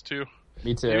reference to.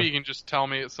 Me too. Maybe you can just tell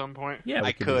me at some point. Yeah,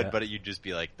 I could, but you'd just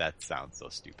be like, that sounds so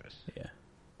stupid. Yeah.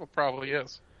 Well, probably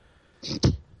is.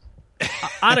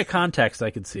 Out of context, I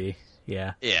could see.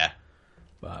 Yeah. Yeah.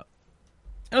 But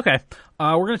okay.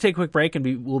 We're going to take a quick break,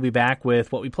 and we'll be back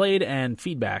with what we played and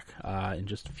feedback in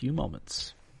just a few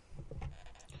moments.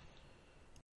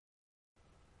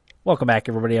 Welcome back,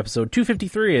 everybody. Episode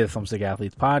 253 of the Thumbstick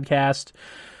Athletes podcast.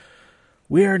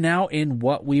 We are now in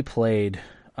what we played.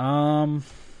 I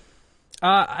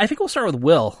think we'll start with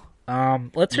Will.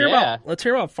 Let's hear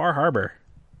about Far Harbor.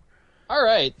 All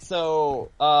right.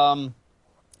 So,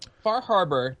 Far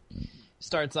Harbor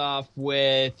starts off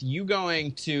with you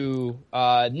going to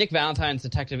Nick Valentine's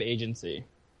detective agency,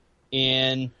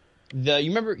 and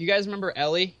you guys remember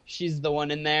Ellie? She's the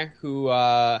one in there who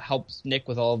helps Nick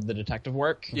with all of the detective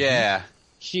work. Yeah.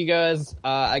 She goes,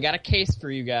 I got a case for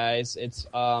you guys. It's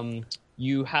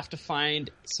you have to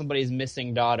find somebody's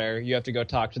missing daughter. You have to go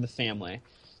talk to the family.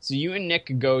 So you and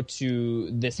Nick go to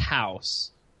this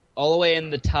house all the way in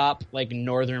the top, like,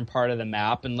 northern part of the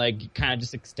map, and, like, kind of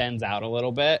just extends out a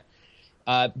little bit.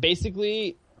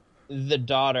 Basically, the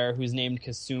daughter, who's named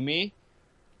Kasumi,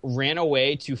 ran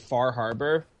away to Far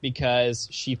Harbor because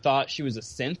she thought she was a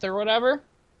synth or whatever.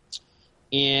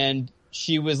 And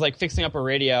she was, like, fixing up a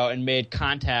radio and made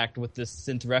contact with this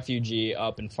synth refugee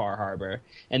up in Far Harbor.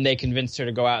 And they convinced her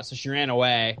to go out, so she ran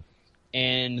away.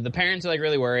 And the parents are, like,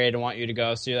 really worried and want you to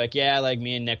go. So you're like, yeah, like,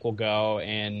 me and Nick will go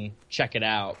and check it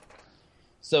out.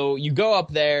 So you go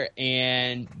up there,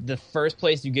 and the first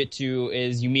place you get to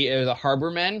is you meet the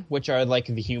harbormen, which are, like,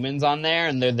 the humans on there,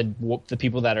 and they're the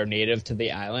people that are native to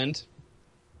the island.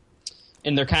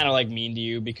 And they're kind of, like, mean to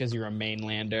you because you're a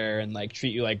mainlander and, like,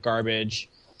 treat you like garbage.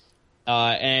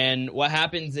 And what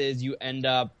happens is they end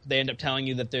up telling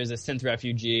you that there's a synth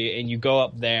refugee, and you go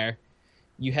up there.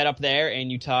 You head up there,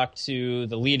 and you talk to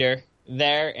the leader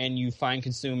there, and you find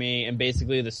Kasumi, and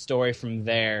basically the story from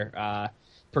there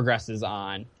progresses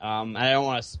on. I don't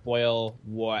want to spoil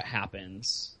what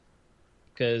happens,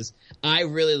 because I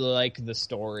really like the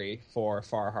story for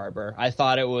Far Harbor. I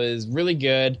thought it was really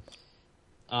good.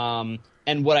 And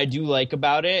what I do like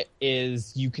about it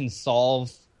is you can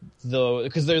solve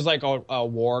because there's like a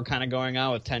war kind of going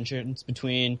on with tensions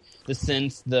between the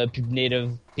synths, the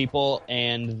native people,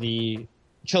 and the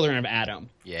children of Adam.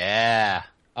 Yeah.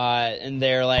 And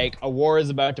they're like, a war is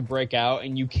about to break out,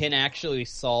 and you can actually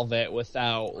solve it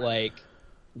without, like,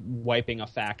 wiping a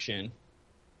faction,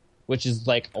 which is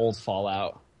like old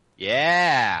Fallout.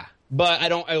 Yeah. But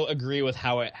I agree with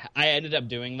how I ended up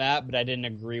doing that, but I didn't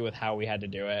agree with how we had to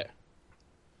do it.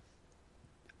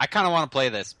 I kind of want to play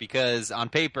this because on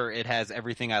paper it has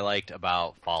everything I liked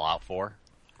about Fallout 4.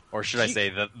 Or should I say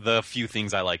the few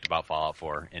things I liked about Fallout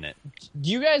 4 in it.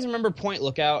 Do you guys remember Point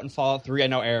Lookout in Fallout 3? I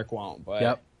know Eric won't, but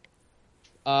yep.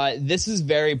 This is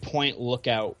very Point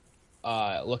Lookout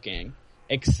looking,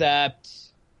 except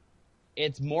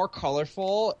it's more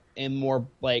colorful and more,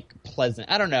 like, pleasant.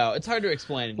 I don't know. It's hard to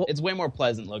explain. Well, it's way more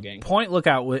pleasant looking. Point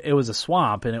Lookout, it was a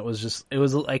swamp, and it was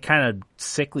like kind of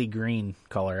sickly green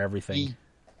color, everything.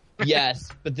 Yes,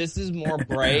 but this is more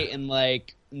bright and,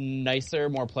 like, nicer,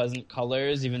 more pleasant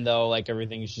colors, even though, like,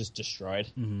 everything's just destroyed.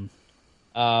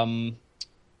 Mm-hmm.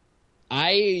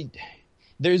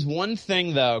 There's one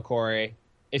thing, though, Corey,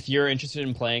 if you're interested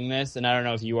in playing this, and I don't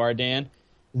know if you are, Dan,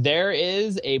 there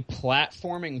is a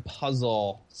platforming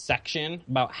puzzle section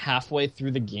about halfway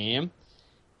through the game,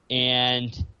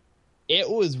 and it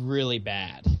was really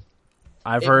bad.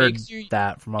 I've heard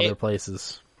that from other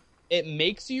places. it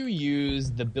makes you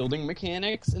use the building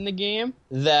mechanics in the game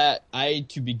that I,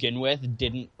 to begin with,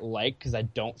 didn't like because I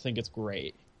don't think it's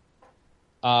great.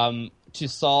 To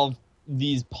solve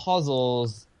these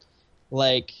puzzles,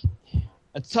 like,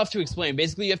 it's tough to explain.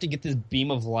 Basically, you have to get this beam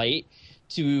of light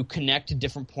to connect to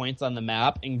different points on the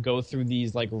map and go through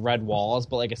these, like, red walls,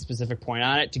 but, like, a specific point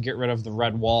on it to get rid of the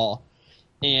red wall.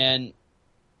 And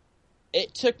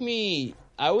it took me...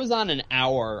 I was on an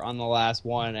hour on the last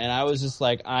one, and I was just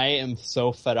like, I am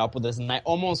so fed up with this, and I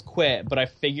almost quit, but I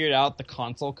figured out the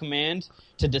console command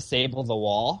to disable the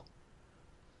wall.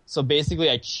 So basically,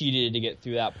 I cheated to get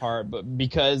through that part, but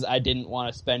because I didn't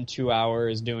want to spend 2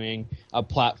 hours doing a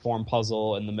platform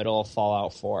puzzle in the middle of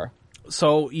Fallout 4.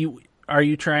 So are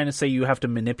you trying to say you have to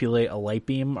manipulate a light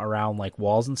beam around like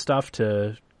walls and stuff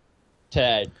to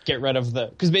get rid of the...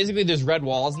 Because basically, there's red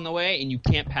walls in the way, and you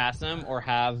can't pass them or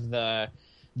have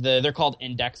they're called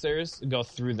indexers, go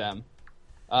through them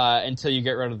until you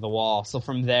get rid of the wall. So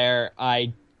from there,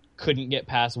 I couldn't get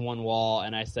past one wall,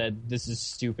 and I said, this is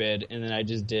stupid, and then I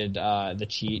just did the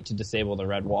cheat to disable the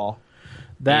red wall.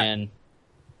 That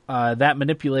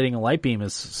manipulating a light beam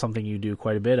is something you do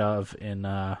quite a bit of in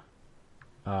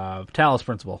Talos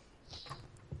Principle.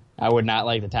 I would not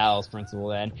like the Talos Principle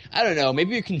then. I don't know,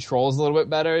 maybe it controls a little bit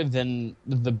better than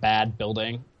the bad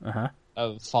building.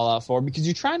 Of Fallout 4, because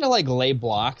you're trying to like lay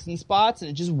blocks in spots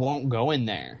and it just won't go in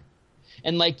there.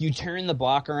 And like you turn the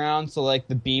block around so like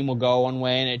the beam will go one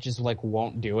way and it just like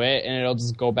won't do it, and it'll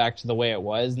just go back to the way it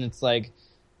was, and it's like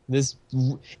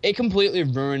it completely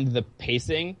ruined the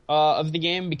pacing of the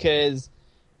game, because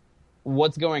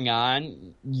what's going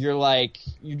on, you're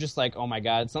just like, oh my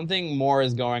god, something more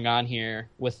is going on here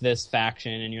with this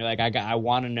faction, and you're like, I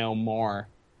want to know more,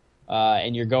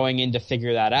 and you're going in to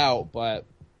figure that out, but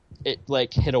it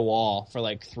like hit a wall for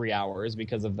like 3 hours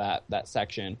because of that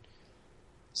section.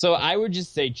 So I would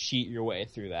just say cheat your way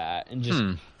through that and just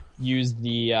use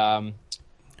the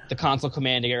console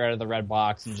command to get rid of the red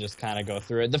box and just kind of go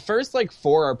through it. The first like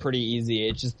 4 are pretty easy.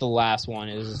 It's just the last one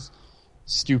is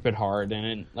stupid hard,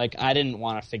 and I didn't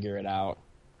want to figure it out.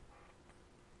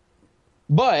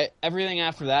 But everything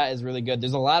after that is really good.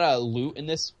 There's a lot of loot in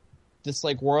this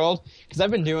like world, because I've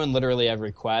been doing literally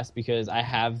every quest because I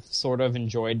have sort of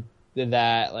enjoyed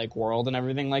that like world and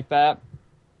everything like that.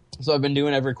 So I've been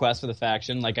doing every quest for the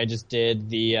faction. Like I just did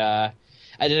I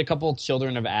did a couple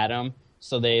Children of Adam,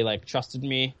 so they like trusted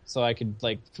me so I could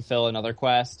like fulfill another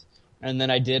quest. And then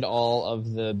I did all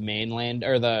of the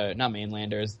not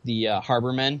mainlanders, the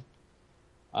Harbormen.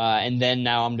 And then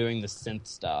now I'm doing the synth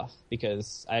stuff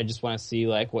because I just want to see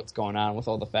like what's going on with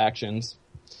all the factions.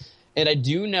 And I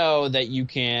do know that you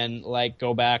can, like,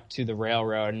 go back to the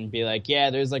railroad and be like, yeah,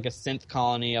 there's, like, a synth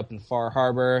colony up in Far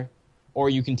Harbor. Or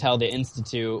you can tell the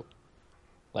Institute,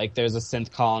 like, there's a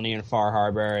synth colony in Far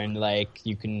Harbor, and, like,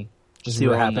 you can just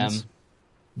run them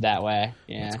that way.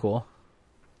 Yeah. That's cool.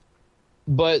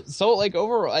 But, so, like,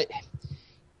 overall...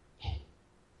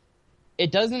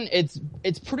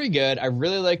 It's pretty good. I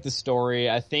really like the story.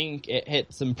 I think it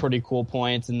hit some pretty cool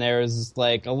points, and there's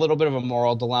like a little bit of a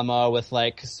moral dilemma with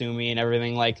like Kasumi and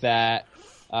everything like that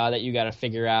that you got to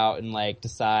figure out and like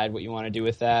decide what you want to do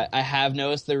with that. I have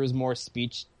noticed there was more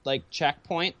speech like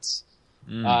checkpoints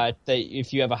that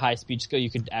if you have a high speech skill,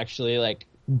 you could actually like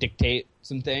dictate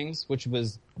some things, which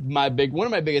was one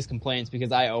of my biggest complaints,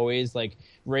 because I always like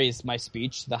raise my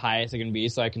speech to the highest I can be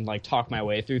so I can like talk my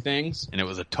way through things. And it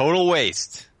was a total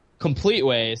waste. Complete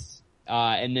waste.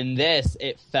 And in this,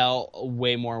 it felt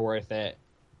way more worth it.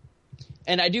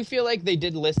 And I do feel like they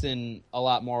did listen a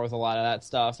lot more with a lot of that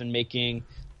stuff and making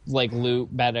like loot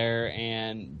better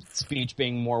and speech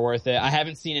being more worth it. I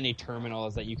haven't seen any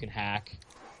terminals that you can hack.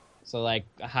 So, like,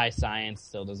 high science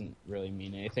still doesn't really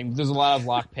mean anything. There's a lot of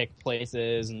lockpick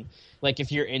places, and, like,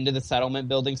 if you're into the settlement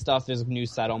building stuff, there's new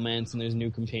settlements, and there's new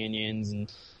companions,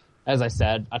 and, as I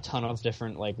said, a ton of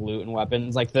different, like, loot and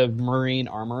weapons. Like, the marine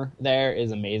armor there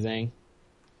is amazing.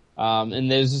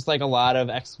 And there's just, like, a lot of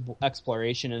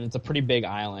exploration, and it's a pretty big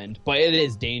island. But it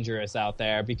is dangerous out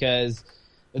there, because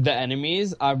the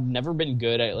enemies, I've never been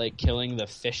good at, like, killing the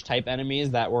fish-type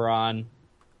enemies that were on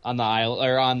the island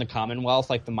or on the Commonwealth,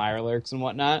 like the Mirelurks and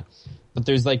whatnot. But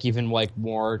there's like even like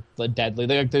more deadly.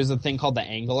 Like, there's a thing called the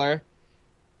Angler,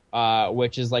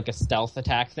 which is like a stealth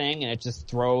attack thing, and it just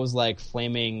throws like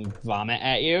flaming vomit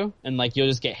at you, and like you'll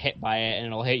just get hit by it, and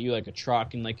it'll hit you like a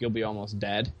truck, and like you'll be almost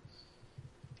dead.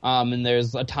 And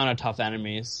there's a ton of tough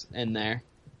enemies in there.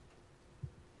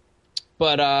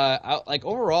 But like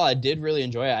overall, I did really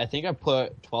enjoy it. I think I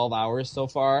put 12 hours so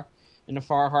far into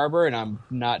Far Harbor, and I'm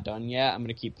not done yet. I'm going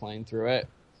to keep playing through it.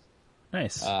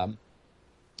 Nice.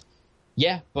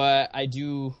 Yeah, but I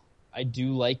do I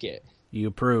do like it. You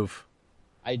approve.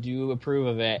 I do approve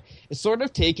of it. It's sort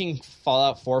of taking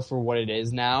Fallout 4 for what it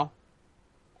is now.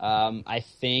 I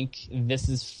think this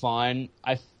is fun.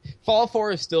 Fallout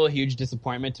 4 is still a huge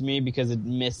disappointment to me because it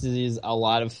misses a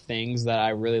lot of things that I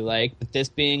really like. But this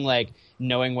being like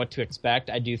knowing what to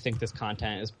expect, I do think this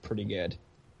content is pretty good.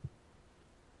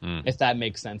 If that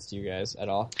makes sense to you guys at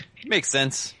all. Makes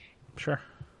sense. Sure.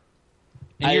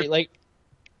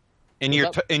 In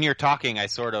your talking, I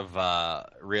sort of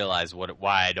realized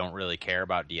why I don't really care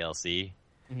about DLC.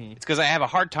 Mm-hmm. It's because I have a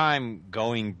hard time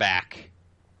going back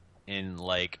and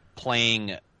like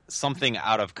playing something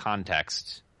out of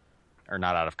context, or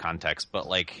not out of context, but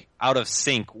like out of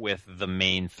sync with the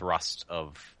main thrust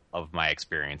of my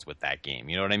experience with that game.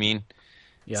 You know what I mean?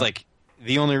 Yeah. It's like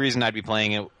the only reason I'd be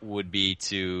playing it would be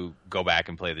to go back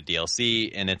and play the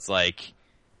DLC, and it's like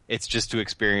it's just to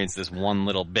experience this one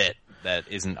little bit that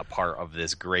isn't a part of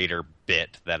this greater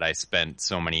bit that I spent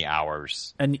so many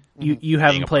hours. And you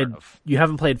haven't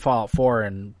played Fallout 4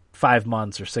 in 5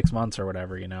 months or 6 months or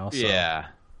whatever, you know. So yeah,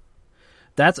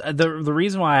 that's the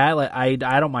reason why I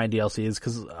don't mind DLC is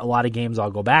because a lot of games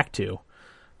I'll go back to.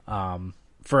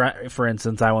 For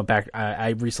instance,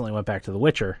 I recently went back to The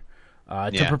Witcher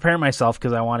to prepare myself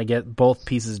because I want to get both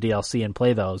pieces of DLC and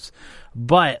play those.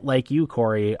 But like you,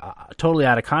 Corey, totally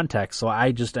out of context, so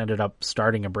I just ended up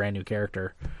starting a brand new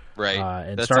character. Right,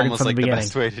 and that's starting almost from like the beginning.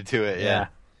 best way to do it. Yeah.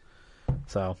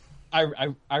 So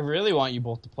I really want you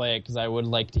both to play it because I would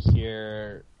like to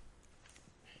hear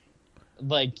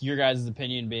like your guys'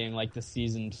 opinion, being like the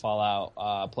seasoned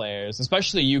Fallout players,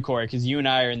 especially you, Corey, because you and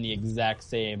I are in the exact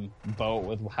same boat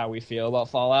with how we feel about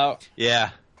Fallout.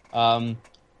 Yeah.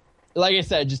 Like I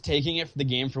said, just taking it for the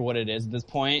game for what it is at this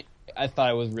point, I thought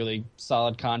it was really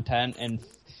solid content, and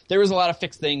there was a lot of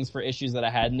fixed things for issues that I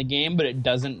had in the game, but it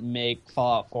doesn't make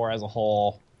Fallout 4 as a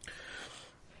whole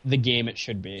the game it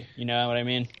should be. You know what I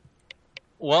mean?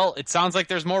 Well, it sounds like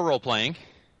there's more role-playing.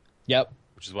 Yep.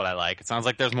 Which is what I like. It sounds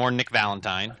like there's more Nick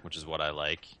Valentine, which is what I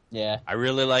like. Yeah. I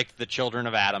really like the Children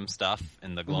of Adam stuff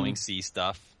and the Glowing Sea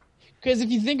stuff. Because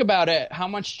if you think about it, how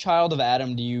much Child of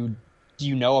Adam do you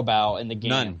know about in the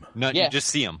game? None. Yeah. You just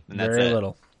see them, and that's Very it.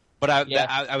 little. But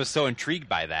I was so intrigued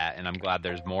by that, and I'm glad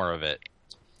there's more of it.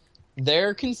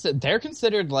 They're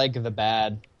considered like the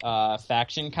bad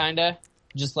faction, kind of.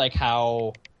 Just like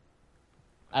how,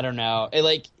 I don't know.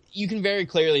 You can very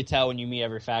clearly tell when you meet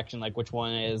every faction, like which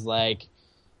one is like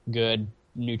good,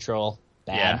 neutral,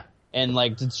 bad. Yeah. And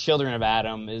like the Children of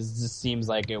Adam just seems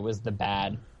like it was the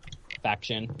bad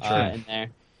faction in there.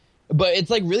 But it's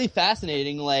like really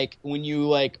fascinating, like when you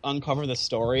like uncover the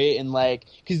story and like,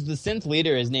 because the synth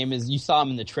leader, his name is, you saw him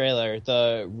in the trailer,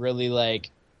 the really like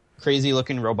crazy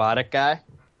looking robotic guy.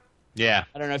 Yeah.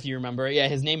 I don't know if you remember. Yeah,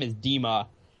 his name is Dima,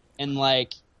 and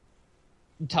like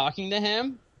talking to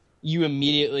him, you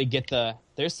immediately get the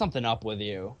 "there's something up with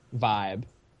you" vibe.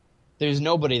 There's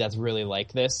nobody that's really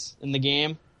like this in the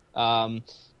game. And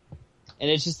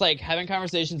it's just like having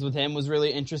conversations with him was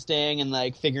really interesting, and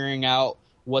like figuring out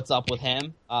what's up with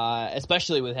him,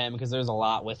 especially with him because there's a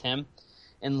lot with him,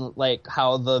 and like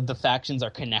how the factions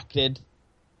are connected.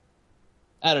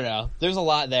 I don't know. There's a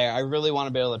lot there. I really want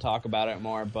to be able to talk about it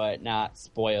more, but not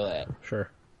spoil it. Sure.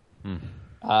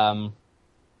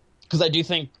 Because I do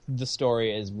think the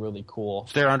story is really cool.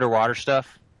 Is there underwater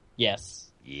stuff?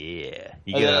 Yes. Yeah.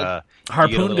 You get a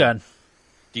harpoon gun.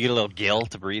 Do you get a little gill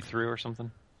to breathe through or something?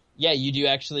 Yeah, you do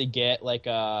actually get like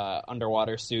a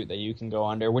underwater suit that you can go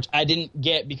under, which I didn't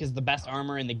get because the best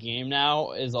armor in the game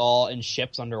now is all in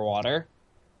ships underwater,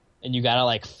 and you gotta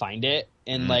like find it.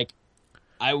 And like,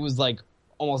 I was like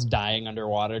almost dying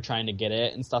underwater trying to get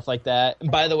it and stuff like that. And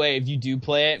by the way, if you do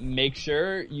play it, make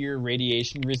sure your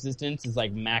radiation resistance is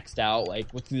like maxed out, like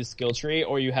through the skill tree,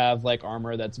 or you have like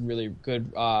armor that's really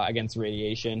good against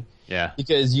radiation. Yeah.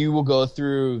 Because you will go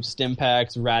through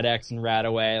Stimpaks, Rad-X, and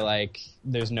Radaway like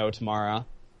there's no tomorrow.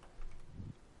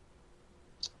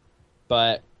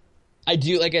 But I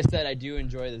do, like I said, I do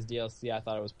enjoy this DLC. I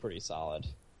thought it was pretty solid.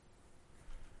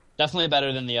 Definitely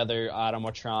better than the other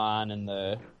Automatron and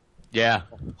the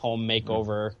home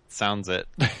makeover. Sounds it.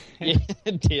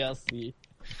 DLC.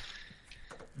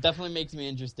 Definitely makes me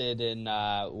interested in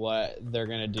what they're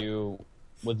going to do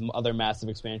with other massive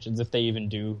expansions, if they even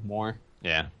do more.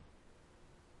 Yeah.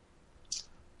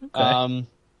 Okay.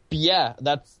 But yeah,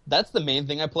 that's the main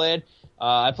thing I played.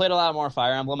 I played a lot more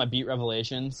Fire Emblem. I beat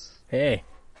Revelations. Hey.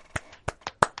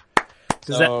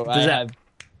 Does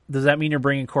that mean you're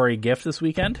bringing Corey a gift this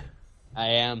weekend? I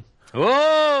am.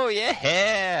 Oh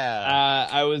yeah!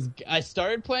 I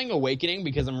started playing Awakening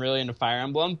because I'm really into Fire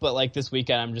Emblem, but like this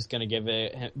weekend I'm just gonna give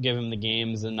him the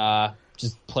games and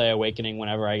just play Awakening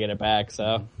whenever I get it back.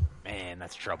 So Man,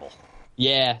 that's trouble.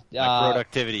 yeah, My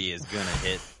productivity is gonna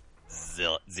hit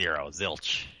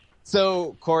zilch.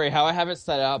 So, Corey, how I have it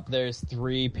set up, there's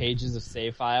 3 pages of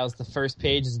save files. The first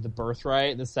page is the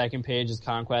Birthright, the second page is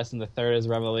Conquest, and the third is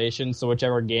Revelation. So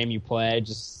whichever game you play,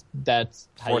 that's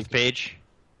how Fourth page?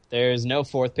 There's no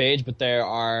 4th page, but there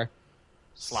are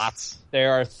Slots?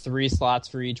 There are 3 slots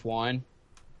for each one.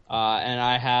 And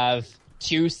I have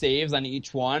 2 saves on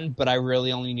each one, but I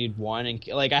really only need 1.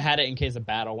 I had it in case a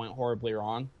battle went horribly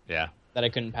wrong. Yeah. That I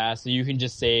couldn't pass. So you can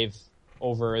just save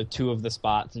over 2 of the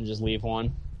spots and just leave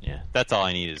 1. Yeah, that's all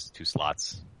I need is 2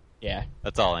 slots. Yeah,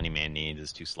 That's all any man needs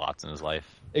is 2 slots in his life.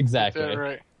 exactly. Yeah,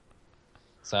 right.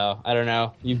 So, I don't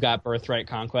know. You've got Birthright,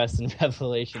 Conquest, and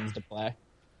Revelations to play.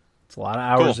 It's a lot of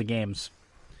hours Cool. of games.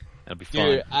 That'll be fun.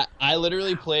 Dude, I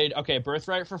literally played,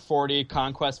 Birthright for 40,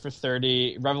 Conquest for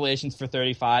 30, Revelations for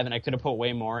 35, and I could have put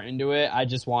way more into it. I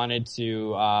just wanted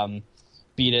to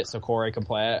beat it so Corey could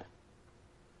play it.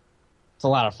 It's a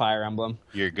lot of Fire Emblem.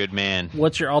 You're a good man.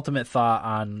 What's your ultimate thought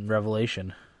on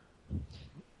Revelation?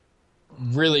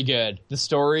 Really good. The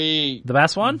story The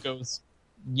best one? goes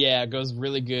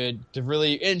really good to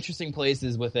really interesting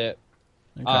places with it.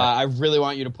 Okay. I really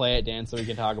want you to play it, Dan, so we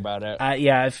can talk about it.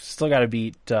 Yeah, I've still got to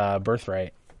beat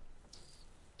Birthright.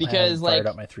 Because I haven't fired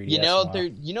up my 3DS in a while.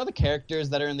 you know the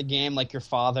characters that are in the game, like your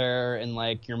father and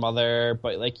like your mother,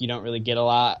 but like you don't really get a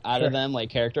lot out of them,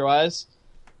 like character wise.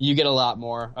 You get a lot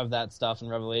more of that stuff in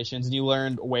Revelations, and you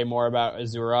learned way more about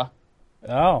Azura.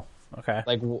 Oh, okay.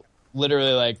 Like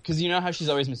literally, like because you know how she's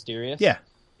always mysterious. Yeah.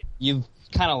 You've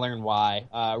kind of learned why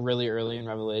really early in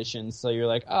Revelations, so you're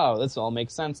like, oh, this all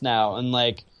makes sense now. And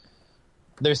like,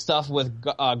 there's stuff with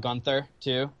Gunther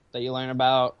too that you learn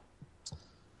about.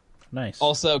 Nice.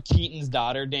 Also, Keaton's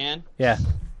daughter, Dan, Yeah.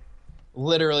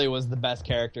 literally was the best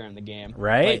character in the game.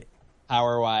 Right? Like,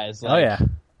 power-wise. Oh, yeah.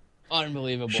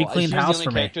 Unbelievable. She cleaned was house the for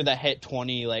only me. character that hit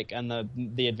 20, like, on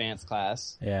the advanced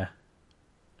class. Yeah.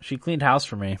 She cleaned house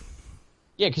for me.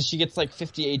 Yeah, because she gets, like,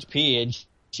 50 HP, and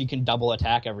she can double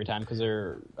attack every time because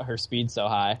her speed's so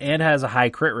high. And has a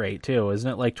high crit rate, too.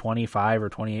 Isn't it like 25 or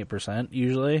 28%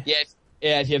 usually?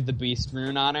 Yeah, if you have the Beast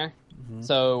Rune on her. Mm-hmm.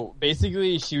 So,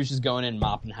 basically, she was just going in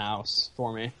mopping house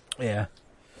for me. Yeah.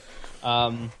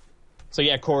 So,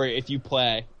 yeah, Corey, if you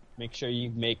play... Make sure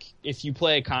if you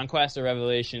play Conquest or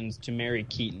Revelations, to marry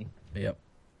Keaton. Yep.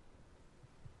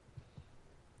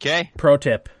 Okay. Pro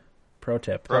tip. Pro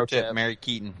tip, Mary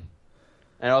Keaton.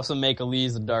 And also make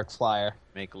Elise a Dark Flyer.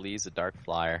 Make Elise a Dark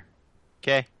Flyer.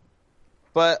 Okay.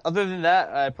 But other than that,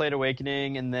 I played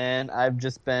Awakening, and then I've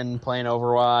just been playing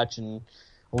Overwatch and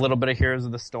a little bit of Heroes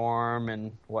of the Storm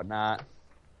and whatnot.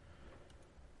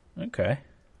 Okay.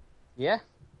 Yeah.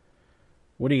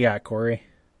 What do you got, Corey?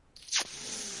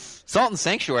 Salt and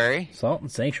Sanctuary. Salt and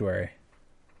Sanctuary.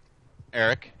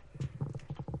 Eric.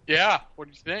 Yeah. What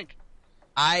do you think?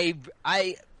 I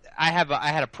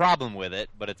had a problem with it,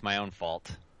 but it's my own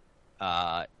fault.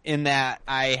 In that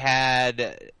I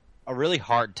had a really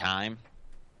hard time,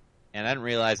 and I didn't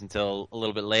realize until a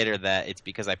little bit later that it's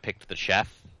because I picked the chef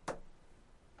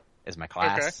as my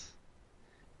class. Okay.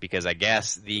 Because I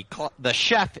guess the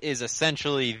chef is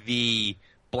essentially the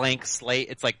blank slate.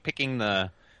 It's like picking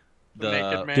the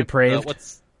Naked Man. Depraved.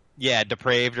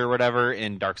 Depraved or whatever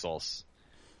in Dark Souls.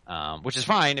 Which is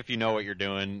fine if you know what you're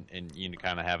doing and you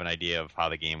kind of have an idea of how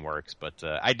the game works. But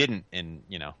I didn't, and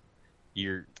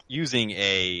you're using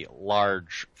a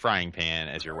large frying pan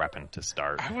as your weapon to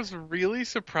start. I was really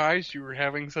surprised you were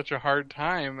having such a hard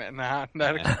time, and that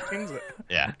explains it.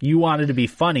 Yeah, You wanted to be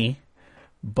funny,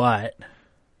 but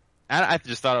I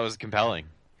just thought it was compelling.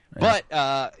 But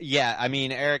I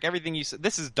mean, Eric, everything you said.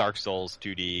 This is Dark Souls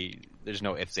 2D. There's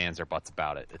no ifs, ands, or buts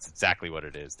about it. It's exactly what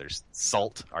it is. There's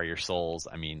salt are your souls.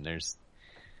 I mean,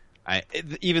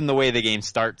 even the way the game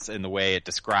starts and the way it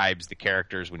describes the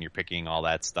characters when you're picking all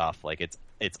that stuff, like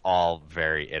it's all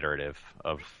very iterative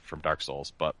from Dark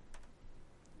Souls. But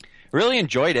really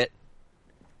enjoyed it.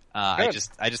 I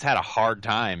just had a hard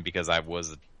time because I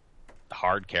was a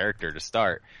hard character to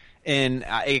start, and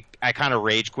I kind of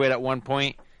rage quit at one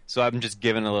point. So I'm just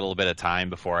giving a little bit of time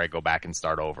before I go back and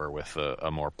start over with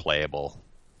a more playable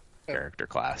character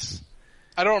class.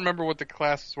 I don't remember what the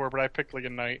classes were, but I picked like a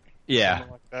knight. Yeah.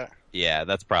 Something like that. Yeah,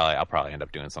 I'll probably end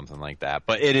up doing something like that.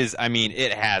 But it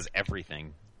has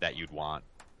everything that you'd want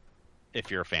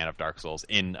if you're a fan of Dark Souls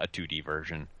in a 2D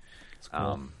version.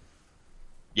 cool.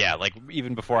 Yeah, like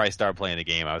even before I started playing the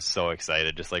game, I was so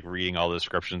excited, just like reading all the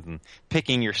descriptions and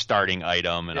picking your starting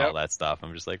item and all that stuff.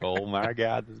 I'm just like, oh my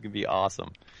god, this is gonna be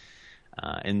awesome.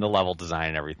 And the level design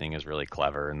and everything is really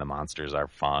clever, and the monsters are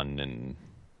fun, and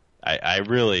I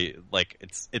really like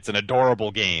it's an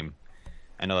adorable game.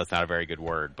 I know that's not a very good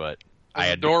word, but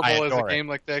As adorable as a game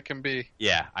like that can be.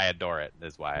 Yeah, I adore it.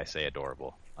 That's why I say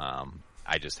adorable.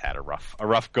 I just had a rough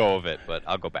go of it, but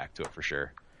I'll go back to it for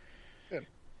sure. Good.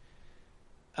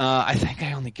 I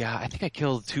think I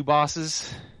killed 2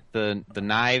 bosses. The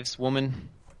knives woman.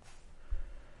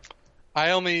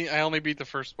 I only beat the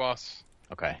first boss.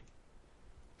 Okay. I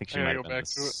think she might have been the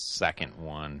second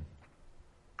one.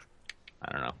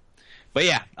 I don't know. But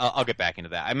yeah, I'll get back into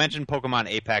that. I mentioned Pokemon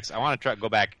Apex. I want to go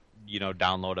back,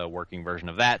 download a working version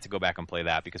of that to go back and play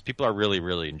that because people are really,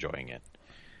 really enjoying it.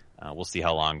 We'll see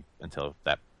how long until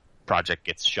that project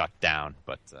gets shut down,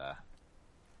 but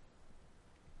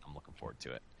I'm looking forward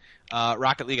to it.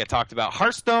 Rocket League I talked about.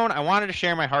 Hearthstone, I wanted to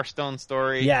share my Hearthstone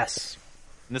story. Yes.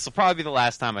 And this will probably be the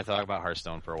last time I talk about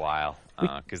Hearthstone for a while,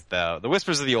 because the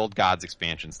Whispers of the Old Gods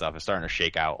expansion stuff is starting to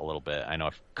shake out a little bit. I know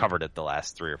I've covered it the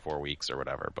last 3 or 4 weeks or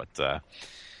whatever, but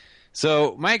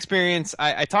so my experience,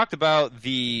 I talked about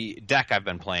the deck I've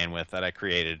been playing with that I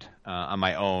created on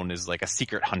my own is like a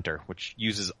Secret Hunter, which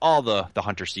uses all the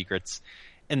Hunter secrets,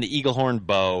 and the Eaglehorn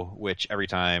Bow, which every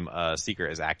time a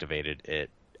secret is activated, it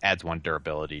adds 1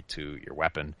 durability to your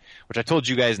weapon, which I told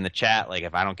you guys in the chat, like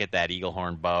if I don't get that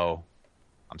Eaglehorn Bow,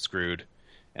 I'm screwed.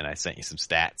 And I sent you some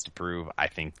stats to prove I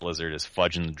think Blizzard is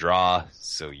fudging the draw,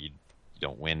 so you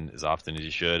don't win as often as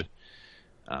you should.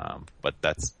 But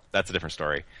that's a different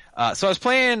story. So I was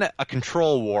playing a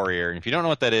Control Warrior, and if you don't know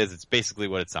what that is, it's basically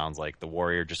what it sounds like. The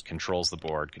Warrior just controls the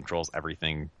board, controls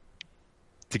everything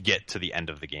to get to the end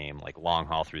of the game, like long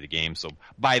haul through the game. So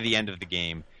by the end of the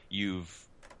game, you've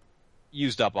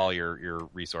used up all your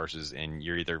resources, and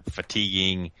you're either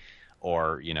fatiguing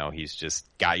or, he's just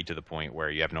got you to the point where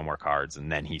you have no more cards,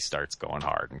 and then he starts going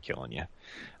hard and killing you.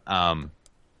 And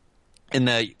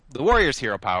the Warrior's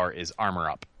hero power is armor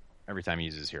up. Every time he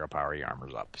uses hero power, he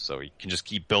armors up. So he can just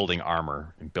keep building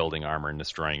armor and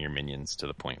destroying your minions to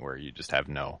the point where you just have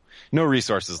no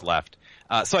resources left.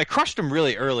 So I crushed him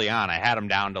really early on. I had him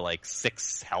down to like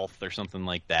 6 health or something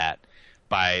like that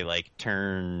by like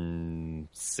turn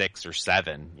 6 or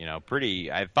 7.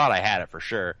 I thought I had it for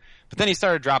sure. But then he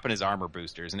started dropping his armor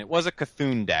boosters, and it was a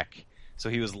Cthulhu deck. So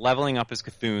he was leveling up his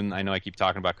Cthulhu. I know I keep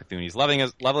talking about Cthulhu. He's leveling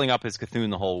up his Cthulhu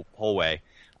the whole way.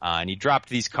 And he dropped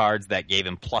these cards that gave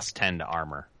him plus 10 to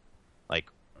armor. Like,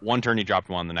 one turn he dropped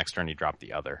one, the next turn he dropped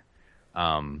the other.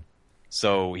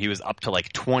 So he was up to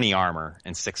like 20 armor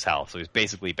and 6 health. So he was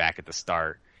basically back at the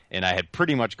start. And I had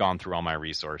pretty much gone through all my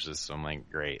resources. So I'm like,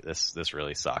 great, this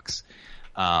really sucks.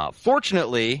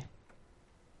 Fortunately,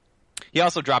 he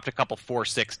also dropped a couple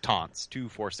 4/6 taunts. 2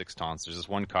 4/6 taunts. There's this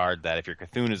one card that if your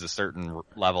Cthulhu is a certain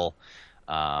level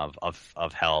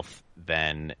of health,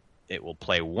 then it will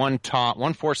play one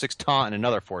 4/6 taunt and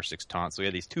another 4/6 taunt. So we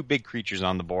had these 2 big creatures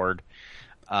on the board.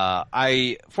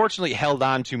 I fortunately held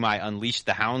on to my Unleash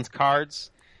the Hounds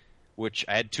cards, which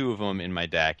I had 2 of them in my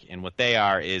deck. And what they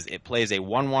are is it plays a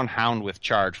 1/1 Hound with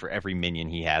charge for every minion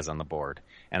he has on the board.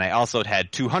 And I also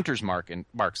had 2 Hunter's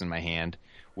Marks in my hand,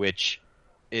 which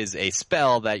is a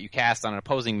spell that you cast on an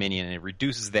opposing minion, and it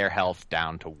reduces their health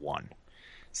down to 1.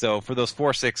 So for those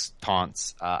 4/6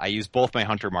 taunts, I used both my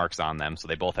Hunter Marks on them, so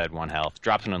they both had 1 health.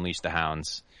 Dropped an Unleash the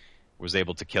Hounds, was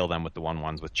able to kill them with the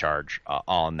 1/1s with charge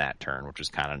all in that turn, which was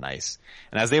kind of nice.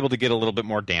 And I was able to get a little bit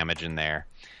more damage in there.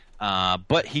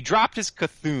 But he dropped his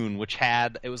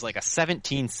Cthulhu, it was like a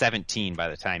 17/17 by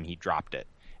the time he dropped it.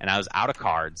 And I was out of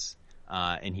cards,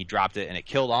 and he dropped it, and it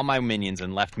killed all my minions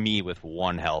and left me with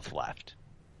 1 health left.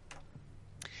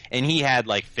 And he had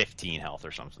like 15 health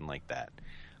or something like that.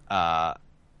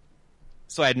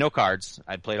 So I had no cards.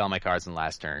 I'd played all my cards in the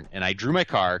last turn. And I drew my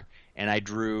card, and I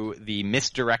drew the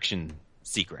Misdirection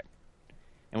Secret.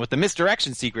 And what the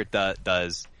Misdirection Secret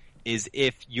does is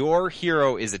if your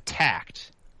hero is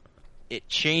attacked, it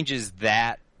changes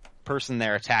that person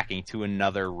they're attacking to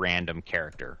another random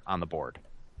character on the board.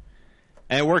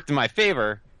 And it worked in my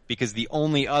favor because the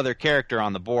only other character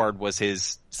on the board was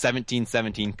his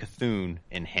 17/17 Cthulhu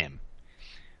and him.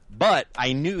 But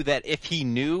I knew that if he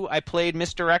knew I played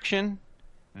Misdirection,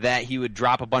 that he would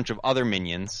drop a bunch of other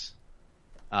minions,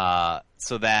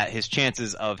 so that his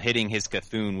chances of hitting his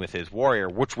Cthulhu with his warrior,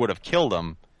 which would have killed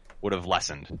him, would have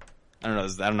lessened. I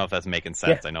don't know if that's making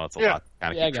sense. Yeah. I know it's a lot to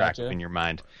kind of keep track of in your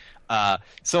mind.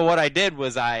 So what I did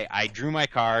was I drew my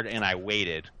card and I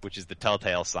waited, which is the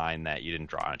telltale sign that you didn't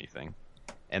draw anything.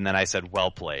 And then I said,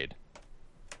 well played.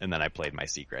 And then I played my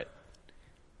secret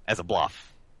as a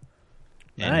bluff.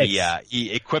 Nice. And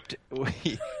he equipped,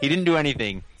 he didn't do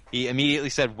anything. He immediately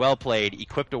said, well played,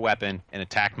 equipped a weapon, and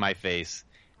attacked my face.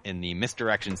 And the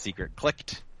Misdirection Secret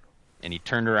clicked, and he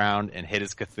turned around and hit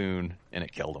his Cthulhu, and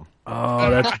it killed him. Oh,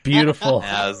 that's beautiful.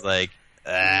 And I was like,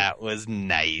 that was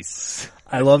nice.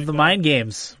 I love the mind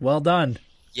games. Well done.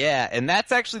 Yeah, and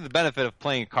that's actually the benefit of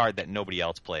playing a card that nobody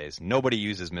else plays. Nobody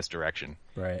uses misdirection.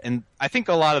 Right. And I think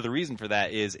a lot of the reason for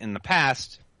that is in the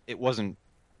past, it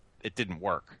didn't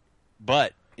work.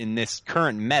 But in this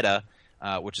current meta,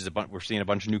 which is we're seeing a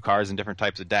bunch of new cards and different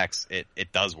types of decks,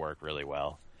 it does work really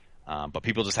well. But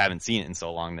people just haven't seen it in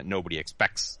so long that nobody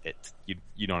expects it.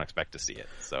 You don't expect to see it.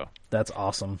 So That's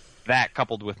awesome. that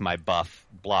coupled with my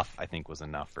bluff, I think was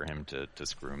enough for him to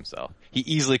screw himself. He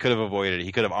easily could have avoided it.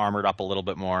 He could have armored up a little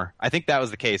bit more. I think that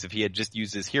was the case. If he had just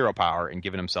used his hero power and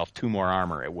given himself 2 more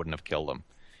armor, it wouldn't have killed him.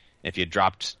 If he had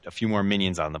dropped a few more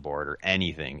minions on the board or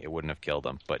anything, it wouldn't have killed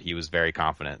him. But he was very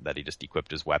confident that he just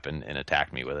equipped his weapon and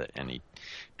attacked me with it, and he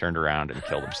turned around and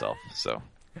killed himself. So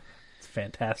It's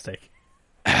fantastic.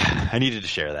 I needed to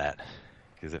share that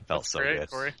because it felt That's so great, good.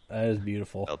 Corey. That is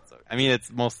beautiful. I mean,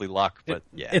 it's mostly luck, but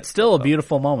yeah. It's still a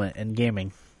beautiful moment in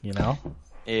gaming, you know?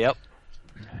 Yep.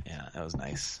 Yeah, that was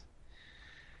nice.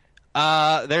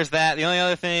 There's that. The only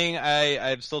other thing,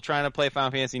 I'm still trying to play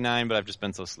Final Fantasy IX, but I've just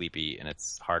been so sleepy, and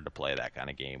it's hard to play that kind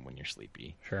of game when you're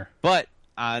sleepy. Sure. But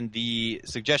on the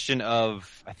suggestion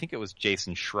of, I think it was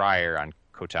Jason Schreier on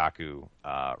Kotaku,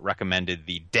 recommended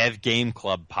the Dev Game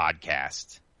Club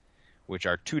podcast, which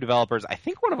are 2 developers. I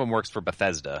think one of them works for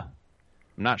Bethesda.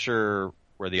 I'm not sure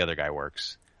where the other guy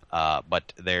works.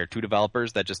 But they're 2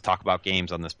 developers that just talk about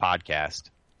games on this podcast,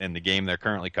 and the game they're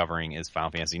currently covering is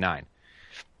Final Fantasy IX.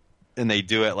 And they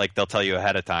do it like they'll tell you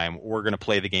ahead of time, we're going to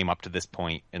play the game up to this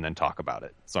point and then talk about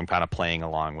it. So I'm kind of playing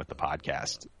along with the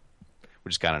podcast,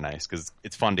 which is kind of nice because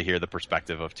it's fun to hear the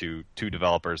perspective of two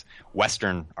developers,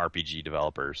 Western RPG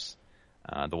developers.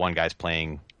 The one guy's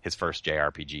playing his first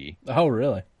JRPG. Oh,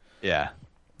 really? Yeah.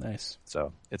 Nice.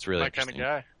 So it's really My kind of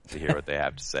interesting guy. to hear what they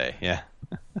have to say. Yeah.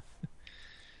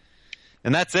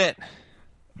 And that's it.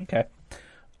 Okay.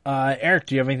 Eric,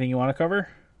 do you have anything you want to cover?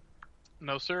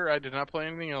 No, sir. I did not play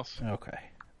anything else. Okay.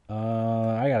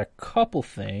 I got a couple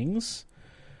things.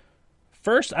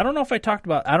 First, I don't know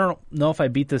if I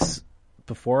beat this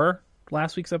before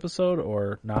last week's episode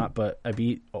or not, but I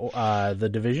beat The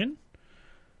Division.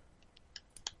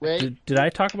 Right? Did I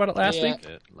talk about it last week?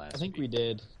 I think we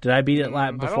did. Did I beat it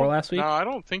before I last week? No, I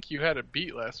don't think you had it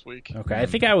beat last week. Okay, I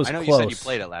think I was I know close. you said you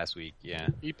played it last week. Yeah.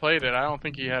 He played it. I don't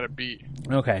think he had it beat.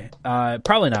 Okay,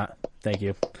 probably not. Thank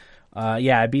you.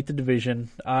 Yeah, I beat The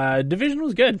Division. Division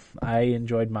was good. I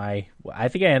enjoyed I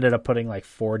think I ended up putting like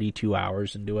 42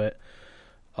 hours into it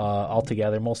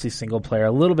altogether. Mostly single player,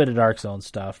 a little bit of Dark Zone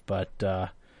stuff, but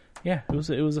yeah, it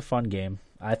was a fun game.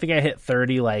 I think I hit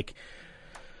 30 like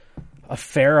a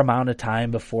fair amount of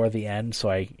time before the end, so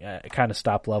I kind of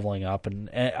stopped leveling up, and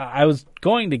I was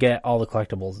going to get all the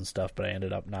collectibles and stuff, but I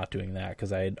ended up not doing that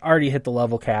because I had already hit the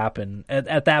level cap, and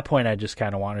at that point I just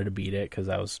kind of wanted to beat it because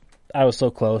I was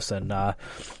so close, and I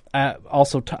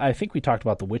think we talked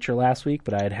about The Witcher last week,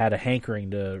 but I had a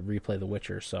hankering to replay The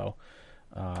Witcher, so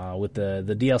with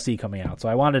the DLC coming out, so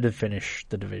I wanted to finish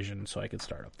The Division so I could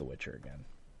start up The Witcher again.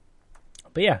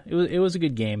 But yeah, it was a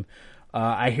good game.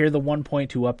 I hear the 1.2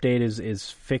 update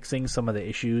is fixing some of the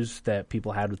issues that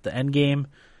people had with the end game.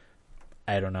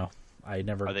 I don't know. Are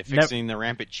they fixing the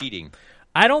rampant cheating?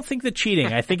 I don't think the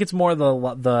cheating. I think it's more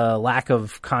the lack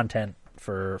of content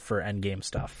for end game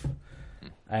stuff.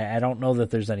 I don't know that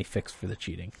there's any fix for the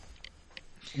cheating,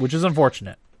 which is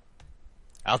unfortunate.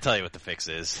 I'll tell you what the fix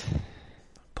is.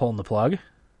 Pulling the plug.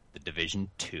 The Division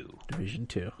 2. Division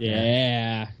 2.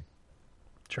 Yeah.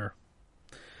 Sure.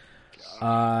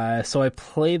 So I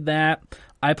played that.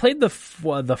 I played the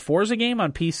Forza game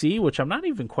on PC, which I'm not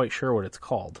even quite sure what it's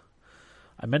called.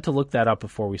 I meant to look that up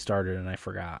before we started, and I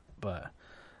forgot. But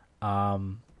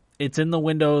it's in the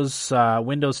Windows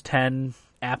 10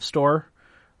 App Store.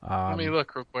 Let me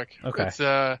look real quick. Okay. It's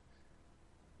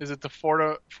is it the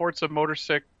Forza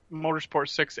Motorsport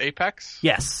 6 Apex?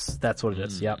 Yes, that's what it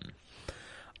is. Yep.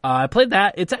 I played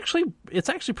that. It's actually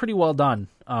pretty well done.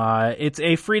 It's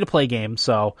a free to play game,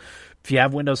 so if you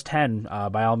have Windows 10,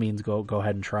 by all means go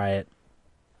ahead and try it.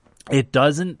 It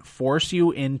doesn't force you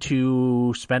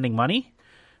into spending money,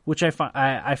 which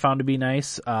I found to be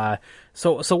nice.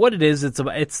 So what it is,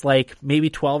 it's like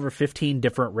maybe 12 or 15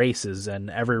 different races,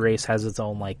 and every race has its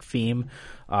own like theme.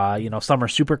 Some are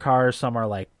supercars, some are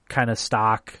like kind of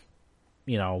stock,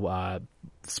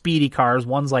 speedy cars.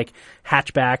 One's like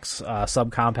hatchbacks,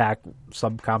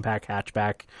 subcompact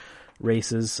hatchback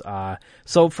races.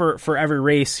 So for every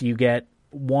race you get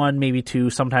 1, maybe 2,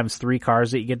 sometimes 3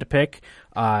 cars that you get to pick.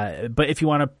 But if you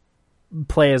want to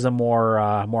play as a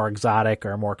more exotic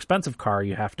or more expensive car,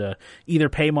 you have to either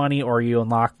pay money or you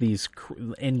unlock these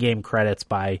in-game credits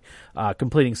by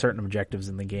completing certain objectives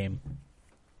in the game.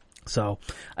 So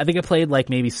I think I played like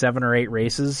maybe 7 or 8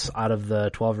 races out of the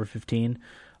 12 or 15.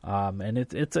 And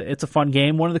it's a fun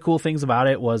game. One of the cool things about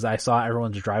it was I saw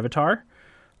everyone's Drivatar.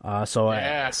 So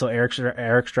Eric's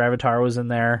Drivatar was in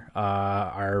there.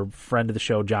 Our friend of the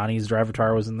show, Johnny's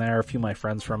Drivatar, was in there. A few of my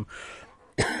friends from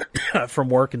from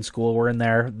work and school were in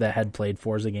there that had played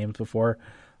Forza games before.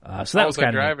 So that was kind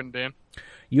of driving, Dan.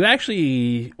 You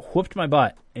actually whooped my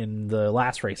butt in the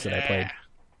last race that I played.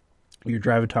 Your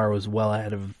Drivatar was well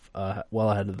ahead of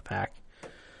the pack.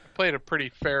 Played a pretty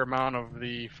fair amount of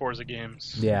the Forza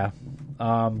games. Yeah,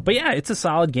 but yeah, it's a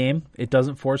solid game. It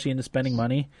doesn't force you into spending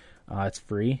money. It's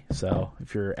free, so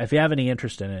if you have any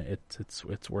interest in it,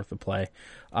 it's worth a play.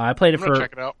 I played it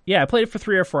check it out. Yeah, I played it for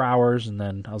 3 or 4 hours, and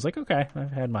then I was like, okay,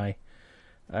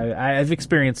 I've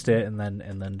experienced it, and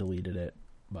then deleted it.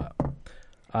 But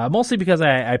mostly because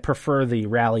I prefer the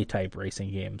rally type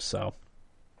racing games. So,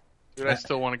 dude, I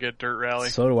still want to get Dirt Rally.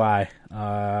 So do I.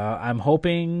 I'm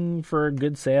hoping for a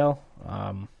good sale.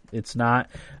 It's not.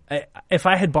 If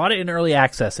I had bought it in early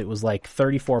access, it was like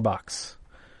 $34.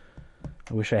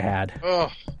 I wish I had. Oh,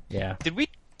 yeah. Did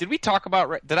we talk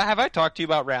about? Have I talked to you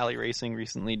about rally racing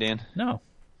recently, Dan? No.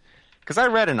 Because I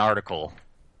read an article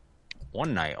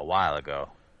one night a while ago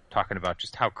talking about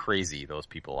just how crazy those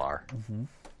people are,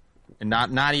 and not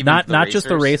even not just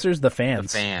the racers, the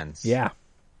fans. The fans. Yeah.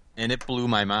 And it blew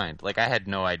my mind. Like I had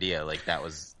no idea. Like that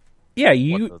was. Yeah,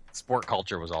 what the sport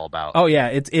culture was all about. Oh yeah,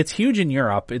 it's huge in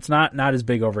Europe. It's not as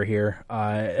big over here.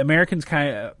 Americans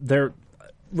their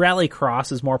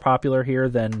rallycross is more popular here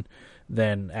than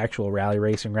actual rally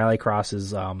racing. Rallycross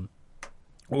is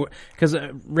because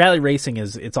rally racing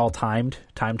it's all time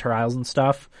trials and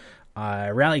stuff.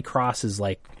 Rallycross is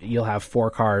like you'll have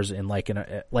 4 cars in in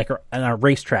a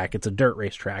racetrack. It's a dirt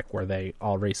racetrack where they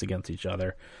all race against each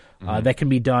other. That can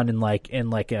be done in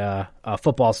a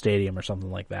football stadium or something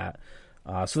like that.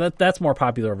 So that's more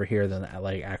popular over here than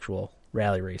like actual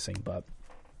rally racing. But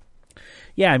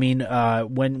yeah, I mean,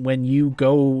 when you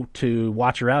go to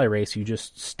watch a rally race, you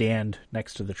just stand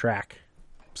next to the track,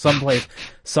 someplace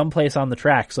on the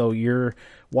track. So you're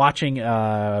watching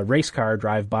a race car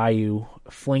drive by you,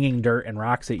 flinging dirt and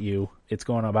rocks at you. It's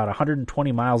going about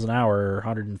 120 miles an hour or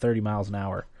 130 miles an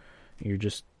hour. You're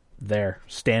just there,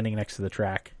 standing next to the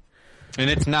track. And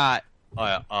it's not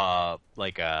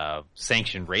like a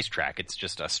sanctioned racetrack. It's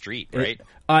just a street, right?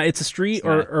 It's a street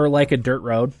or like a dirt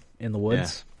road in the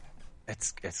woods. Yeah.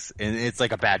 It's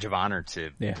like a badge of honor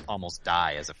to almost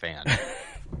die as a fan.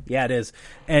 Yeah, it is.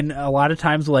 And a lot of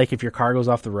times, like if your car goes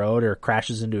off the road or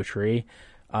crashes into a tree,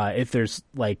 if there's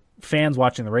like fans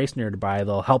watching the race nearby,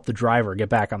 they'll help the driver get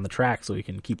back on the track so he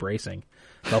can keep racing.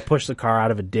 They'll push the car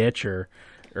out of a ditch or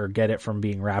get it from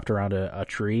being wrapped around a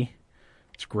tree.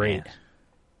 It's great. Yeah.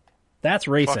 That's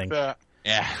racing. Fuck that.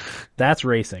 Yeah. That's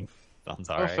racing. Sounds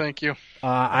all right. Thank you.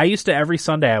 I used to every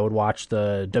Sunday I would watch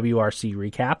the WRC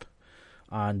recap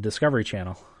on Discovery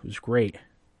Channel. It was great.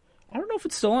 I don't know if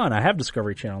it's still on. I have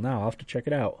Discovery Channel now. I'll have to check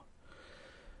it out.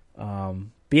 But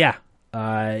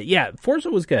yeah, Forza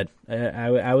was good.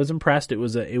 I was impressed. It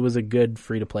was a good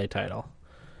free to play title.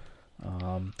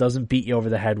 Doesn't beat you over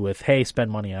the head with, hey,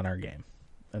 spend money on our game.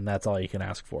 And that's all you can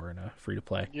ask for in a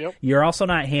free-to-play. Yep. You're also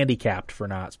not handicapped for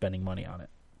not spending money on it,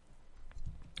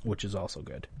 which is also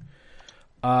good.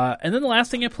 And then the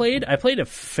last thing I played a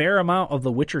fair amount of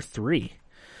The Witcher 3.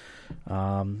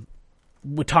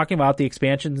 We're talking about the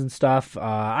expansions and stuff.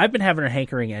 I've been having a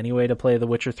hankering anyway to play The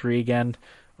Witcher 3 again,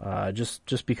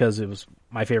 just because it was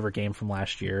my favorite game from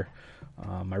last year.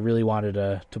 I really wanted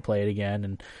to play it again,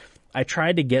 and I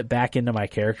tried to get back into my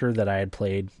character that I had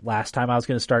played last time I was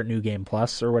going to start New Game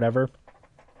Plus or whatever.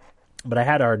 But I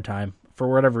had a hard time. For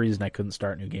whatever reason, I couldn't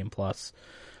start New Game Plus.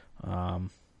 I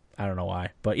don't know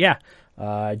why. But yeah,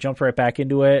 I jumped right back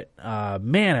into it.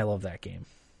 Man, I love that game.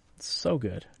 It's so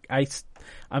good.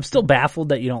 I'm still baffled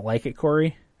that you don't like it,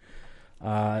 Corey.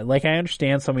 I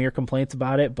understand some of your complaints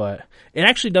about it, but it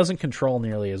actually doesn't control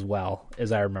nearly as well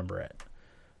as I remember it.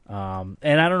 And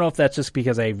I don't know if that's just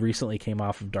because I recently came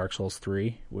off of Dark Souls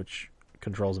 3, which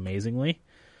controls amazingly.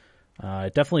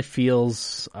 It definitely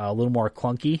feels a little more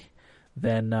clunky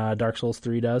than Dark Souls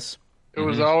 3 does. It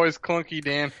was always clunky,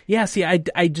 Dan. Yeah, see,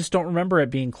 I just don't remember it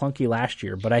being clunky last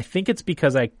year, but I think it's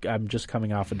because I'm just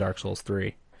coming off of Dark Souls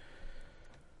 3.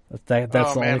 That's the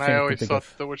only thing I always thought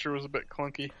of. The Witcher was a bit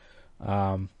clunky.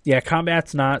 Yeah,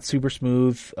 combat's not super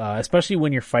smooth, especially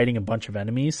when you're fighting a bunch of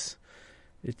enemies.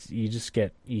 You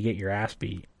get your ass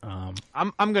beat. I'm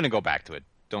gonna go back to it.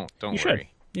 Don't you worry.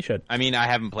 You should. I mean, I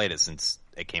haven't played it since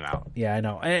it came out. Yeah, I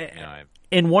know. I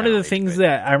And one of the rage things quit.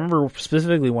 that I remember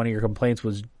specifically, one of your complaints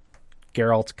was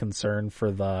Geralt's concern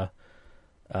for the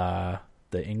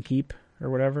innkeep or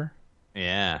whatever.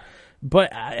 Yeah. But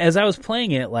as I was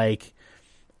playing it, like,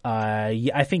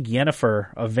 I think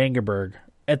Yennefer of Vangerberg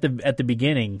at the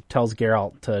beginning tells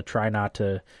Geralt to try not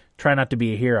to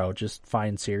be a hero, just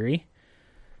find Ciri.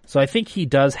 So I think he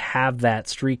does have that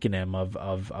streak in him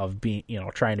of being,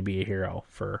 trying to be a hero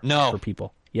for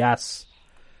people. Yes.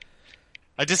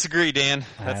 I disagree, Dan.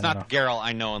 That's I not don't the Geralt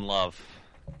I know and love.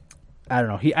 I don't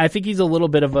know. I think he's a little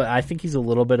bit of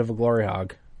a glory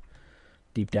hog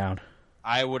deep down.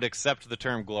 I would accept the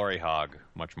term glory hog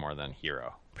much more than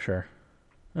hero. Sure.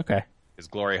 Okay. Because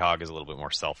glory hog is a little bit more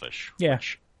selfish. Yeah.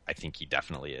 Which I think he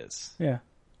definitely is. Yeah.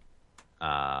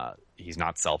 He's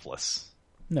not selfless.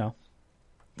 No.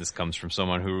 This comes from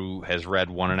someone who has read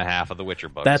 1.5 of the Witcher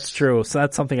books. That's true. So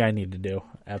that's something I need to do.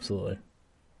 Absolutely.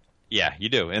 Yeah, you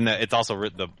do. And it's also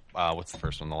the what's the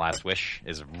first one? The Last Wish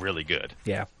is really good.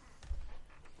 Yeah.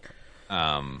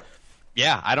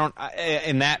 Yeah, I don't.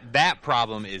 And that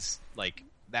problem is like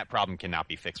that problem cannot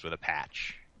be fixed with a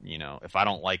patch. If I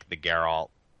don't like the Geralt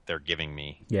they're giving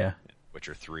me, Yeah.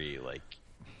 Witcher 3, like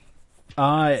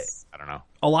I don't know.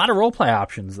 A lot of roleplay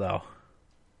options, though.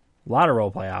 A lot of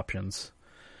roleplay options.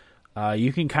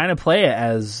 You can kind of play it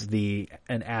as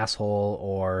an asshole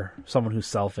or someone who's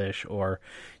selfish, or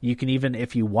you can even,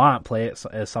 if you want, play it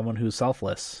as someone who's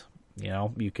selfless.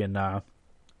 You can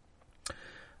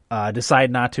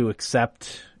decide not to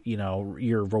accept,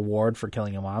 your reward for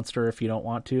killing a monster if you don't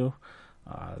want to.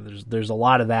 There's a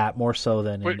lot of that, more so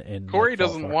than in Corey like,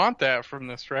 doesn't Fallout. want that from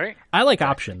this, right? I like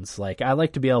options. Like, I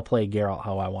like to be able to play Geralt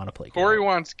how I want to play Corey Geralt.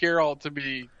 wants Geralt to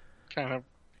be kind of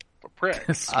a prick.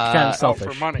 It's kind of Out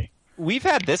selfish. for money. We've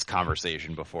had this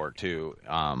conversation before too.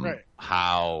 Right.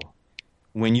 How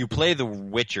when you play The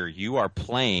Witcher, you are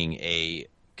playing a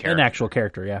character. An actual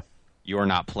character, yeah. You are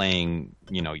not playing,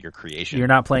 your creation. You're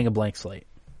not playing a blank slate.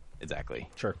 Exactly.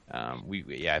 Sure. I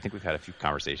think we've had a few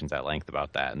conversations at length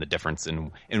about that and the difference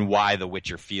in why The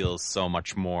Witcher feels so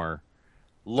much more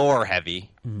lore heavy,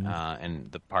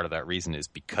 and the part of that reason is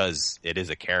because it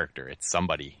is a character. It's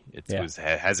somebody. It's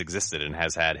has existed and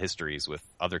has had histories with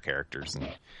other characters,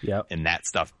 and that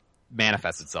stuff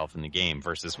manifests itself in the game.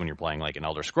 Versus when you're playing like an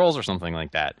Elder Scrolls or something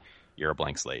like that, you're a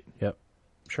blank slate. Yep.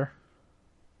 Sure.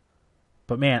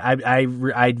 But man, I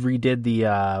redid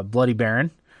the Bloody Baron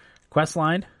quest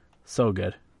line. So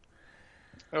good.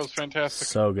 That was fantastic.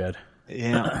 So good.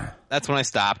 Yeah, that's when I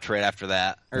stopped right after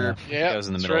that. Yeah, I was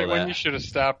in the that's middle right of when that. you should have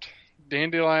stopped.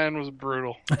 Dandelion was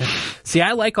brutal. See,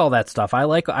 I like all that stuff. I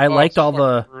liked it's all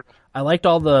fucking brutal. I liked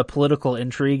all the political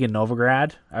intrigue in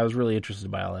Novigrad. I was really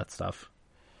interested by all that stuff.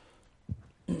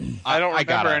 I don't remember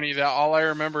gotta- any of that. All I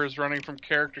remember is running from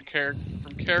character to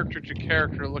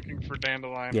character looking for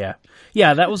Dandelion. Yeah.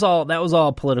 Yeah, that was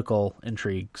all political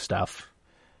intrigue stuff.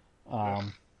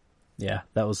 Yeah,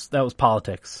 that was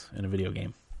politics in a video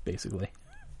game, basically.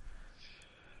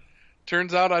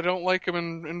 Turns out I don't like him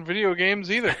in video games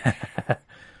either.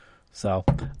 So,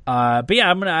 but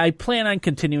yeah, I plan on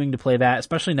continuing to play that,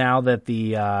 especially now that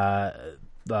the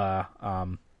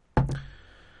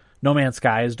No Man's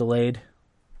Sky is delayed.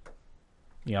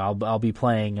 I'll be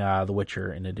playing The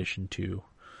Witcher in addition to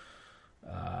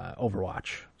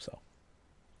Overwatch. So,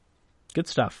 good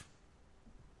stuff.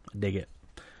 I dig it.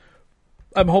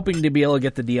 I'm hoping to be able to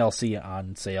get the DLC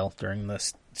on sale during the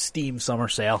Steam summer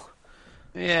sale.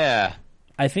 Yeah.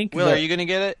 I think. Will, are you going to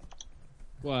get it?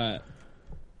 What?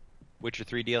 Witcher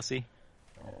 3 DLC?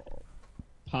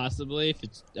 Possibly. If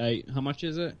it's how much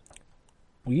is it?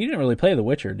 Well, you didn't really play The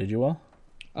Witcher, did you, Will?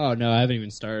 Oh no, I haven't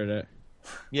even started it.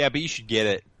 Yeah, but you should get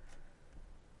it.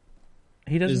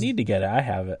 He doesn't need to get it. I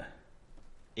have it.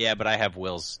 Yeah, but I have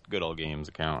Will's Good Old Games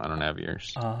account. I don't have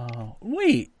yours. Oh,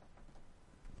 wait.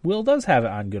 Will does have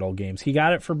it on Good Old Games. He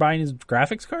got it for buying his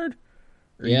graphics card?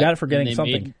 Or you got it for getting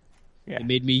something? It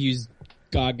made me use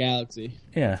GOG Galaxy.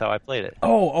 Yeah. That's how I played it.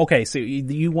 Oh, okay. So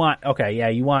you want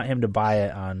you want him to buy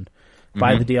it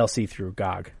buy the DLC through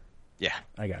GOG. Yeah.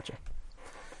 I gotcha.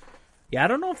 Yeah, I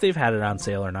don't know if they've had it on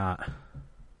sale or not.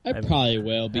 I probably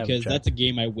will haven't because checked. that's a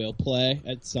game I will play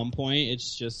at some point.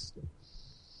 It's just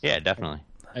Yeah, definitely.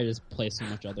 I just play so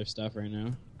much other stuff right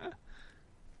now.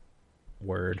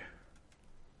 Word.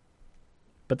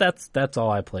 But that's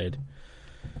all I played.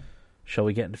 Shall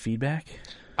we get into feedback?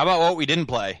 How about what we didn't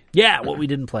play? Yeah, what we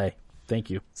didn't play. Thank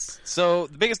you. So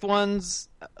the biggest ones,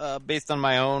 based on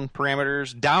my own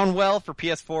parameters, Downwell for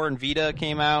PS4 and Vita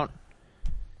came out.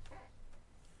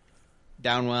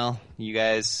 Downwell, you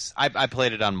guys, I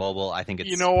played it on mobile. I think it's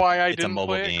You know why I it's a didn't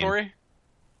mobile play game. it, Corey?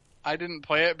 I didn't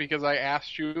play it because I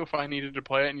asked you if I needed to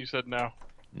play it, and you said no.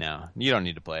 No, you don't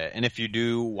need to play it. And if you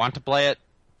do want to play it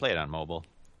on mobile.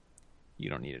 You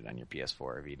don't need it on your PS4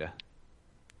 or Vita.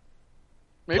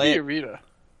 Maybe your Vita.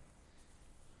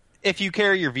 If you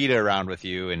carry your Vita around with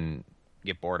you and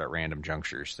get bored at random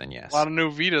junctures, then yes. A lot of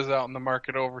new Vitas out in the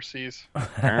market overseas.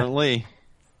 Apparently.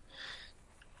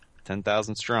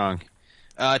 10,000 strong.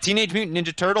 Teenage Mutant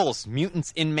Ninja Turtles,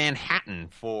 Mutants in Manhattan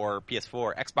for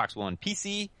PS4, Xbox One,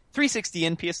 PC, 360,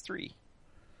 and PS3.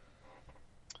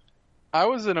 I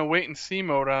was in a wait-and-see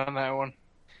mode on that one,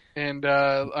 and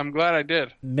I'm glad I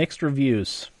did. Mixed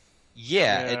reviews.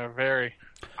 Yeah, very.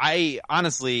 I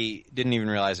honestly didn't even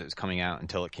realize it was coming out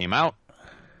until it came out,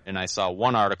 and I saw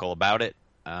one article about it,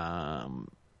 and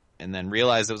then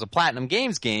realized it was a Platinum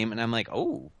Games game, and I'm like,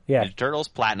 oh, yeah. Ninja Turtles,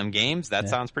 Platinum Games, that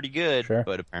sounds pretty good, sure.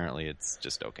 But apparently it's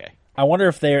just okay. I wonder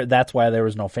if that's why there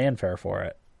was no fanfare for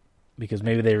it, because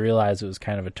maybe they realized it was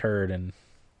kind of a turd, and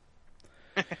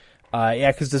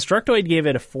yeah, because Destructoid gave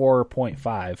it a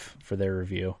 4.5 for their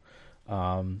review.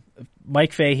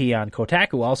 Mike Fahey on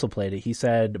Kotaku also played it. He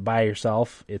said, by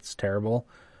yourself, it's terrible.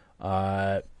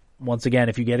 Once again,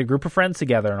 if you get a group of friends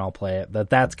together and all play it,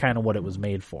 that's kind of what it was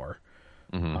made for.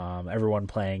 Mm-hmm. Everyone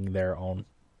playing their own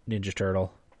Ninja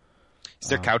Turtle. Is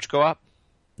there couch co-op?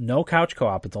 No couch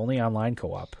co-op. It's only online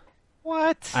co-op.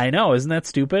 What? I know. Isn't that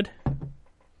stupid?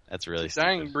 That's really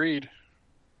dying stupid. breed.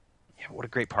 Yeah, what a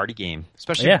great party game.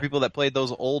 Especially for people that played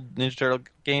those old Ninja Turtle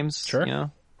games. Sure. You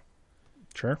know?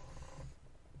 Sure.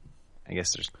 I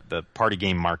guess the party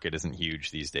game market isn't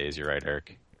huge these days. You're right,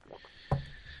 Eric.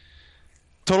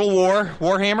 Total War,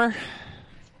 Warhammer.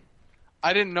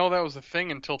 I didn't know that was a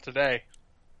thing until today.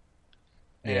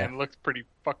 Yeah. And it looks pretty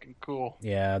fucking cool.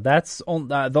 Yeah, that's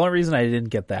the only reason I didn't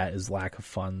get that is lack of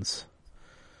funds.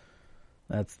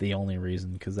 That's the only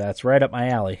reason, because that's right up my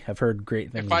alley. I've heard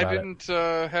great things about it. If I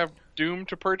didn't have Doom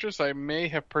to purchase, I may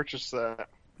have purchased that.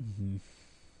 Mm-hmm.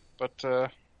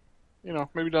 But,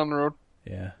 maybe down the road.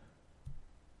 Yeah.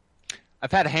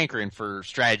 I've had a hankering for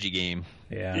strategy game.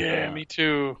 Yeah. Yeah, me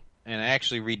too. And I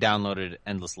actually re-downloaded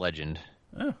Endless Legend.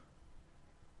 Oh.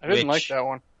 I didn't like that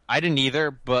one. I didn't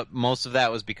either, but most of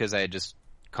that was because I had just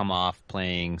come off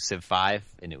playing Civ 5,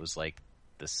 and it was like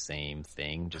the same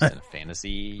thing, just in a fantasy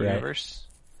universe.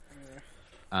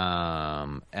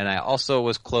 And I also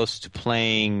was close to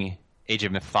playing Age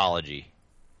of Mythology.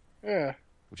 Yeah.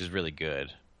 Which is really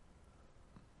good.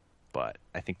 But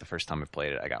I think the first time I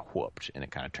played it, I got whooped, and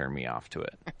it kind of turned me off to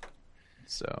it.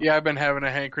 So yeah, I've been having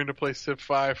a hankering to play Civ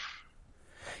 5.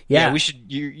 Yeah, we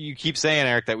should. You keep saying,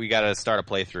 Eric, that we got to start a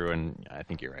playthrough, and I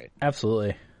think you're right.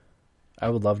 Absolutely, I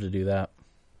would love to do that.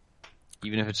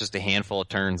 Even if it's just a handful of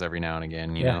turns every now and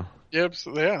again, you know. Yep.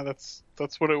 So yeah, that's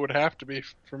what it would have to be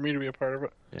for me to be a part of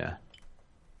it. Yeah.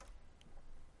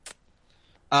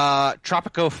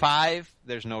 Tropico 5.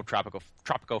 There's no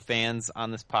Tropico fans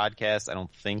on this podcast, I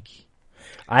don't think.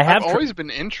 I've always been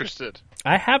interested.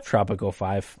 I have Tropico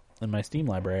 5 in my Steam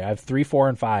library. I have 3, 4,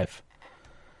 and 5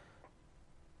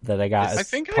 that I got. I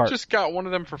think I just got one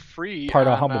of them for free. Part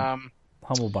of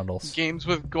Humble Bundles. Games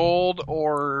with Gold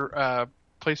or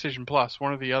PlayStation Plus,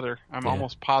 one or the other. I'm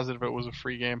almost positive it was a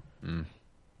free game. Mm.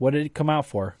 What did it come out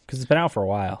for? Because it's been out for a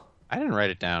while. I didn't write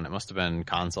it down. It must have been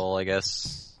console, I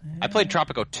guess. I played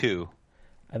Tropico 2.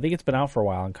 I think it's been out for a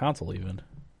while on console, even.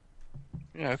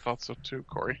 Yeah, I thought so too,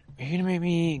 Corey. Are you gonna make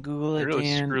me Google it? Really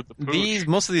Dan? screwed the pooch.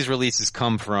 Most of these releases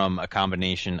come from a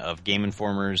combination of Game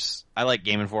Informer's. I like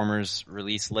Game Informer's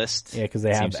release list. Yeah, because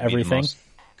they have everything.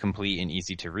 Complete and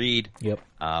easy to read. Yep.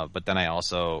 But then I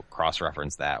also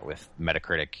cross-reference that with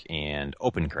Metacritic and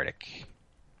OpenCritic.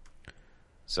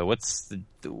 So what's the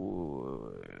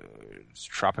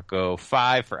Tropico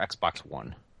 5 for Xbox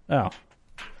One? Oh.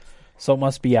 So it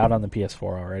must be out on the PS4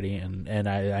 already, and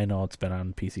I know it's been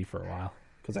on PC for a while,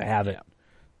 because I have it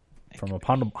from a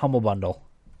Humble Bundle.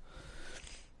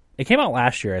 It came out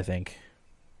last year, I think.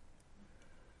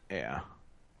 Yeah.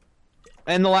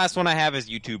 And the last one I have is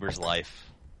YouTuber's Life.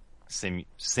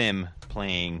 Sim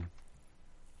playing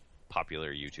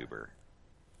popular YouTuber.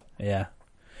 Yeah.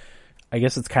 I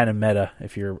guess it's kind of meta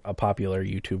if you're a popular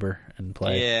YouTuber and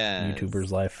play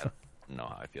YouTuber's Life. I don't know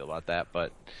how I feel about that,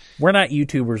 but we're not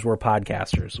YouTubers, we're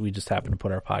podcasters. We just happen to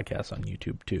put our podcasts on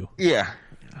YouTube too. Yeah.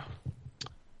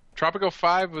 Tropico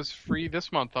 5 was free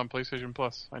this month on PlayStation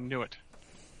Plus. I knew it.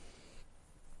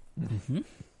 Mm-hmm.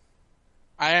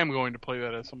 I am going to play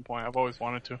that at some point. I've always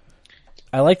wanted to.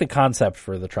 I like the concept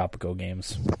for the Tropico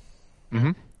games.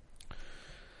 Mm-hmm.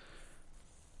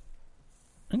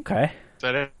 Is Okay.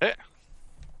 that it?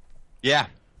 Yeah.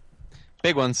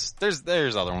 Big ones.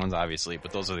 There's other ones, obviously,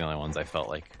 but those are the only ones I felt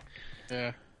like.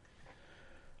 Yeah.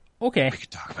 Okay. we could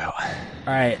talk about.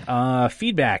 All right.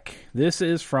 Feedback. This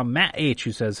is from Matt H,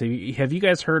 who says, have you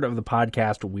guys heard of the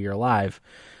podcast We Are Live?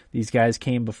 These guys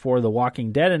came before The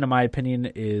Walking Dead, and in my opinion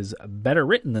is better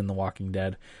written than The Walking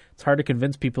Dead. It's hard to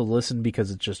convince people to listen because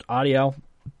it's just audio.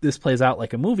 This plays out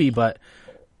like a movie about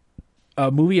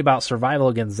survival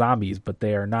against zombies, but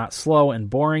they are not slow and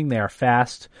boring. They are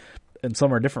fast, and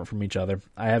some are different from each other.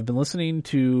 I have been listening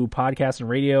to podcasts and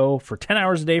radio for 10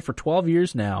 hours a day for 12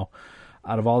 years now.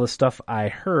 Out of all the stuff I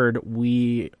heard,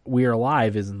 We Are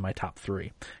Live is in my top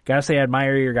 3. Gotta say, I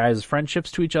admire your guys'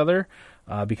 friendships to each other,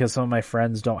 because some of my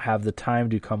friends don't have the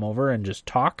time to come over and just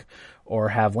talk or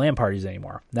have LAN parties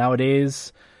anymore.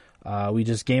 Nowadays, we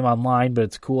just game online, but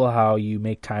it's cool how you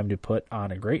make time to put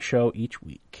on a great show each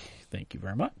week. Thank you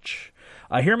very much.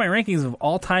 Here are my rankings of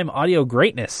all-time audio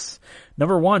greatness.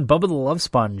 Number 1, Bubba the Love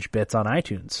Sponge bits on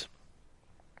iTunes.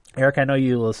 Eric, I know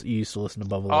you used to listen to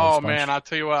Bubba the Love Sponge. Oh, man, I'll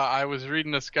tell you what. I was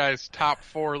reading this guy's top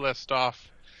 4 list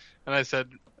off, and I said,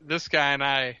 this guy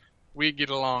and we get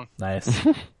along. Nice.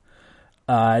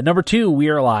 Number 2, We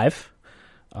Are Live.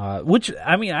 Which,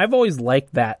 I mean, I've always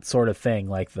liked that sort of thing,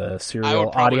 like the I serial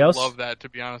would probably audios. love that, to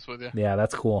be honest with you. Yeah,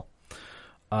 that's cool.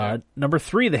 Yeah. Number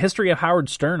 3, The History of Howard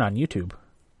Stern on YouTube.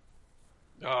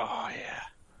 Oh, yeah.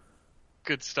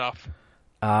 Good stuff.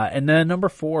 And then number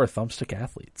 4, Thumbstick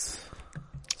Athletes.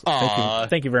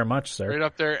 Thank you very much, sir. Right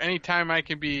up there. Anytime I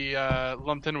can be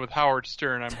lumped in with Howard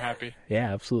Stern, I'm happy.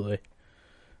 Yeah, absolutely.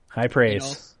 High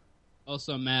praise.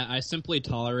 Also, Matt, I simply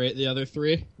tolerate the other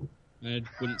 3. I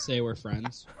wouldn't say we're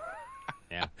friends.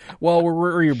 Yeah. Well,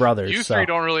 we're your brothers. You so. 3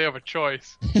 don't really have a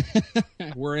choice.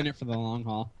 We're in it for the long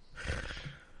haul.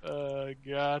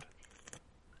 God.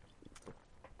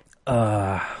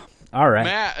 All right.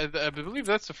 Matt, I believe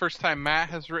that's the first time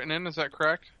Matt has written in. Is that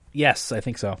correct? Yes, I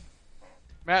think so.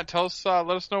 Matt, tell us, let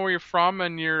us know where you're from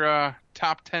and your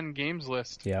top 10 games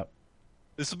list. Yep.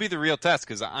 This will be the real test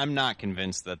because I'm not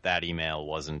convinced that email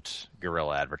wasn't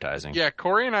guerrilla advertising. Yeah,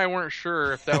 Corey and I weren't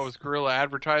sure if that was guerrilla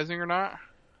advertising or not.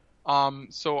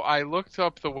 So I looked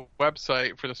up the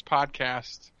website for this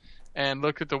podcast and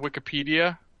looked at the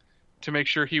Wikipedia to make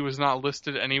sure he was not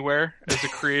listed anywhere as a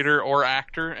creator or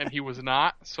actor, and he was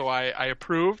not. So I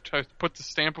approved. I put the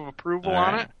stamp of approval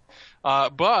on it.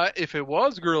 But if it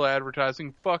was guerrilla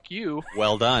advertising, fuck you.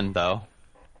 Well done, though.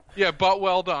 Yeah, but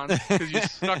well done, because you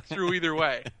snuck through either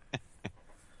way.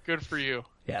 Good for you.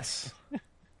 Yes.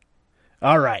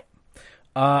 All right.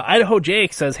 Idaho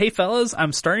Jake says, "Hey fellas,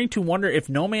 I'm starting to wonder if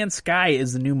No Man's Sky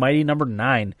is the new Mighty Number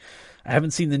 9. I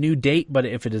haven't seen the new date, but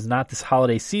if it is not this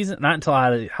holiday season, not until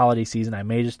holiday season, I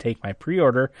may just take my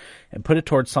pre-order and put it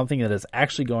towards something that is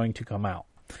actually going to come out.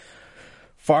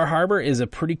 Far Harbor is a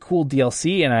pretty cool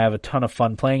DLC, and I have a ton of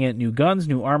fun playing it. New guns,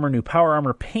 new armor, new power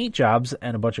armor, paint jobs,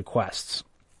 and a bunch of quests.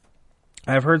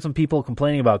 I've heard some people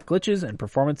complaining about glitches and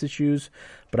performance issues,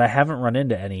 but I haven't run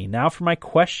into any. Now for my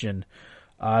question.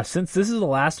 Since this is the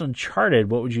last Uncharted,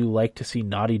 what would you like to see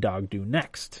Naughty Dog do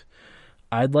next?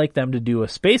 I'd like them to do a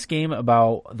space game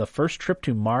about the first trip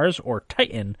to Mars or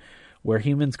Titan, where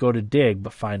humans go to dig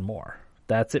but find more.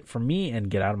 That's it from me,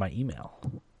 and get out of my email."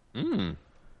 That's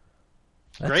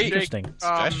Great. interesting.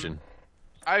 Suggestion.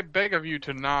 I beg of you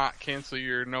to not cancel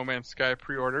your No Man's Sky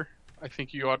pre-order. I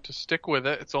think you ought to stick with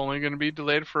it. It's only going to be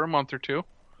delayed for a month or two.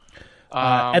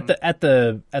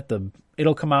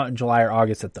 It'll come out in July or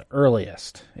August at the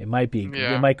earliest. It might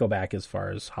go back as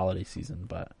far as holiday season,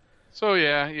 but So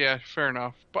yeah, fair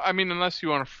enough. But I mean, unless you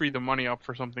want to free the money up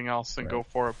for something else, then go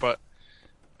for it. But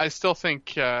I still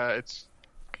think you're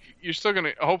still going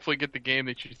to hopefully get the game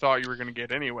that you thought you were going to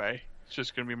get anyway. It's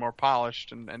just going to be more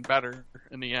polished and better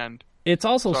in the end. it's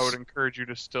also So I would encourage you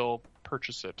to still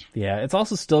purchase it. yeah, it's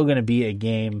also still going to be a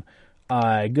game,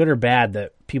 good or bad,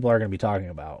 that people are going to be talking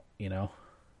about.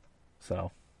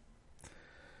 So.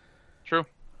 True.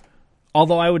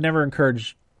 Although I would never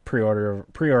encourage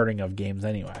pre-ordering of games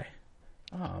anyway.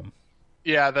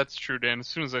 Yeah, that's true, Dan. As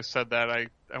soon as I said that,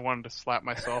 I wanted to slap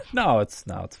myself. No, it's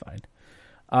fine.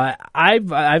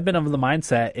 I've been of the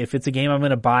mindset, if it's a game I'm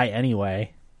going to buy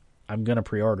anyway, I'm going to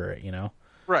pre-order it.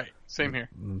 Right. Same here.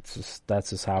 That's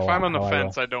just how. If I'm on the how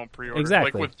fence, I I don't pre-order.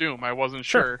 Exactly. Like with Doom, I wasn't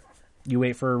Sure. sure. You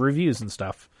wait for reviews and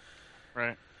stuff.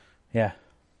 Right. Yeah.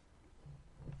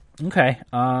 Okay.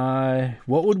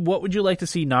 What would you like to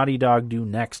see Naughty Dog do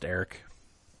next, Eric?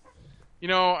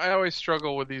 I always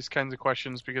struggle with these kinds of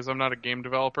questions because I'm not a game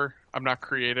developer. I'm not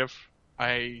creative.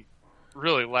 I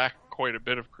really lack quite a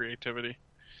bit of creativity.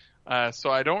 So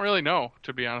I don't really know,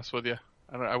 to be honest with you.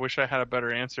 I wish I had a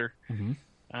better answer.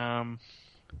 Mm-hmm.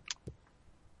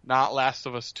 Not Last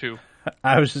of Us 2.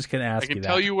 I was just going to ask I you can that.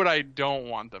 tell you what I don't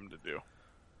want them to do.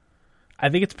 I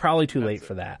think it's probably too late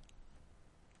for that.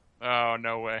 Oh,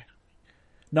 no way.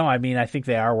 No, I mean I think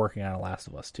they are working on a Last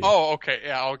of Us too. Oh, okay.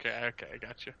 Yeah, okay, I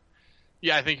got you.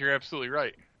 Yeah, I think you're absolutely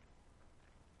right.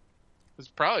 There's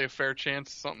probably a fair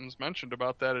chance something's mentioned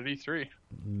about that at E3.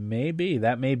 Maybe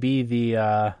that may be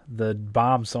the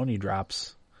bomb Sony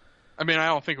drops. I mean, I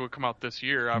don't think it would come out this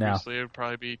year. Obviously, it would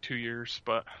probably be 2 years,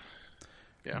 but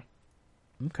yeah.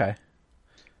 Okay.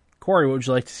 Corey, what would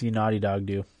you like to see Naughty Dog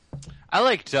do? I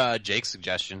liked Jake's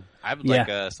suggestion. I would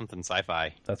like something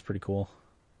sci-fi. That's pretty cool.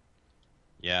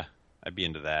 Yeah, I'd be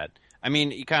into that. I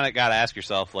mean, you kind of got to ask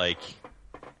yourself, like,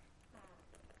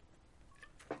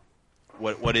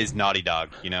 what is Naughty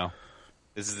Dog, you know?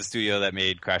 This is the studio that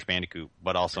made Crash Bandicoot,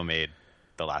 but also made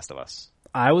The Last of Us.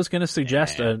 I was going to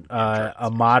suggest a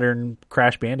modern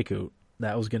Crash Bandicoot.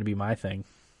 That was going to be my thing.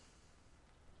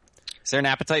 Is there an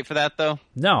appetite for that, though?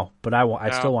 No, but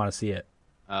I still want to see it.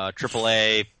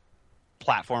 AAA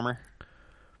platformer?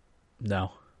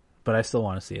 No, but I still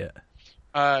want to see it.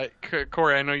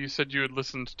 Corey, I know you said you had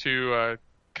listened to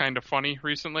Kind of Funny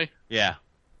recently. Yeah.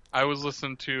 I was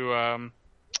listening to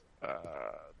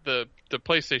the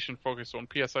PlayStation focused one,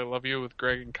 P.S. I Love You with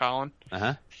Greg and Colin.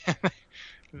 Uh-huh.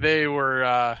 They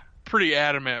were pretty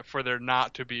adamant for there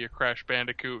not to be a Crash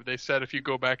Bandicoot. They said if you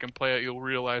go back and play it, you'll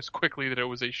realize quickly that it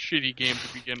was a shitty game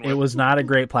to begin with. It was not a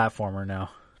great platformer, no.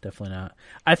 Definitely not.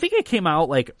 I think it came out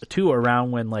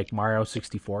around when Mario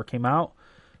 64 came out,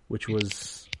 which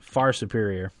was far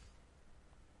superior.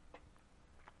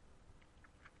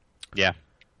 Yeah.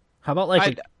 How about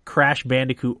a Crash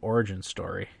Bandicoot origin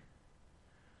story?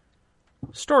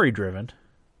 Story driven.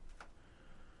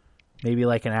 Maybe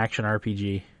an action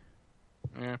RPG.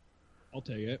 Yeah. I'll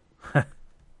take it.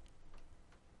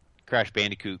 Crash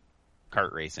Bandicoot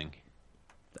kart racing.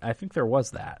 I think there was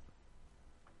that.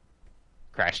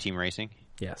 Crash Team Racing?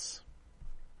 Yes.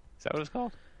 Is that what it's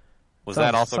called? Was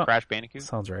that also Crash Bandicoot?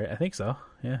 Sounds right. I think so.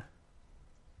 Yeah.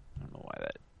 I don't know why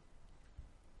that.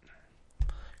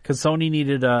 Because Sony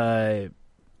needed on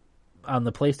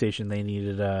the PlayStation, they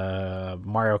needed a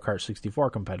Mario Kart 64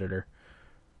 competitor.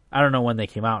 I don't know when they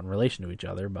came out in relation to each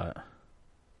other, but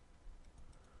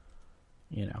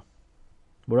you know.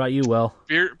 What about you, Will?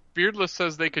 Beardless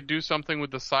says they could do something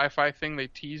with the sci-fi thing they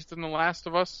teased in The Last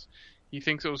of Us. He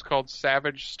thinks it was called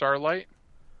Savage Starlight.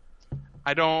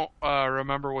 I don't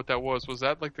remember what that was. Was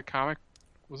that the comic?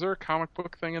 Was there a comic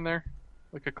book thing in there?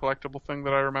 Like a collectible thing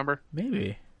that I remember?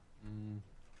 Maybe.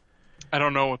 I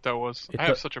don't know what that was. I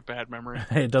have such a bad memory.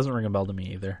 It doesn't ring a bell to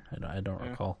me either. I don't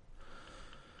recall.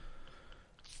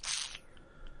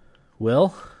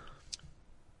 Will?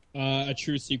 A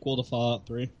true sequel to Fallout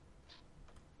 3.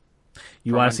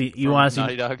 You want to see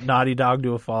Naughty Dog? Naughty Dog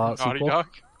do a Fallout Naughty sequel? Dog?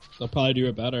 They'll probably do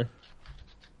it better.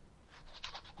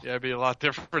 Yeah, it'd be a lot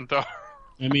different though.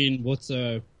 I mean, what's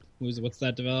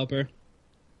that developer?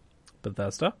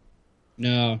 Bethesda?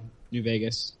 No, New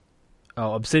Vegas.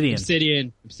 Oh, Obsidian.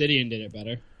 Obsidian did it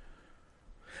better.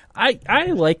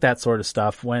 I like that sort of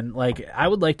stuff when I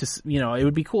would like to, it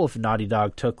would be cool if Naughty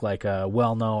Dog took a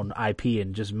well-known IP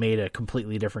and just made a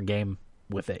completely different game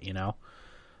with it,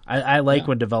 I like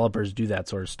when developers do that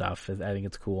sort of stuff. I think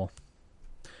it's cool.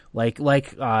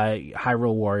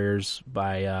 Hyrule Warriors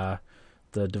by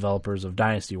the developers of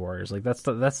Dynasty Warriors.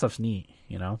 That stuff's neat,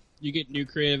 You get new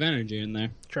creative energy in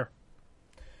there. Sure.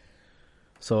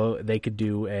 So they could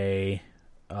do a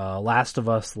Last of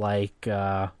Us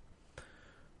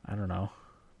I don't know,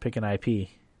 pick an IP.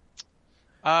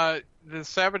 The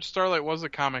Savage Starlight was a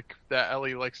comic that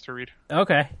Ellie likes to read.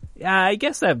 Okay. Yeah, I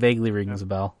guess that vaguely rings a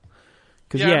bell.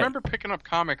 Yeah, I remember picking up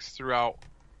comics throughout.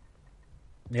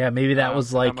 Yeah, maybe that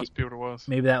was that must be what it was.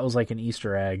 Maybe that was an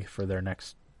Easter egg for their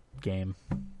next game.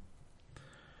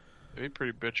 It'd be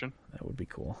pretty bitchin'. That would be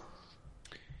cool.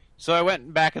 So I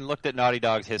went back and looked at Naughty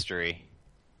Dog's history.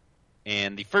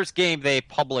 And the first game they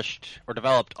published or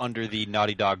developed under the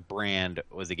Naughty Dog brand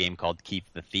was a game called Keep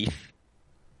the Thief,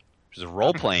 which is a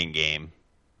role-playing game.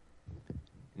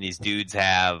 And these dudes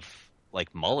have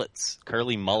mullets,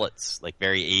 curly mullets,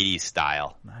 very 80s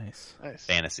style. Nice.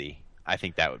 Fantasy. I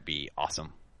think that would be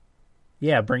awesome.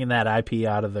 Yeah, bringing that IP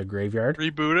out of the graveyard.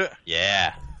 Reboot it.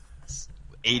 Yeah.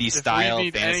 80s style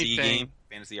fantasy game,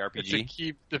 fantasy RPG. It's a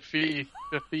Keep the Thief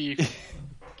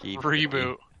Keep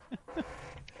reboot.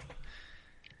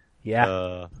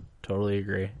 Yeah, totally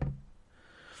agree.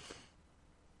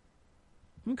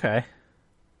 Okay.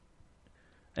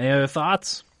 Any other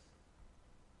thoughts?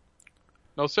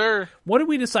 No, sir. What did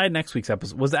we decide next week's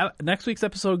episode? Was that next week's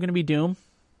episode going to be Doom?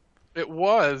 It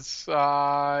was.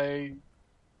 We'll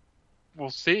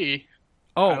see.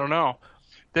 Oh, I don't know.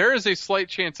 There is a slight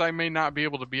chance I may not be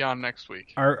able to be on next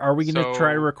week. Are we going to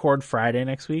try to record Friday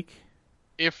next week?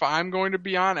 if I'm going to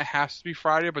be on, it has to be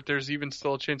Friday, but there's even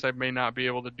still a chance I may not be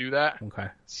able to do that. Okay.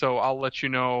 So I'll let you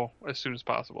know as soon as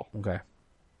possible. Okay.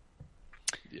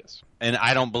 Yes. And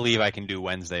I don't believe I can do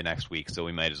Wednesday next week, so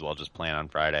we might as well just plan on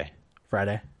Friday.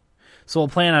 Friday. So we'll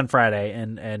plan on Friday,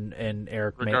 and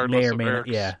Eric may or may not,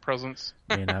 Eric's presence.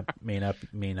 may not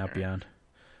be on.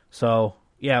 So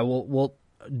yeah, we'll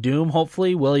Doom.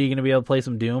 Hopefully, Will, you gonna be able to play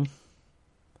some Doom?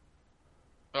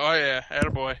 Oh yeah,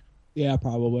 attaboy. Yeah,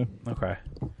 probably. Okay.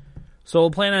 So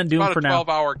we'll plan on Doom About for a now.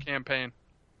 12-hour campaign.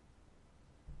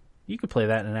 You could play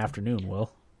that in an afternoon, Will.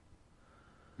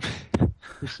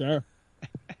 For sure.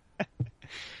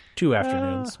 2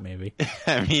 afternoons, maybe.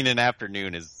 I mean, an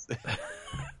afternoon is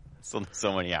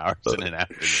so many hours in an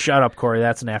afternoon. Shut up, Corey.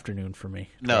 That's an afternoon for me.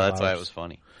 No, 12 that's why it hours. was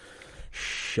funny.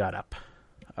 Shut up.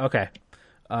 Okay.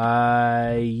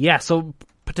 Yeah, so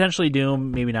potentially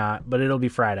Doom, maybe not, but it'll be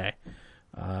Friday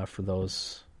for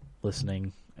those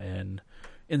listening and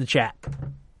in the chat.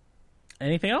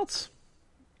 Anything else?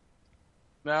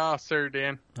 No, sir,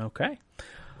 Dan. Okay.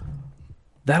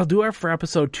 That'll do it for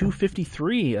episode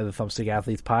 253 of the Thumbstick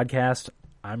Athletes podcast.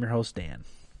 I'm your host, Dan.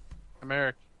 I'm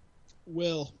Eric.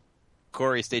 Will.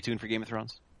 Corey, stay tuned for Game of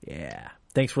Thrones. Yeah.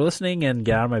 Thanks for listening, and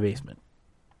get out of my basement.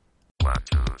 1,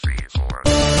 2, 3, 4.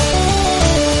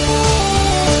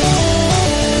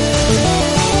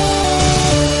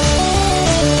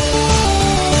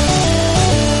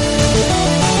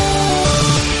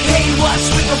 Hey, what's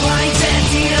with the blinds and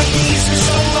DMPs for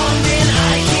so long, man?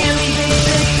 I can't even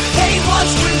think. Hey,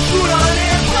 what's with food on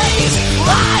airplanes?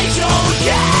 I don't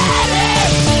get it.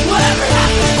 Whatever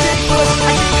happened to Bigfoot?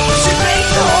 I think we should make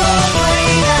the whole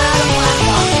plane out of black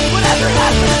box. Whatever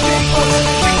happened to Bigfoot?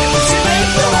 I think we should make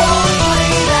the whole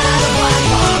plane out of black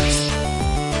box.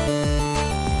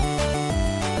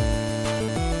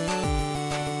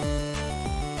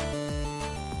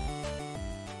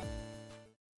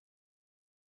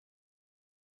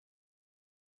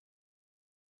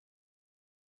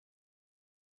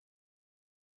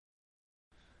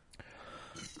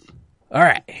 All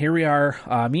right, here we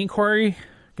are. Me and Corey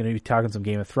going to be talking some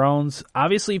Game of Thrones.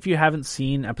 Obviously, if you haven't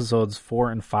seen episodes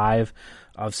 4 and 5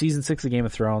 of season 6 of Game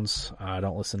of Thrones,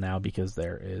 don't listen now because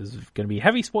there is going to be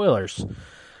heavy spoilers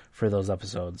for those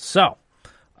episodes. So,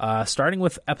 starting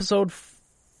with episode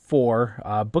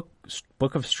 4,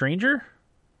 Book of Stranger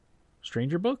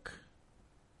Book.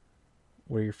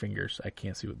 Where are your fingers? I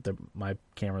can't see what my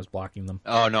camera's blocking them.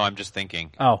 Oh, no, I'm just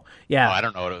thinking. Oh, yeah. Oh, I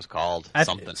don't know what it was called.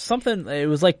 Something. It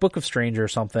was like Book of Stranger or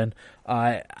something.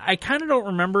 I kind of don't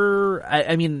remember.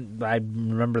 I mean, I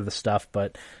remember the stuff,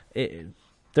 but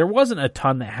there wasn't a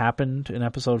ton that happened in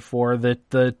episode 4.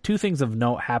 The two things of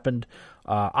note happened.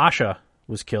 Asha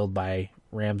was killed by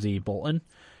Ramsay Bolton.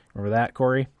 Remember that,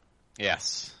 Corey?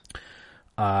 Yes.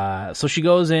 So she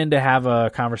goes in to have a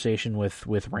conversation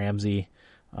with Ramsay.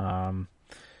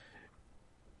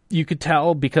 You could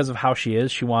tell because of how she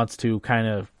is, she wants to kind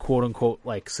of quote unquote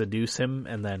like seduce him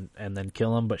and then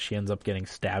kill him, but she ends up getting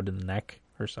stabbed in the neck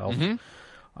herself,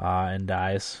 and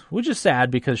dies, which is sad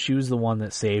because she was the one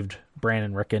that saved Bran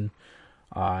and Rickon,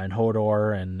 and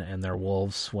Hodor and their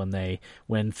wolves when Theon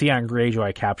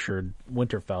Greyjoy captured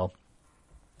Winterfell.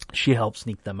 She helped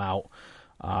sneak them out,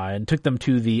 and took them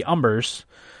to the Umbers.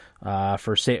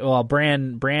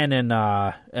 Bran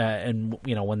and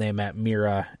you know, when they met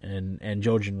Mira and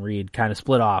Jojen Reed kind of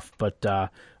split off, but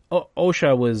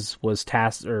Osha was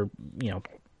tasked, or you know,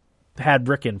 had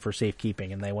Rickon for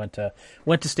safekeeping, and they went to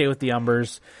stay with the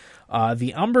Umbers.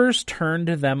 The Umbers turned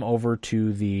them over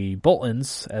to the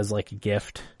Boltons as like a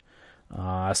gift.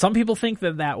 Some people think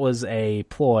that was a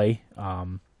ploy,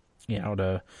 you know,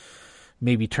 to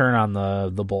maybe turn on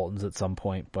the Boltons at some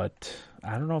point, but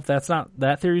I don't know if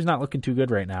that theory's not looking too good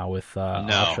right now with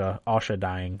Asha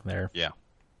dying there. Yeah.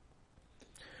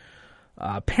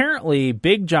 Apparently,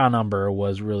 Big John Umber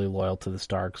was really loyal to the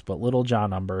Starks, but Little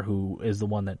John Umber, who is the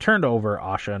one that turned over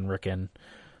Asha and Rickon,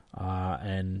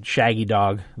 and Shaggy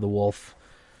Dog, the wolf,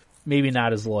 maybe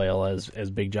not as loyal as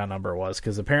Big John Umber was,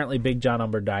 because apparently Big John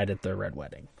Umber died at their Red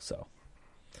Wedding. So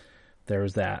there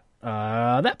was that.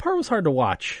 That part was hard to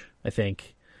watch, I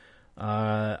think.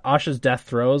 Asha's death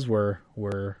throes were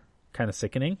kind of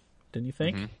sickening, didn't you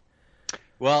think? Mm-hmm.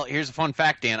 Well, here's a fun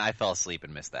fact, Dan. I fell asleep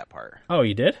and missed that part. Oh,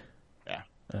 you did? Yeah.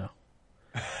 Oh.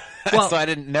 Well, so I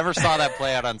never saw that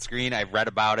play out on screen. I read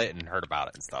about it and heard about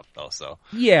it and stuff, though. So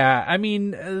yeah, I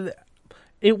mean,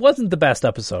 it wasn't the best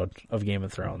episode of Game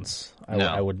of Thrones.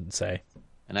 I wouldn't say.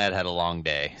 And I had a long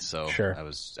day, so sure.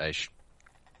 I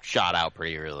shot out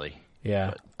pretty early.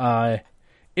 Yeah. I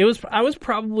was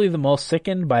probably the most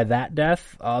sickened by that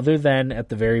death, other than at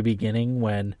the very beginning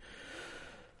when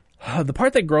The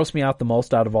part that grossed me out the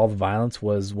most out of all the violence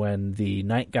was when the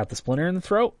knight got the splinter in the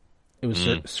throat. It was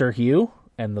Sir Hugh,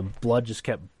 and the blood just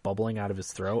kept bubbling out of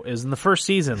his throat. It was in the first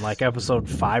season, like episode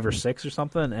 5 or 6 or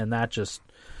something, and that just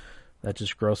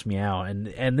grossed me out.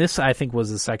 And this, I think,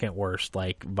 was the second worst,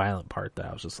 like, violent part that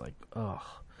I was just like, ugh.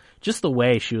 Just the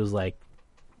way she was, like,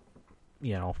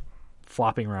 you know,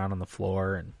 flopping around on the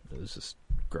floor, and it was just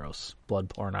gross. Blood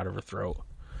pouring out of her throat.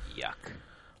 Yuck.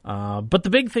 But the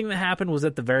big thing that happened was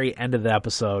at the very end of the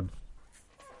episode.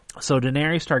 So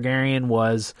Daenerys Targaryen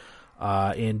was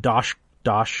in Dosh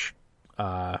Khaleen?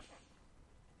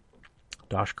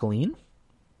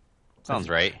 Sounds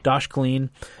right. Dosh Khaleen.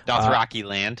 Dothraki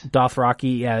land.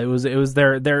 Dothraki, yeah, it was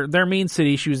their main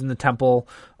city. She was in the temple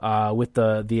with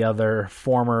the other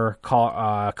former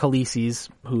Khaleesi's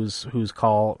whose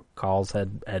calls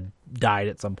had died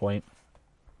at some point.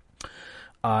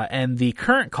 And the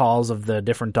current calls of the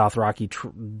different Dothraki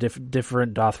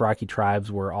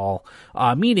tribes were all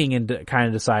meeting and kind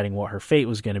of deciding what her fate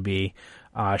was going to be.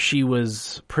 She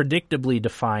was predictably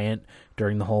defiant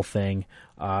during the whole thing,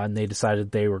 and they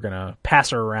decided they were going to pass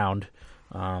her around,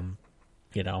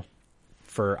 you know,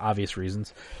 for obvious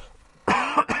reasons.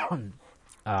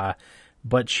 But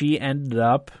she ended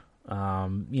up,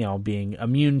 you know, being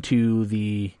immune to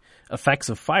the effects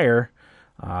of fire.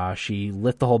 She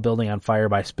lit the whole building on fire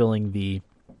by spilling the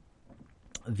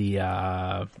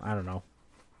I don't know,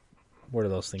 what are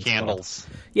those things Candles.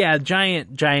 called? Yeah,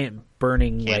 giant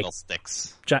burning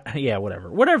Candlesticks. yeah,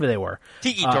 whatever they were.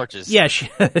 Tiki torches. Yeah,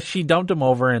 she dumped them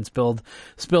over and spilled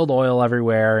oil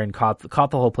everywhere and caught the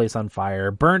whole place on fire,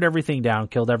 burned everything down,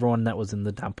 killed everyone that was in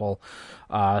the temple.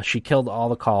 She killed all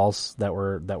the calls that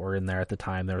were in there at the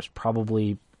time. There was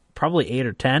probably 8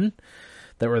 or 10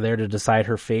 that were there to decide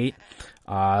her fate.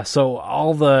 So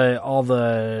all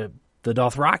the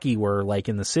Dothraki were like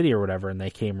in the city or whatever, and they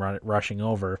came rushing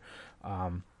over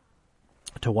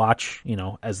to watch, you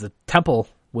know, as the temple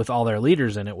with all their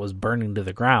leaders in it was burning to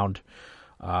the ground,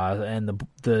 and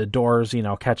the doors, you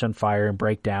know, catch on fire and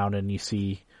break down, and you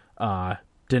see Daenerys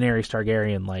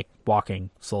Targaryen like walking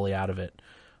slowly out of it,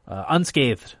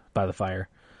 unscathed by the fire.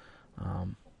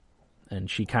 And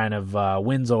she kind of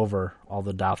wins over all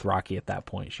the Dothraki at that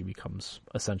point. She becomes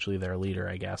essentially their leader,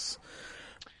 I guess.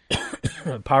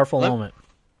 Powerful moment.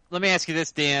 Let me ask you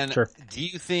this, Dan. Sure. Do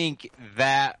you think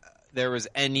that there was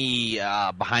any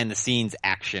behind-the-scenes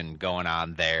action going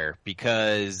on there?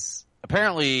 Because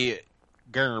apparently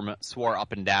Germ swore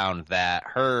up and down that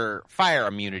her fire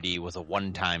immunity was a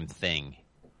one-time thing.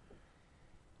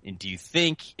 And do you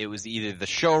think it was either the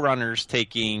showrunners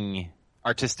taking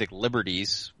artistic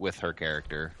liberties with her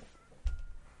character,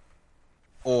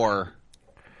 or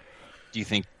do you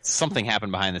think something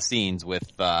happened behind the scenes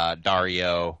with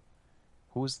Dario?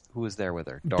 Who was there with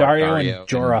her? Dario and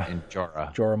Jorah. And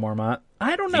Jorah. Jorah Mormont.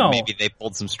 I don't I think know. maybe they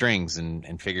pulled some strings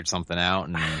and figured something out,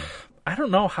 and I don't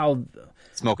know how.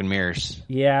 smoke and mirrors.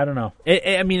 Yeah, I don't know.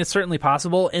 I mean, it's certainly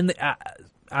possible.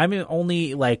 I'm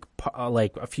only like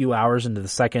a few hours into the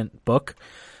second book,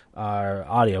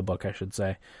 audio book, I should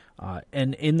say.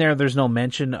 And in there's no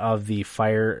mention of the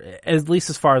fire, at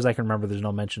least as far as I can remember, there's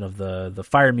no mention of the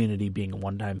fire immunity being a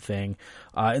one-time thing.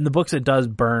 In the books, it does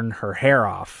burn her hair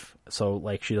off, so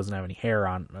like she doesn't have any hair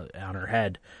on her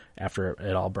head after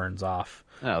it all burns off.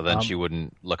 No, then she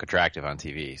wouldn't look attractive on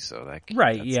TV. So that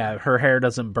Right, yeah, her hair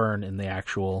doesn't burn in the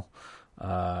actual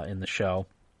in the show.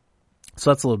 So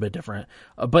that's a little bit different,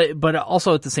 but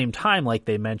also at the same time, like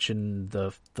they mentioned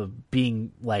the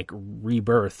being like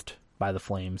rebirthed by the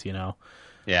flames, you know.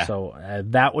 Yeah. So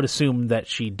that would assume that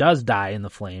she does die in the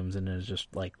flames and is just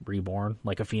like reborn,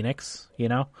 like a phoenix, you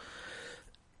know.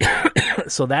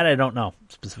 So that I don't know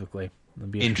specifically.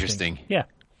 It'd be Interesting. Yeah.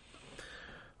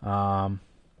 So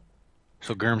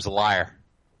Germ's a liar.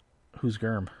 Who's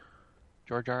Germ?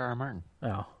 George R.R. Martin.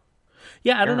 Oh.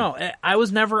 Yeah, I don't know. I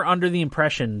was never under the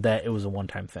impression that it was a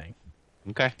one-time thing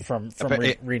Okay. from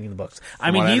reading the books.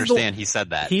 I mean, I understand he said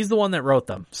that. He's the one that wrote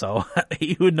them, so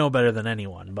he would know better than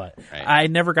anyone. But Right. I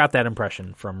never got that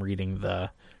impression from reading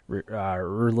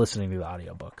or listening to the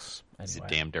audiobooks. He's a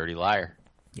Anyway. damn dirty liar.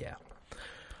 Yeah.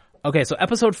 Okay, so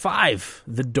episode 5,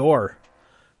 The Door.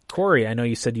 Corey, I know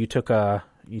you said you took some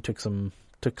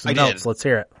I notes. did. Let's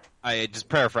hear it. I just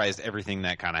paraphrased everything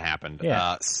that kind of happened.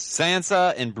 Yeah.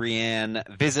 Sansa and Brienne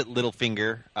visit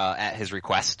Littlefinger at his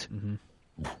request. Mm-hmm.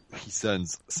 He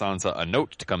sends Sansa a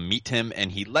note to come meet him,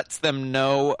 and he lets them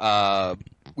know,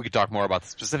 we could talk more about the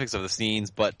specifics of the scenes,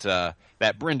 but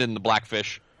that Brynden the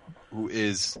Blackfish, who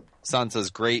is Sansa's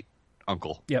great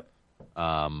uncle, Yep.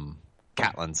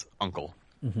 Catelyn's uncle,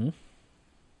 Mm-hmm.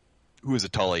 who is a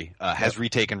Tully, has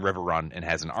retaken River Run and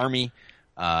has an army.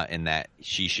 and that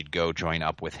she should go join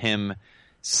up with him.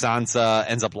 Sansa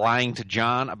ends up lying to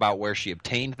Jon about where she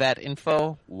obtained that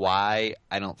info. Why?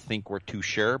 I don't think we're too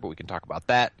sure, but we can talk about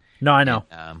that. No, I know.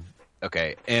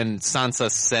 Okay, and Sansa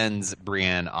sends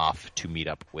Brienne off to meet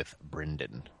up with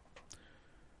Brynden.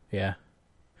 Yeah.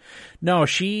 No,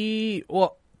 she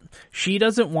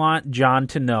doesn't want Jon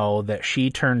to know that she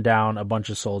turned down a bunch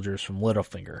of soldiers from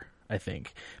Littlefinger, I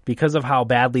think, because of how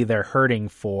badly they're hurting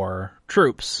for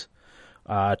troops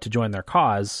to join their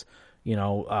cause.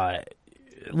 Littlefinger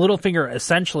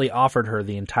essentially offered her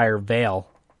the entire Vale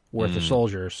worth of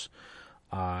soldiers.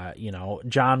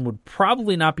 Jon would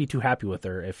probably not be too happy with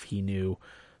her if he knew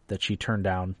that she turned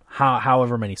down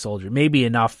however many soldiers, maybe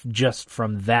enough just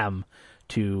from them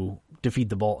to defeat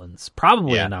the Boltons.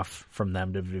 Probably enough from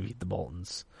them to defeat the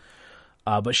Boltons.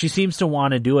 But she seems to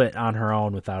want to do it on her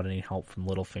own without any help from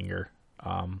Littlefinger.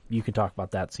 You can talk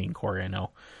about that scene, Corey. I know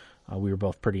we were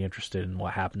both pretty interested in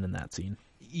what happened in that scene.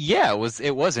 Yeah,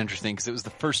 it was interesting because it was the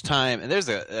first time, and there's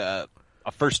a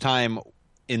first time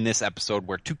in this episode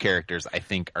where two characters I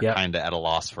think are kind of at a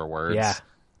loss for words. Yeah.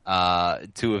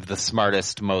 Two of the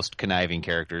smartest, most conniving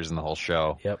characters in the whole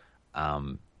show. Yep.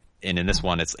 And in this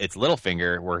one, it's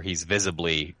Littlefinger, where he's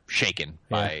visibly shaken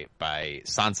by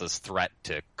Sansa's threat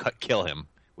to kill him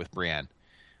with Brienne,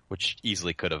 which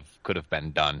easily could have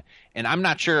been done. And I'm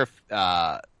not sure if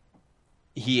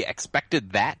he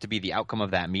expected that to be the outcome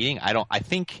of that meeting. I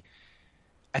think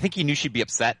he knew she'd be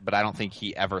upset, but I don't think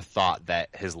he ever thought that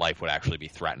his life would actually be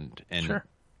threatened. And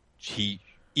he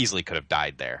easily could have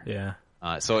died there. Yeah.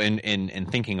 So in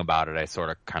thinking about it, I sort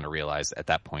of kind of realized at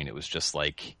that point it was just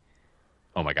like,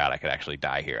 oh my God, I could actually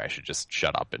die here. I should just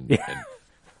shut up and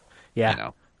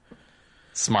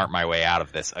smart my way out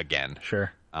of this again.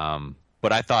 Sure.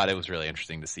 But I thought it was really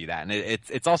interesting to see that. And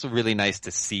it's also really nice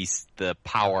to see the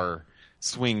power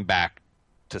swing back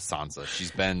to Sansa.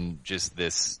 She's been just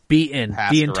this beaten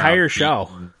the entire show,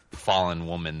 fallen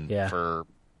woman for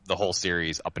the whole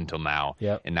series up until now.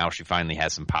 Yep. And now she finally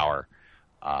has some power.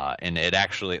 And it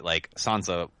actually,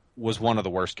 Sansa was one of the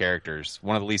worst characters,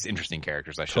 one of the least interesting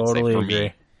characters, I should say, for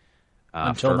me.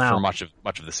 Until now. For much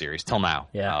of the series, till now.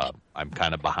 Yeah. I'm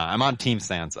kind of behind. I'm on Team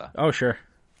Sansa. Oh, sure.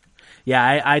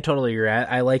 Yeah, I totally agree.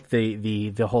 I like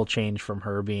the whole change from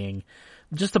her being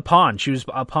just a pawn. She was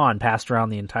a pawn passed around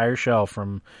the entire show,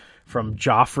 from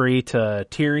Joffrey to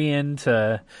Tyrion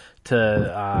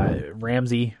to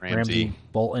Ramsay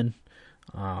Bolton.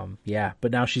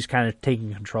 But now she's kind of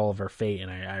taking control of her fate,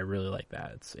 and I really like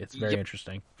that. It's very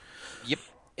interesting. Yep.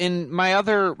 And my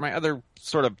other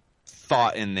sort of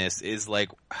thought in this is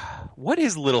what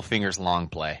is Littlefinger's long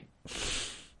play?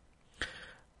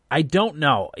 I don't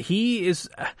know. He's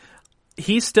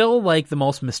still the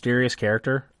most mysterious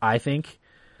character, I think.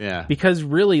 Yeah. Because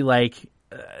really,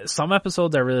 some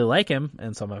episodes I really like him,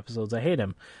 and some episodes I hate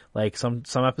him.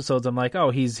 Some episodes I'm like,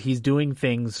 oh, he's doing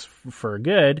things for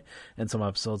good, and some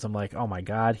episodes I'm like, oh my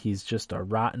God, he's just a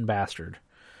rotten bastard.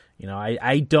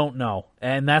 I don't know,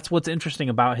 and that's what's interesting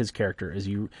about his character is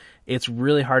it's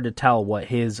really hard to tell what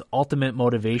his ultimate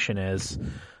motivation is,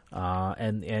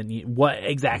 and what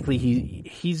exactly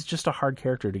he's just a hard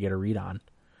character to get a read on.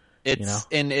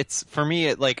 And it's for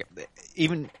me,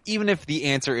 even if the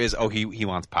answer is, oh, he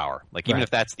wants power, even if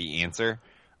that's the answer,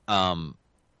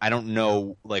 I don't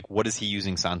know, what is he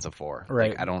using Sansa for?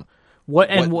 Right. I don't.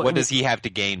 What does he have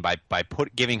to gain by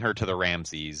giving her to the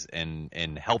Ramsays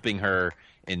and helping her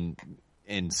in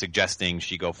suggesting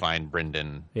she go find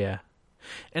Brynden? Yeah.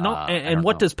 And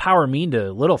what does power mean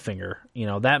to Littlefinger?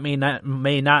 That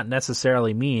may not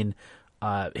necessarily mean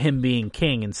him being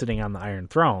king and sitting on the Iron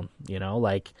Throne.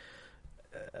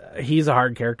 He's a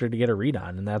hard character to get a read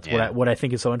on, and that's what I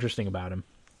think is so interesting about him.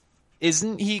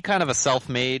 Isn't he kind of a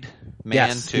self-made man,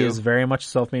 yes, too? He is very much a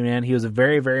self-made man. He was a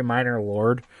very, very minor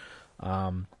lord.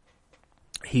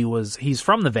 He's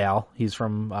from the Vale. He's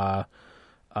from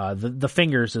the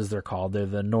Fingers, as they're called. They're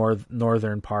the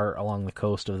northern part along the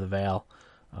coast of the Vale.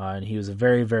 And he was a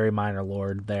very, very minor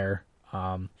lord there.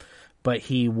 But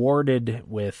he warded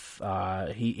with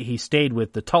he stayed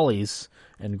with the Tullys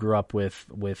and grew up with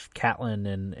Catelyn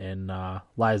and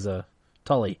Lysa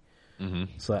Tully. Mm-hmm.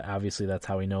 So obviously that's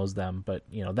how he knows them. But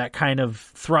that kind of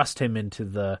thrust him into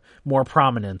the more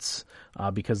prominence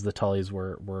because the Tullys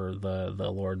were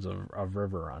the lords of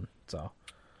Riverrun. So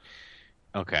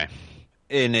okay.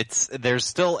 And there's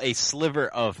still a sliver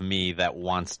of me that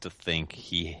wants to think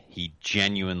he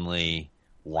genuinely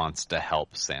wants to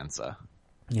help Sansa.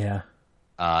 Yeah.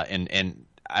 And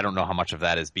I don't know how much of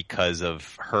that is because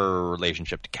of her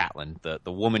relationship to Catelyn,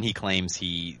 the woman he claims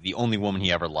the only woman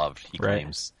he ever loved, he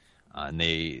claims. And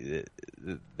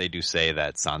they do say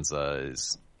that Sansa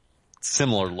is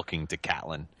similar looking to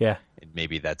Catelyn. Yeah. And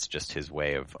maybe that's just his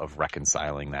way of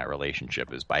reconciling that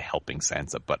relationship is by helping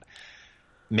Sansa. But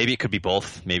maybe it could be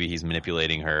both. Maybe he's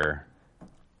manipulating her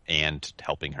and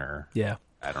helping her. Yeah.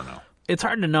 I don't know. It's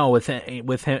hard to know with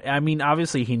him. I mean,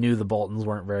 obviously he knew the Boltons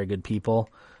weren't very good people.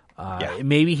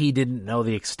 Maybe he didn't know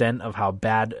the extent of how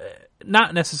bad.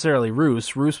 Not necessarily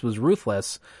Roose. Roose was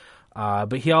ruthless,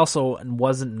 but he also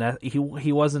wasn't.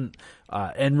 He wasn't.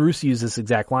 And Roose used this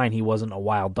exact line. He wasn't a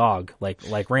wild dog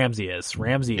like Ramsay is.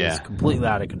 Ramsay is completely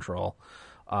out of control,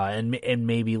 and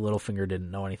maybe Littlefinger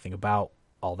didn't know anything about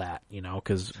all that.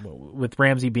 Because with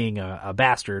Ramsay being a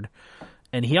bastard.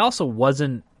 And he also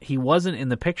wasn't in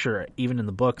the picture, even in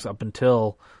the books, up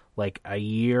until like a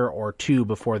year or two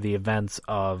before the events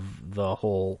of the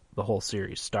whole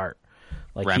series start.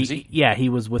 Like Ramsay? He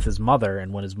was with his mother,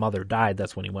 and when his mother died,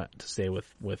 that's when he went to stay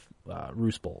with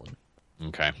Roose Bolton.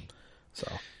 Okay. So.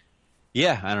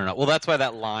 Yeah, I don't know. Well, that's why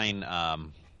that line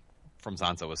from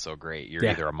Sansa was so great. You're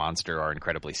either a monster or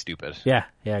incredibly stupid. Yeah,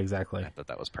 exactly. I thought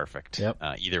that was perfect. Yep.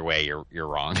 Either way, you're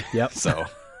wrong. Yep. So.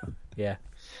 Yeah.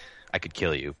 I could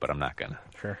kill you, but I'm not gonna.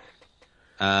 Sure.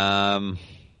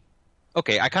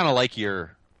 Okay, I kind of like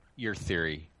your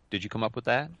theory. Did you come up with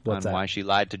that? What's that? Why she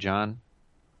lied to Jon?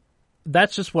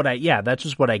 That's just what I gathered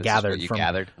What you from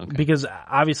gathered? Okay. because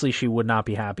obviously she would not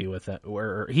be happy with it,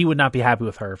 or he would not be happy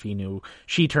with her if he knew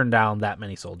she turned down that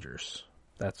many soldiers.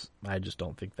 I just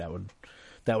don't think that would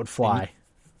fly.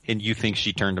 And you think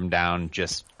she turned him down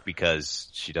just because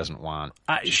she doesn't want?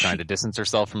 She's trying to distance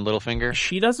herself from Littlefinger.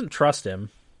 She doesn't trust him.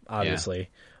 Obviously,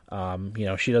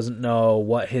 she doesn't know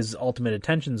what his ultimate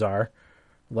intentions are,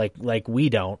 like we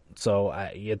don't. So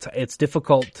it's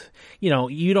difficult.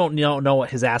 You don't know what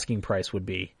his asking price would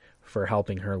be for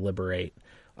helping her liberate.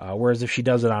 Whereas if she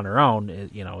does it on her own,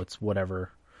 it's whatever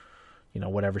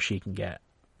she can get.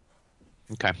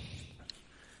 Okay.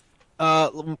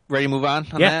 Ready to move on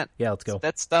that? Yeah, let's go.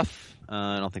 That stuff.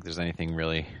 I don't think there's anything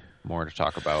really more to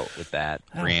talk about with that.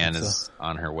 Brienne is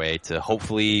on her way to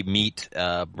hopefully meet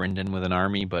Brynden with an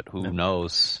army, but who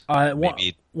knows?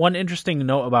 Maybe. One interesting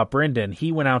note about Brynden,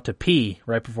 he went out to pee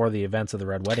right before the events of the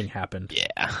Red Wedding happened.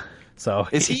 Yeah. So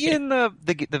is he in the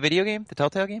video game, the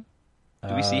Telltale game?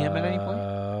 Do we see him at any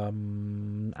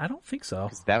point? I don't think so.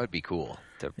 'Cause that would be cool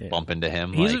to bump into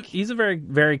him. He's a very,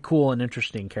 very cool and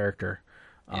interesting character.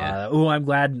 Who I'm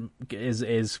glad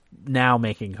is now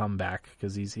making comeback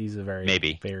because he's a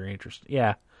very very interesting.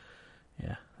 Yeah,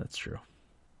 that's true.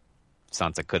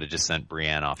 Sansa could have just sent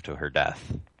Brienne off to her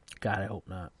death. God, I hope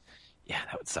not. Yeah,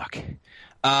 that would suck.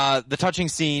 The touching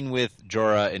scene with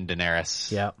Jorah and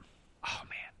Daenerys. Yeah. Oh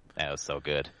man, that was so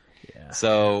good. Yeah.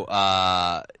 So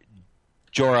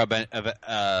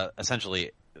Jorah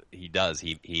essentially.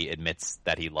 He admits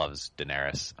that he loves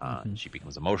Daenerys. She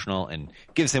becomes emotional and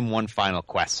gives him one final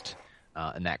quest.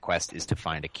 And that quest is to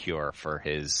find a cure for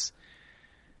his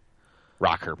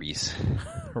rock herpes.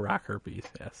 Rock herpes,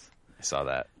 yes. I saw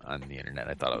that on the internet.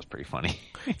 I thought it was pretty funny.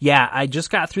 Yeah, I just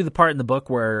got through the part in the book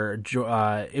where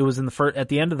it was at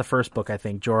the end of the first book, I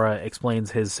think, Jorah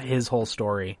explains his whole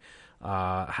story.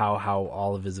 How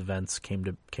all of his events came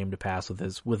to pass with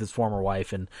his former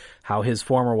wife, and how his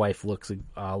former wife looks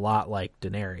a lot like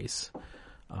Daenerys.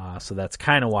 So that's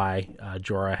kind of why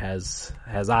Jorah has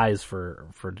eyes for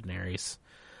Daenerys.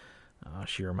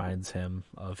 She reminds him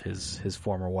of his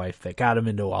former wife that got him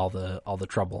into all the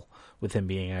trouble with him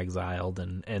being exiled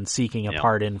and seeking a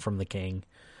pardon from the king.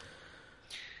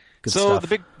 Good so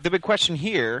stuff. the big question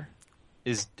here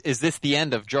is this the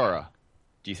end of Jorah?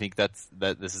 Do you think that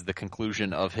this is the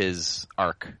conclusion of his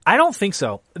arc? I don't think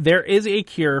so. There is a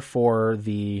cure for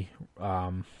the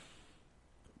grayscale.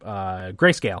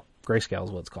 Grayscale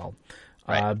is what it's called.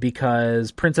 Right.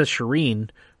 Because Princess Shireen,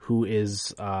 who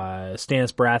is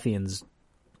Stannis Baratheon's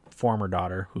former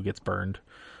daughter, who gets burned,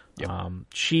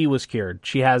 she was cured.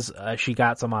 She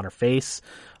got some on her face.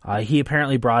 He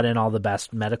apparently brought in all the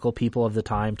best medical people of the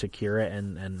time to cure it,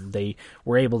 and they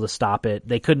were able to stop it.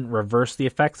 They couldn't reverse the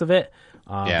effects of it.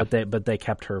 But they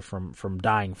kept her from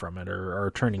dying from it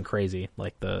or turning crazy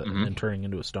and turning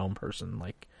into a stone person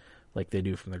like they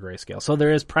do from the grayscale. So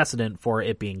there is precedent for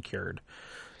it being cured.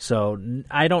 So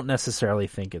I don't necessarily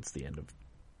think it's the end of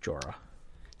Jorah.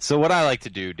 So what I like to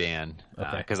do, Dan,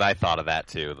 Okay. because I thought of that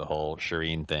too, the whole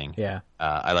Shireen thing. Yeah.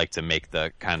 I like to make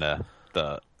the kind of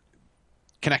the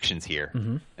connections here,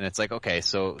 and it's like, okay,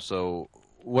 so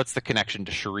what's the connection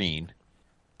to Shireen?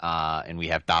 And we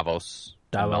have Davos.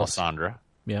 And Melisandre.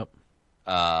 Yep.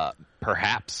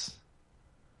 Perhaps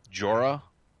Jorah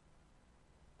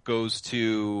goes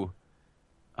to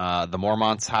the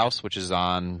Mormont's house, which is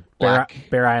on Bear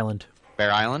Island.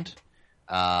 Bear Island.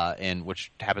 and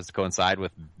which happens to coincide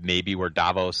with maybe where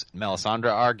Davos and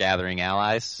Melisandre are gathering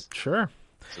allies. Sure.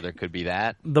 So there could be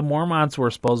that. The Mormonts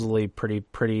were supposedly pretty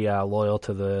loyal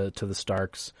to the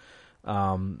Starks.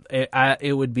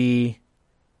 It would be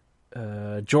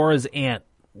Jorah's aunt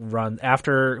run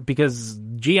after, because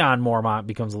Gian Mormont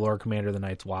becomes the Lord Commander of the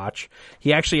Night's Watch.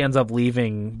 He actually ends up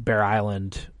leaving Bear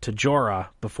Island to Jorah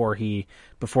before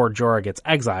Jorah gets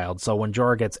exiled. So when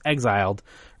Jorah gets exiled,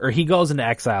 or he goes into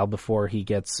exile before he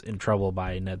gets in trouble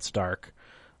by Ned Stark,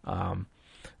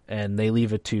 and they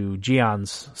leave it to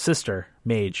Gian's sister,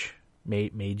 Mage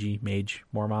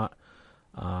Mormont.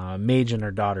 Mage and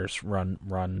her daughters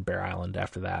run Bear Island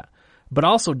after that. But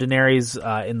also Daenerys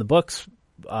in the books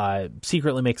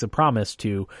secretly makes a promise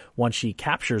to, once she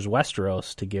captures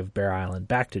Westeros, to give Bear Island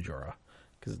back to Jorah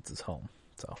because it's his home.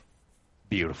 So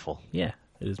beautiful. Yeah,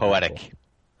 it is poetic. beautiful.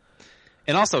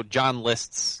 And also, John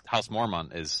lists House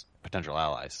Mormont as potential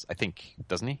allies. I think,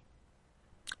 doesn't he?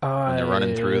 When they're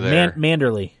running through there.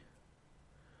 Manderley.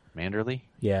 Manderley?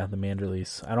 Yeah, the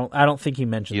Manderleys. I don't think he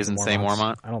mentions. He doesn't the say Mormonts.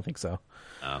 Mormont? I don't think so.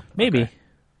 Oh, maybe. Okay.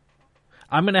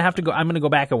 I'm gonna go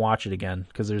back and watch it again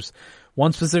because there's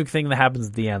one specific thing that happens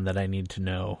at the end that I need to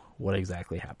know what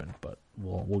exactly happened. But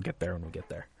we'll get there when we get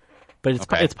there. But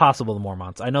it's possible the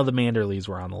Mormonts. I know the Manderleys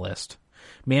were on the list.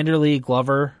 Manderley,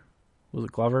 Glover, was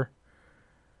it Glover?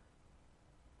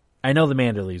 I know the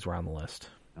Manderleys were on the list.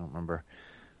 I don't remember.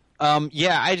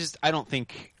 Yeah, I don't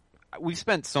think we've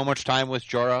spent so much time with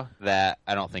Jorah that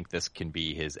I don't think this can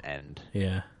be his end.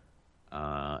 Yeah.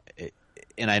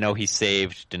 And I know he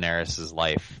saved Daenerys'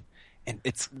 life. And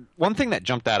it's one thing that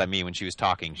jumped out at me when she was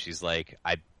talking. She's like,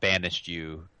 I banished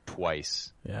you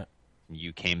twice. Yeah. And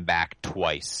you came back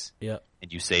twice. Yeah.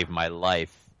 And you saved my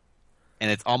life. And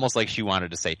it's almost like she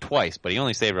wanted to say twice, but he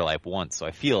only saved her life once. So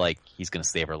I feel like he's going to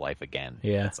save her life again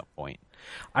at some point.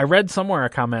 I read somewhere a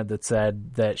comment that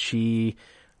said that she,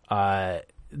 that's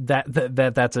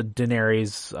a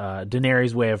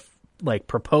Daenerys way of like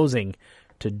proposing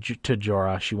to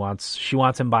Jorah. She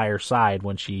wants him by her side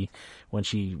when she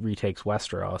retakes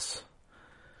Westeros.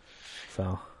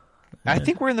 So, I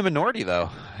think we're in the minority, though.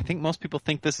 I think most people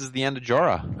think this is the end of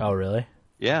Jorah. Oh, really?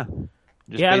 Yeah.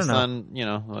 Just I based don't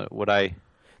know. on, what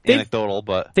anecdotal,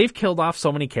 but they've killed off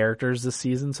so many characters this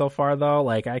season so far, though.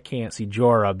 Like, I can't see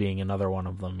Jorah being another one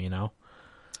of them,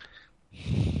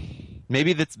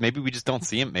 Maybe we just don't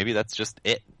see him. Maybe that's just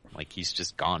it. Like, he's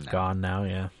just gone now. Gone now,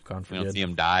 yeah. Gone for We good. don't see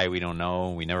him die. We don't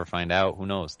know. We never find out. Who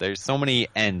knows? There's so many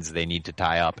ends they need to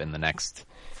tie up in the next...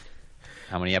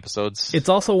 How many episodes? It's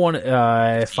also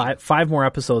five more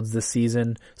episodes this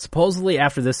season. Supposedly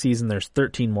after this season, there's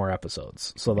 13 more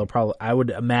episodes. So I would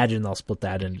imagine they'll split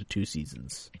that into 2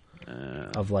 seasons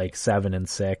of like 7 and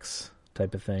 6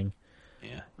 type of thing.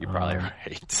 Yeah, you're probably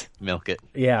right. Milk it.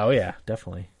 Yeah, oh yeah,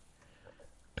 definitely.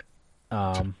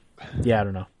 Yeah, I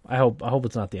don't know. I hope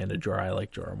it's not the end of Jorah. I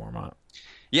like Jorah Mormont.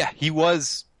 Yeah, he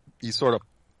sort of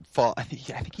I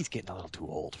think he's getting a little too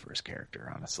old for his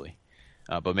character, honestly.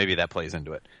 But maybe that plays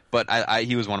into it. But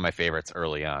he was one of my favorites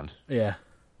early on. Yeah.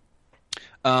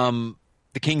 The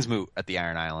King's Moot at the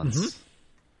Iron Islands. Mm-hmm.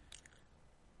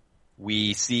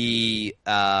 We see,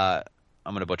 I'm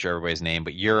going to butcher everybody's name,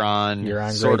 but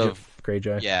Euron sort of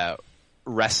Greyjoy. Yeah,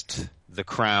 wrest the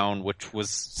crown, which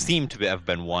seemed to have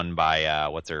been won by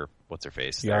what's her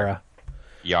face? Yara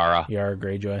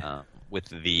Greyjoy. With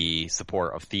the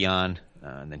support of Theon,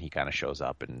 and then he kind of shows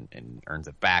up and earns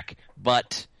it back.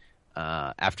 But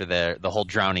after the whole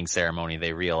drowning ceremony,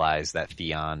 they realize that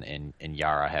Theon and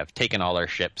Yara have taken all their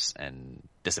ships and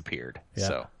disappeared.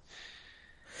 Yeah.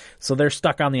 So they're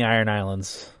stuck on the Iron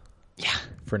Islands. Yeah.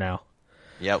 For now.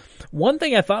 Yep. One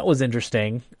thing I thought was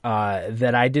interesting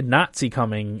that I did not see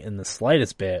coming in the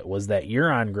slightest bit was that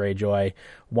Euron Greyjoy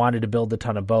wanted to build a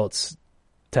ton of boats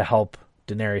to help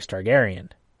Daenerys Targaryen.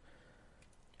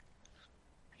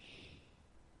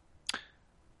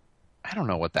 I don't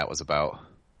know what that was about.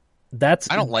 I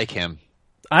don't like him.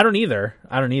 I don't either.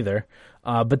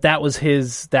 But that was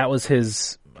his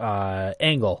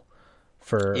angle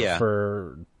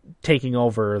for taking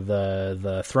over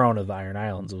the throne of the Iron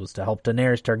Islands. It was to help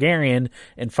Daenerys Targaryen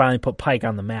and finally put Pike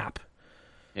on the map.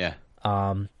 Yeah.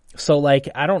 So like,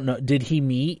 I don't know. Did he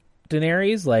meet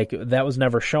Daenerys? Like, that was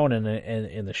never shown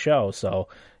in the show. So,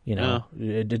 I don't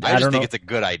think know. it's a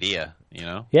good idea,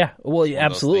 Yeah. Well,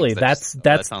 absolutely. That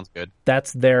sounds good.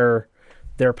 That's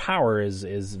their power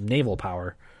is naval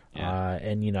power. Yeah.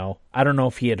 And I don't know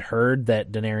if he had heard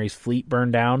that Daenerys' fleet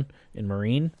burned down in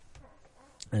Marine,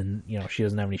 and she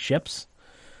doesn't have any ships.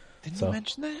 Didn't you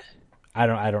mention that? I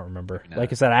don't remember. No.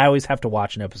 Like I said, I always have to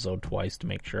watch an episode twice to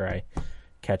make sure I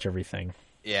catch everything.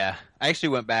 Yeah, I actually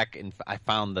went back and I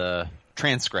found the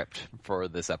transcript for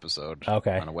this episode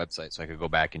Okay. on a website, so I could go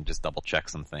back and just double check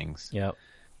some things. Yep.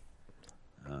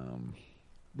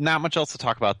 Not much else to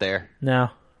talk about there. No.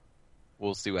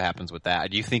 We'll see what happens with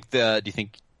that. Do you think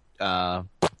Yara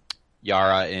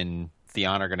and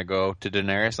Theon are going to go to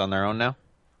Daenerys on their own now?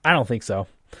 I don't think so.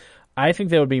 I think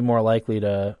they would be more likely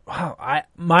to. Well,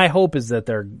 my hope is that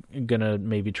they're gonna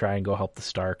maybe try and go help the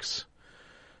Starks,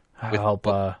 help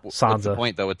What's the Sansa.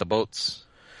 point though with the boats?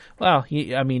 Well,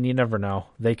 I mean, you never know.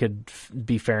 They could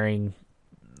be ferrying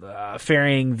the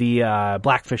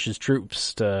Blackfish's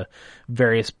troops to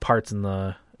various parts in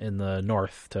the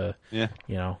north to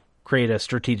Yeah, create a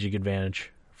strategic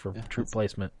advantage for troop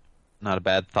placement. not a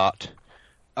bad thought.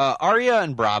 Arya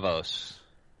and Braavos.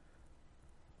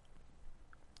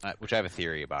 Which I have a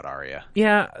theory about Arya.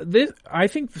 Yeah, I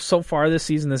think so far this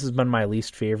season this has been my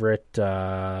least favorite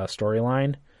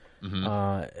storyline.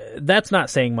 That's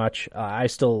not saying much. I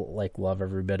still love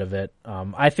every bit of it.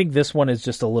 I think this one is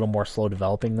just a little more slow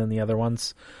developing than the other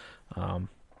ones.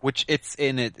 Which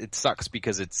it sucks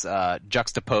because it's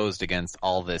juxtaposed against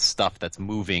all this stuff that's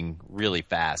moving really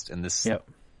fast, and this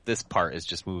part is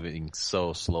just moving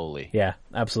so slowly. Yeah,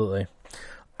 absolutely.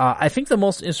 I think the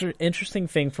most interesting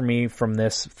thing for me from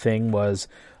this thing was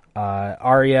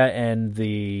Arya and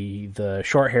the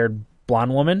short-haired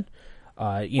blonde woman.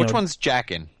 Which one's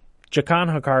Jaqen?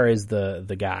 Jaqen H'ghar is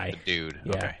the guy. The dude.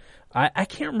 Yeah. Okay. I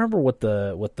can't remember what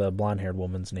the blonde-haired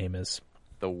woman's name is.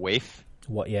 The waif?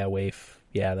 What? Yeah, Waif.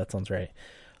 Yeah, that sounds right.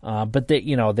 But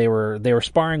they were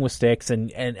sparring with sticks,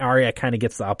 and Arya kind of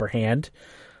gets the upper hand.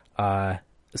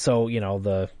 So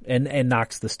and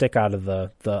knocks the stick out of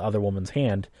the other woman's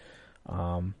hand.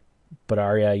 But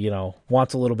Arya,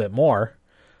 wants a little bit more.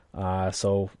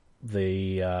 So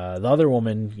the other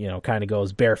woman, kind of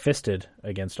goes bare-fisted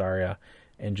against Arya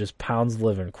and just pounds the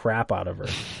living crap out of her.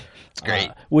 It's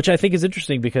great. Which I think is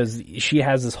interesting because she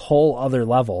has this whole other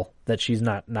level that she's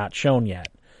not shown yet.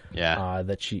 Yeah.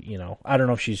 That she, I don't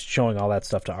know if she's showing all that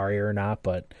stuff to Arya or not,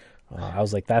 but I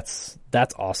was like, that's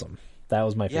awesome. That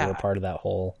was my favorite part of that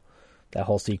whole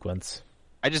sequence.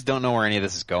 I just don't know where any of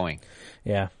this is going.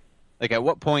 Yeah. Like, at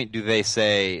what point do they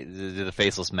say, do the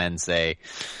Faceless Men say,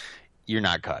 you're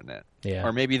not cutting it? Yeah.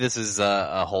 Or maybe this is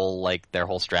a whole, their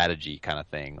whole strategy kind of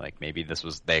thing. Like, maybe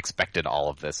they expected all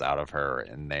of this out of her,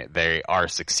 and they are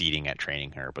succeeding at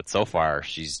training her. But so far,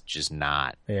 she's just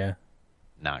not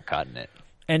cutting it.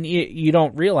 And you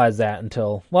don't realize that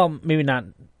until, well, maybe not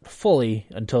fully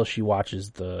until she watches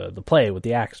the play with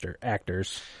the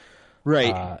actors.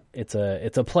 Right. It's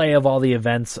a play of all the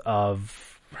events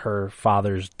of her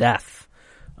father's death,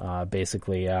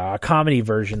 basically a comedy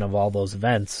version of all those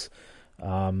events.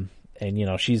 And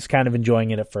she's kind of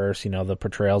enjoying it at first. The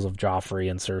portrayals of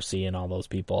Joffrey and Cersei and all those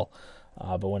people.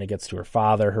 But when it gets to her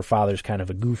father's kind of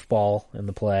a goofball in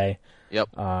the play. Yep.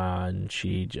 And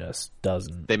she just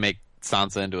doesn't. They make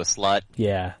Sansa into a slut.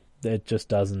 Yeah, it just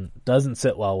doesn't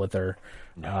sit well with her.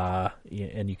 No.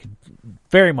 And you could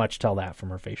very much tell that from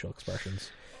her facial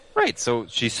expressions. Right, so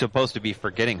she's supposed to be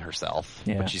forgetting herself,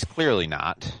 but she's clearly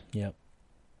not. Yep.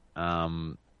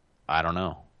 I don't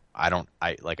know.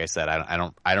 Like I said, I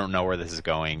don't know where this is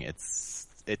going.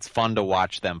 It's fun to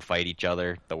watch them fight each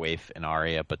other, the Waif and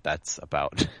Arya, but that's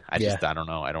about. I don't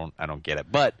know. I don't get it.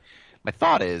 But my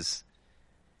thought is,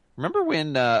 remember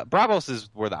when Braavos is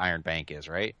where the Iron Bank is,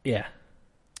 right? Yeah.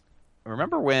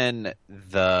 Remember when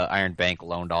the Iron Bank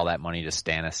loaned all that money to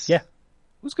Stannis? Yeah.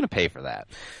 Who's going to pay for that?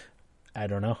 I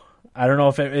don't know. I don't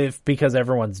know if because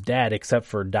everyone's dead except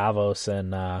for Davos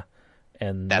and That's what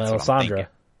I'm thinking. Melisandre.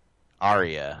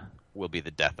 Arya will be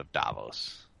the death of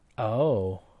Davos.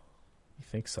 Oh, you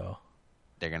think so?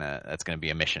 That's gonna be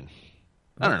a mission.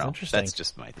 I don't know. Interesting. That's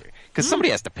just my theory. Because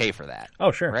somebody has to pay for that.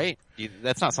 Oh, sure. Right?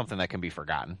 That's not something that can be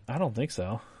forgotten. I don't think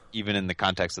so. Even in the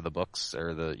context of the books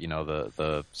or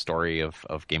the story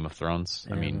of Game of Thrones.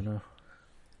 Yeah, I don't know.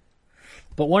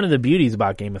 But one of the beauties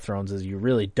about Game of Thrones is you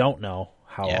really don't know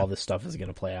how all this stuff is going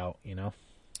to play out,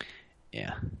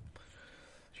 Yeah.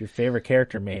 Your favorite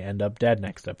character may end up dead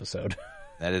next episode.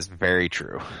 That is very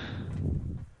true.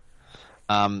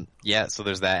 So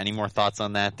there's that. Any more thoughts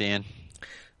on that, Dan?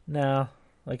 No.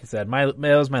 Like I said, that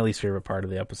was my least favorite part of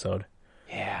the episode.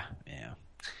 Yeah.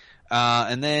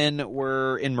 And then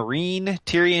we're in Meereen.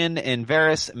 Tyrion and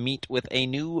Varys meet with a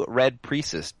new Red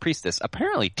Priestess.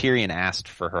 Apparently, Tyrion asked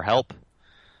for her help.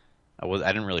 I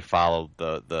didn't really follow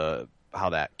the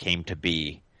how that came to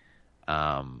be.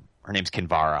 Her name's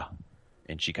Kinvara,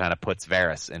 and she kind of puts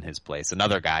Varys in his place.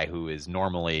 Another guy who is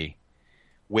normally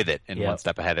with it and one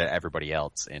step ahead of everybody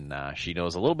else. And she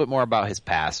knows a little bit more about his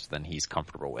past than he's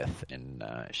comfortable with, and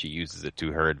she uses it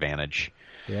to her advantage.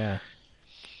 Yeah.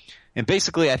 And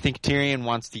basically, I think Tyrion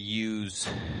wants to use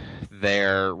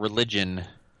their religion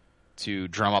to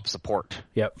drum up support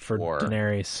Yep, for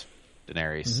Daenerys.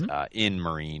 In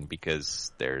Meereen,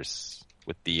 because there's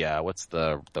with the what's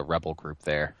the rebel group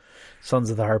there? Sons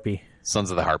of the Harpy.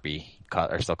 Sons of the Harpy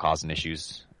are still causing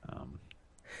issues.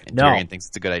 And No. Tyrion thinks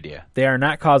it's a good idea. They are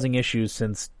not causing issues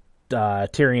since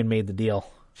Tyrion made the deal.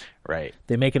 Right.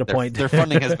 They make it a point. Their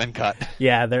funding has been cut.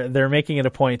 Yeah, they're making it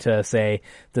a point to say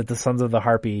that the Sons of the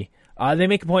Harpy. They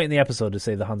make a point in the episode to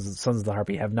say the Sons of the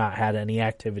Harpy have not had any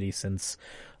activity since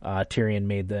Tyrion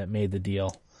made the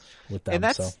deal with them.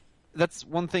 And so that's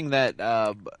one thing that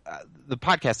the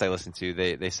podcast I listen to,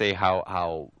 they say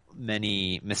how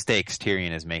many mistakes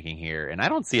Tyrion is making here, and I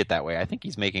don't see it that way. I think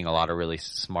he's making a lot of really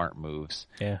smart moves.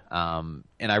 yeah,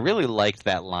 And I really liked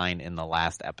that line in the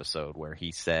last episode where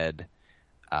he said,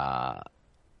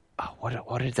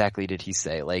 what exactly did he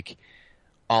say? Like,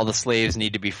 all the slaves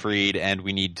need to be freed, and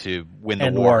we need to win the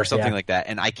End war, war, or something yeah. like that.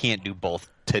 And I can't do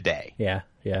both today. yeah.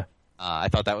 I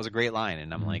thought that was a great line,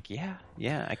 and I'm like, you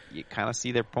kind of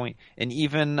see their point. And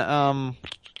even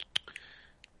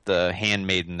the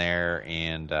handmaiden there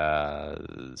and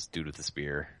this dude with the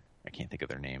spear, I can't think of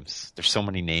their names. There's so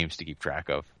many names to keep track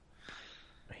of.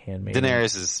 Handmaiden.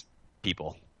 Daenerys'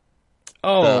 people.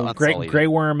 Oh, the Grey Unsullied.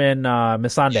 Worm and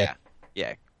Missandei.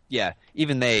 Yeah.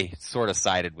 Even they sort of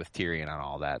sided with Tyrion on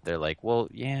all that. They're like, well,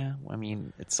 yeah, I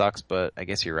mean, it sucks, but I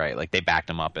guess you're right. Like, they backed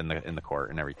him up in the court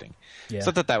and everything. Yeah.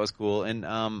 So I thought that was cool. And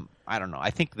I don't know.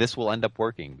 I think this will end up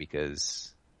working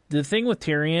because The thing with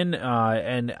Tyrion,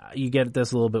 and you get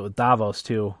this a little bit with Davos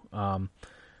too.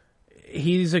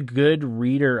 He's a good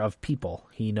reader of people.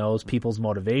 He knows people's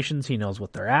motivations. He knows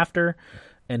what they're after,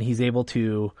 and he's able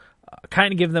to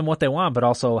kind of give them what they want, but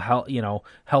also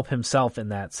help himself in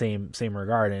that same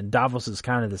regard. And Davos is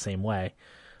kind of the same way,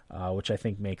 which I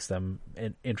think makes them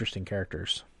interesting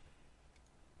characters.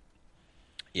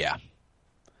 Yeah.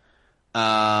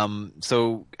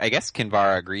 So I guess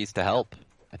Kinvara agrees to help,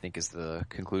 I think is the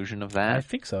conclusion of that. I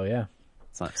think so. Yeah.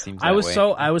 Seems I that was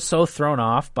way. I was so thrown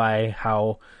off by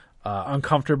how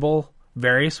uncomfortable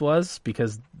Varys was,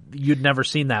 because you'd never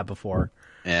seen that before.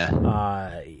 Yeah.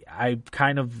 I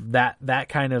kind of that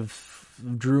kind of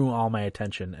drew all my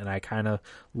attention, and I kind of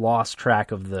lost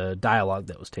track of the dialogue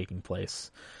that was taking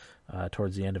place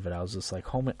towards the end of it. I was just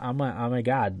like, oh my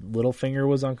god, Littlefinger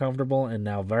was uncomfortable, and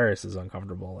now Varys is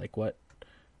uncomfortable. Like,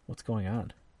 what's going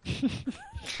on?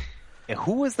 And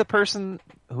who was the person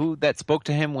that spoke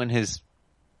to him when his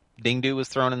ding-doo was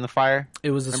thrown in the fire?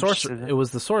 It was the Remember sorcerer. that? It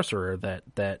was the sorcerer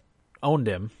that owned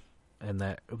him, and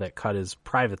that cut his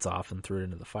privates off and threw it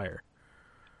into the fire.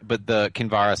 But the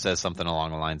Kinvara says something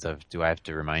along the lines of, "Do I have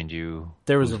to remind you?"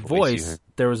 There was a whose voice you heard?"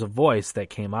 There was a voice that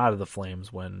came out of the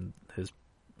flames when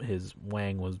his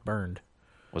wang was burned.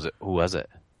 Was it? Who was it?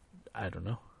 I don't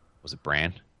know. Was it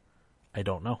Bran? I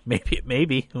don't know.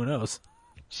 Maybe. Who knows?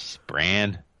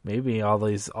 Bran. Maybe all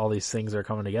these things are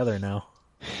coming together now.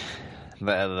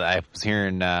 I was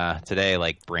hearing today,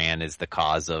 like, Bran is the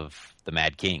cause of the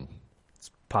Mad King.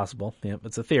 Possible. Yep,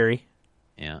 it's a theory.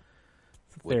 Yeah.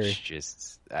 It's a theory. Which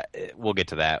just we'll get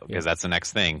to that because that's the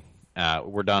next thing.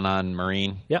 We're done on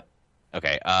Meereen. Yep.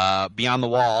 Okay. Beyond the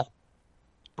Wall,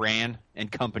 Bran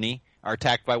and company are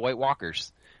attacked by White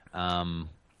Walkers.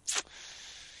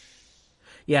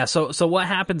 Yeah. So what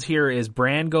happens here is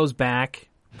Bran goes back.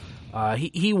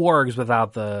 He wargs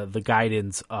without the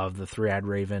guidance of the Three-Eyed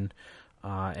Raven,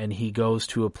 and he goes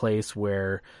to a place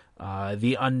where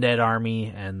the undead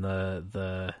army and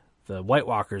the White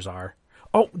Walkers are.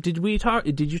 Oh, did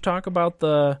you talk about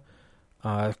the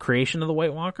creation of the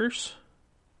White Walkers?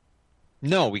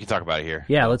 No, we can talk about it here.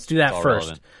 Yeah, let's do that It's all first.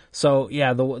 relevant. So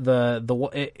yeah,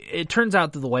 it turns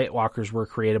out that the White Walkers were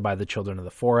created by the Children of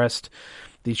the Forest.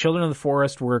 The Children of the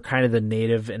Forest were kind of the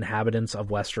native inhabitants of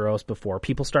Westeros before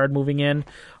people started moving in.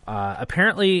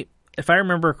 Apparently, if I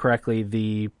remember correctly,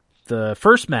 the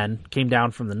first men came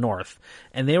down from the north,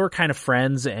 and they were kind of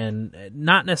friends, and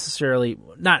not necessarily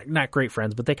not great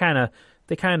friends, but they kind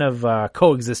of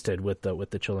coexisted with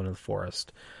the Children of the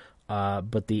Forest.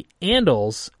 But the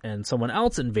Andals and someone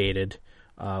else invaded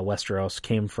Westeros,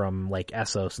 came from like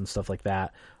Essos and stuff like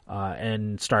that,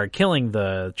 and started killing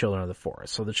the Children of the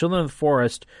Forest. So the Children of the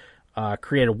Forest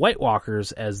created White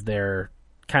Walkers as their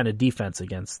kind of defense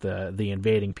against the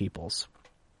invading peoples.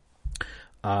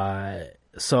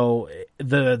 So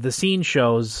the scene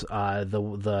shows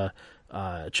the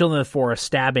Children of the Forest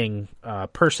stabbing a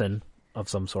person of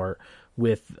some sort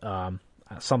with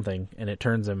something, and it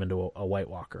turns them into a White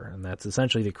Walker, and that's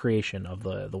essentially the creation of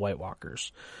the White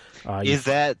Walkers. Is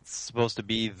that supposed to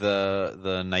be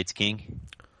the Night's King?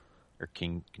 or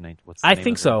King Knight. What's the I name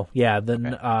think of it? so. Yeah, the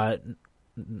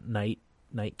Okay.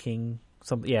 Night King,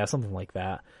 something like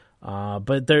that.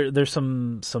 But there's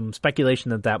some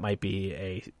speculation that might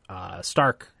be a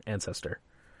Stark ancestor,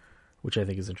 which I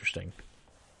think is interesting.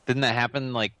 Didn't that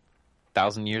happen like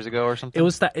 1,000 years ago or something?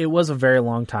 It was a very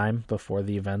long time before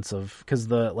the events of, because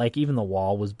even the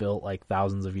wall was built like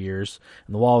thousands of years,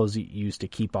 and the wall was used to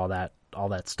keep all that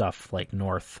stuff like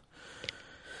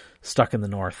stuck in the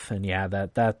north, and yeah,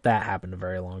 that happened a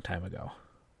very long time ago.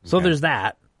 So Okay. there's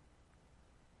that.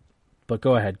 But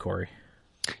go ahead, Corey.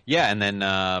 Yeah, and then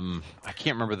I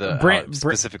can't remember the Bran- how it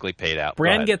specifically paid out. Go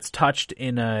Bran ahead. gets touched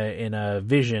in a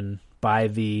vision by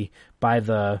the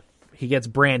he gets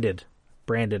branded,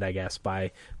 I guess,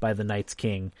 by the Night's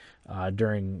King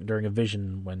during a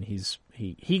vision when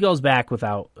he goes back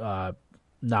without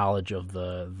knowledge of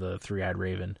the Three-Eyed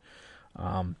Raven,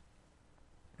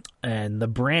 and the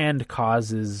brand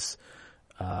causes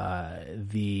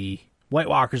the White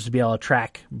Walkers to be able to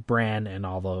track Bran and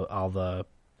all the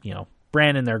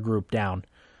Bran and their group down,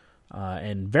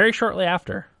 and very shortly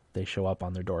after they show up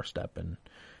on their doorstep and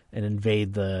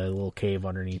invade the little cave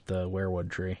underneath the weirwood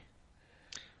tree.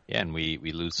 Yeah, and we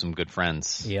lose some good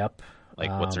friends. Yep. Like,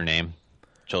 what's her name?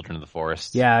 Children of the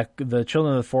Forest. Yeah, the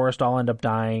Children of the Forest all end up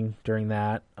dying during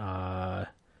that.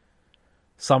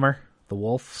 Summer, the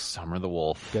wolf, Summer the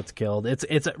Wolf. gets killed.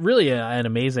 It's really an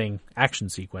amazing action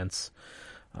sequence.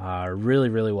 Really,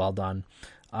 really well done.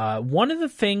 One of the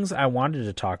things I wanted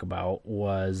to talk about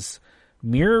was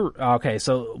Mira. Okay,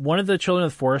 so one of the Children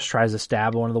of the Forest tries to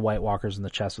stab one of the White Walkers in the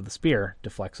chest with a spear,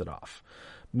 deflects it off.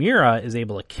 Mira is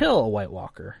able to kill a White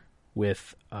Walker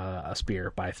with a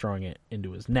spear by throwing it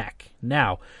into his neck.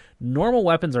 Now, normal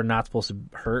weapons are not supposed to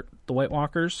hurt the White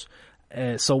Walkers.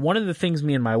 So one of the things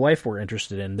me and my wife were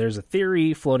interested in, there's a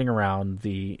theory floating around.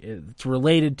 It's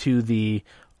related to the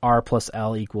R plus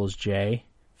L equals J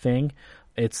thing.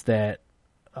 It's that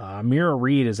Mira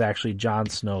Reed is actually Jon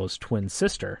Snow's twin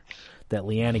sister, that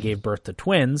Lyanna gave birth to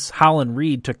twins. Howland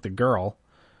Reed took the girl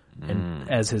and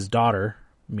as his daughter,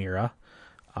 Mira,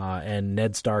 and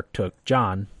Ned Stark took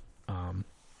Jon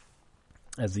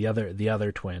as the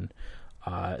other twin.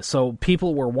 So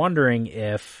people were wondering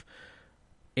if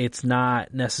it's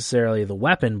not necessarily the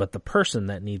weapon, but the person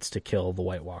that needs to kill the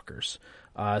White Walkers.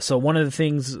 So one of the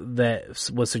things that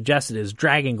was suggested is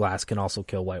dragonglass can also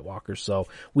kill White Walkers. So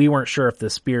we weren't sure if the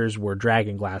spears were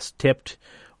dragonglass tipped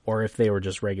or if they were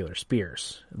just regular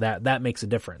spears. That makes a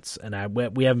difference, and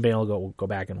we haven't been able to go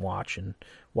back and watch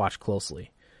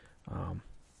closely.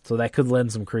 So that could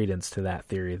lend some credence to that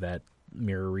theory that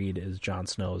Mira Reed is Jon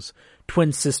Snow's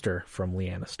twin sister from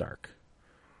Lyanna Stark.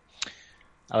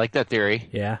 I like that theory.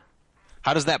 Yeah,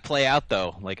 How does that play out,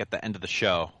 though, like at the end of the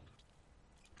show?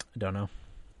 I don't know.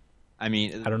 I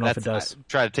mean, I don't know if it does.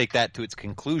 Try to take that to its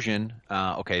conclusion.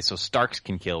 Okay, so Starks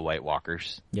can kill White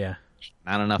Walkers. Yeah.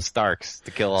 Not enough Starks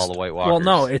to kill all the White Walkers. Well,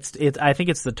 no, it's I think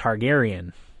it's the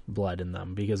Targaryen blood in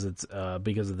them because it's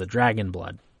because of the dragon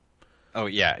blood. Oh,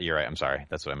 yeah, you're right. I'm sorry.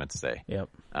 That's what I meant to say. Yep.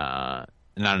 Not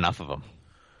enough of them.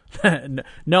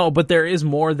 No, but there is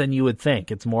more than you would think.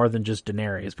 It's more than just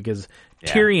Daenerys because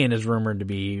Yeah. Tyrion is rumored to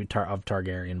be of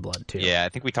Targaryen blood too. Yeah, I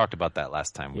think we talked about that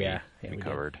last time we we did.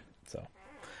 covered. So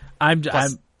I'm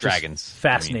Plus just dragons.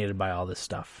 fascinated by all this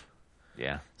stuff.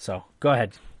 Yeah. So go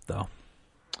ahead though.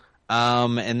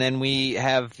 And then we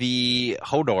have the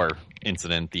Hodor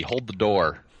incident, the hold the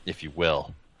door, if you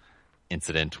will,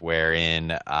 incident,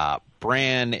 wherein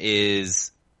Bran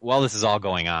is, while this is all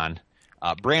going on,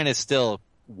 Bran is still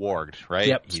warged, right?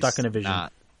 Yep, He's stuck in a vision.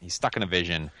 He's stuck in a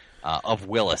vision of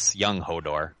Willis, young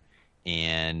Hodor,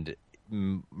 and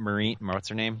Marine, what's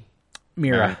her name?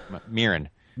 Mira. Mirren.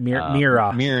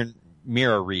 Mira.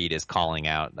 Mira Reed is calling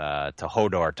out to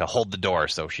Hodor to hold the door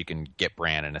so she can get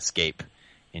Bran and escape.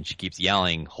 And she keeps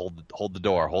yelling, hold the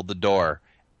door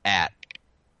at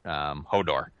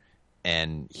Hodor.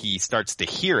 And he starts to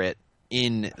hear it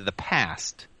in the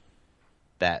past,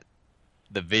 that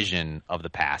the vision of the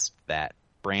past that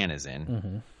Bran is in.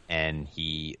 Mm-hmm. And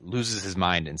he loses his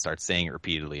mind and starts saying it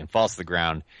repeatedly and falls to the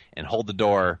ground. And hold the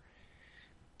door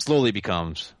slowly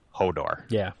becomes Hodor,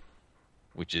 Yeah,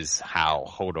 which is how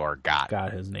Hodor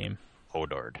got his name.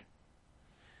 Hodored.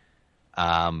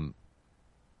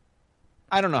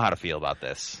 I don't know how to feel about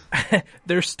this.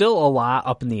 There's still a lot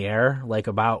up in the air, like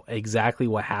about exactly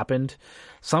what happened.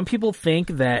 Some people think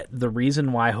that the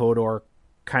reason why Hodor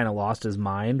kind of lost his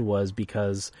mind was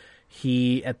because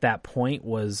he, at that point,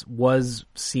 was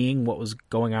seeing what was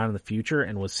going on in the future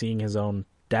and was seeing his own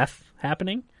death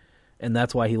happening, and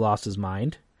that's why he lost his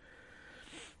mind.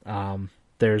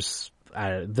 There's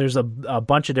there's a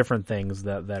bunch of different things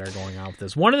that are going on with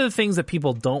this. One of the things that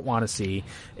people don't want to see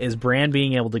is Bran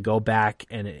being able to go back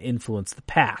and influence the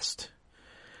past.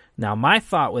 Now, my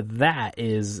thought with that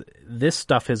is this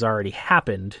stuff has already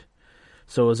happened,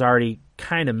 so it was already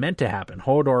kind of meant to happen.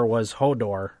 Hodor was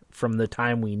Hodor from the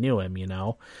time we knew him,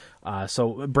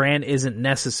 so Bran isn't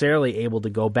necessarily able to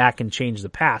go back and change the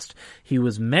past. He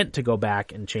was meant to go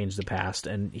back and change the past,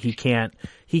 and he can't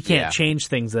change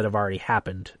things that have already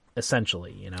happened,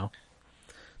 essentially, So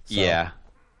yeah.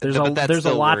 There's But that a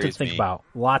still lot to worries think me. about.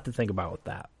 A lot to think about with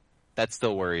that. That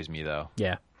still worries me, though.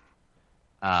 Yeah.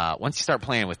 Once you start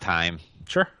playing with time,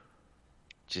 Sure.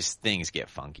 just things get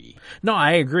funky. No,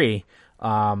 I agree.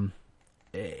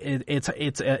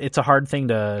 It's a hard thing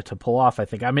to pull off, I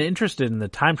think. I'm interested in the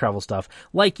time travel stuff.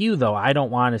 Like you, though, I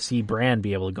don't want to see Bran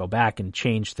be able to go back and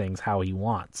change things how he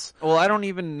wants. Well, I don't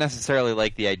even necessarily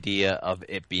like the idea of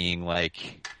it being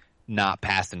like not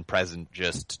past and present,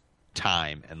 just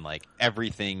time, and like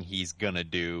everything he's gonna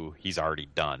do, he's already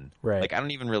done. Right. Like I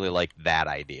don't even really like that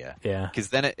idea. Yeah. Because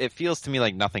then it feels to me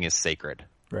like nothing is sacred.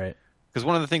 Right. Because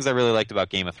one of the things I really liked about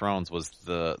Game of Thrones was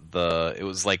it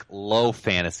was like low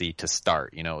fantasy to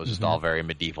start. It was just all very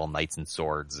medieval knights and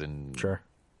swords and Sure.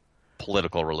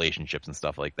 political relationships and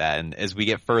stuff like that. And as we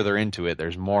get further into it,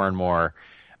 there's more and more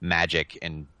magic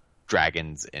and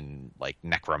dragons and like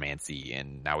necromancy,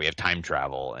 and now we have time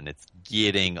travel, and it's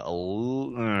getting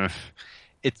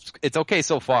it's okay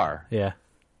so far, Yeah.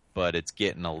 but it's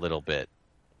getting a little bit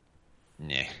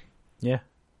Yeah.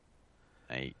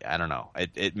 I don't know.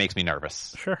 It makes me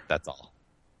nervous. Sure. That's all.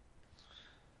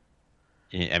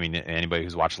 I mean, anybody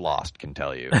who's watched Lost can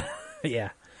tell you. Yeah.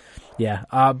 Yeah.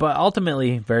 But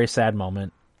ultimately, very sad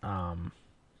moment.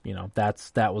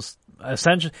 That was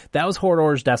essentially, that was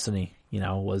Hodor's destiny,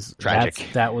 was Tragic.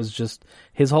 That was just,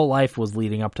 his whole life was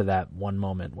leading up to that one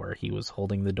moment where he was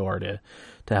holding the door to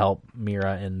help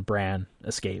Mira and Bran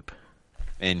escape.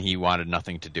 And he wanted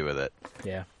nothing to do with it.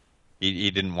 Yeah.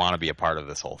 He didn't want to be a part of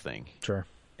this whole thing. Sure.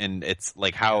 And it's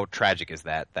like, how tragic is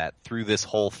that through this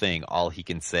whole thing, all he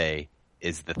can say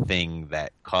is the thing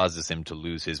that causes him to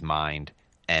lose his mind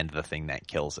and the thing that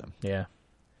kills him. Yeah.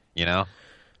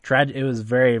 It was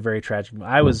very, very tragic.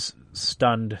 I was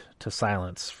stunned to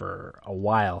silence for a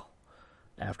while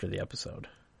after the episode.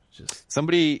 Just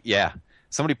somebody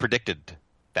predicted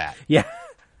that. Yeah.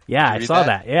 Yeah, I read saw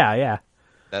that? that. Yeah.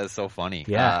 That is so funny.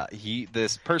 Yeah.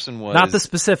 This person was Not the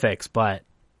specifics, but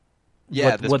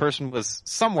this person was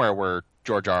somewhere where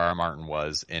George R.R. Martin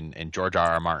was, and George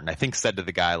R.R. Martin, I think, said to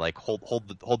the guy, like, hold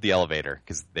the elevator,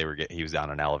 because he was on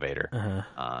an elevator,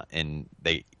 and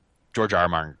George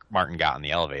R.R. Martin got on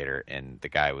the elevator, and the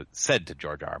guy said to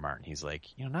George R.R. Martin, he's like,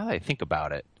 now that I think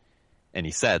about it, and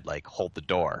he said, like, hold the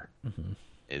door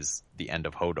is the end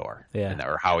of Hodor,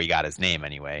 or how he got his name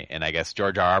anyway. And I guess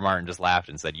George R.R. Martin just laughed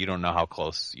and said, you don't know how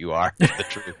close you are to the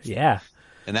truth. Yeah.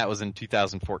 And that was in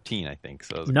 2014, I think.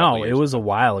 So it was a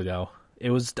while ago.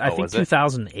 It was, I think, was it?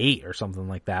 2008 or something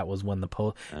like that was when the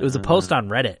post. It was a post on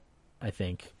Reddit, I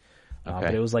think, Okay.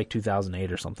 but it was like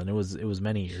 2008 or something. It was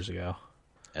many years ago.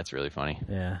 That's really funny.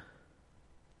 Yeah,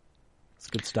 it's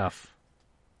good stuff.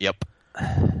 Yep.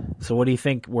 So, what do you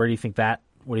think? What do you think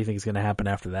is going to happen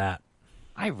after that?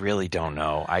 I really don't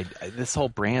know. This whole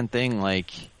brand thing,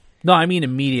 like, No, I mean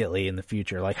immediately in the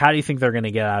future. Like, how do you think they're going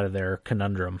to get out of their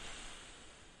conundrum?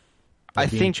 I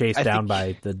Being think chased down think-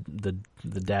 by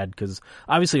the dead, because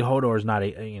obviously Hodor is not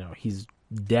he's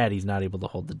dead. He's not able to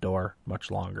hold the door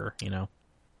much longer.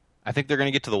 I think they're going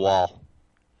to get to the wall,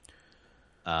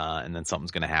 and then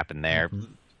something's going to happen there.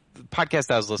 The podcast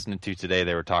I was listening to today,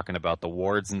 they were talking about the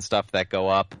wards and stuff that go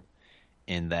up,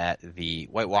 and that the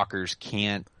White Walkers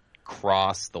can't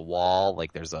cross the wall.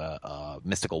 Like, there's a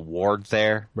mystical ward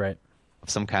there, Right. of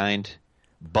some kind,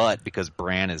 but because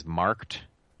Bran is marked,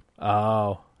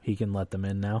 Oh, he can let them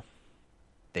in now.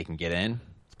 they can get in,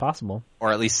 It's possible.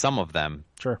 or at least some of them.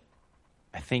 Sure.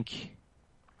 I think,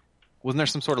 wasn't there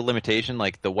some sort of limitation,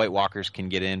 like the White Walkers can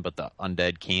get in, but the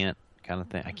undead can't, kind of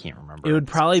thing? I can't remember. It would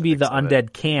probably be the specifics of it.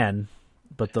 undead can,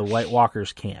 but the White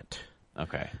Walkers can't.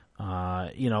 Okay.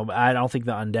 I don't think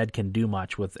the undead can do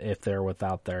much if they're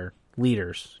without their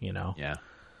leaders. Yeah.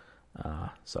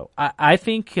 So I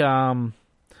think I've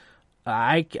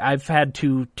had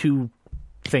two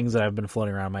things that have been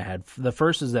floating around in my head. The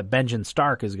first is that Benjen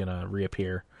Stark is going to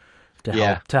reappear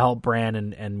to help Bran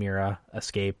and Mira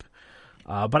escape.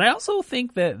 But I also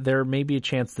think that there may be a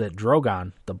chance that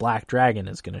Drogon, the Black Dragon,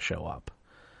 is going to show up.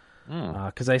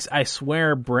 Because I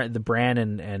swear the Bran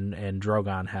and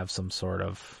Drogon have some sort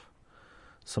of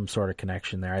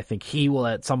connection there. I think he will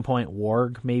at some point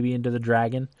warg maybe into the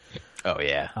dragon. Oh,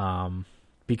 yeah.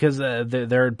 because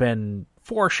there had been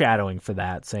foreshadowing for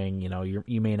that, saying,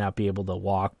 you may not be able to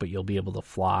walk, but you'll be able to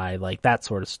fly. Like that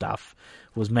sort of stuff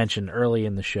was mentioned early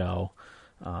in the show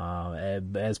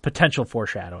as potential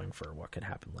foreshadowing for what could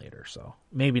happen later. So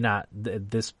maybe not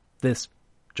this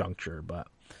juncture, but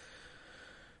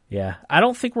yeah, I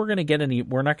don't think we're not going to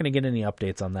get any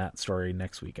updates on that story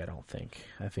next week. I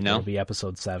think No? it'll be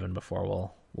episode 7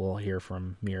 before we'll hear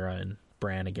from Mira and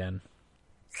Bran again.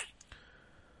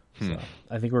 So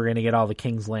I think we're going to get all the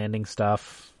King's Landing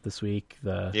stuff this week.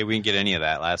 Yeah, we didn't get any of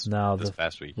that this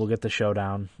past week. We'll get the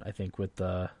showdown, I think, with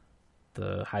the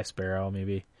High Sparrow,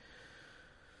 maybe.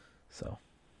 So,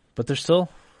 but there's still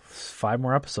 5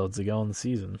 more episodes to go in the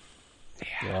season.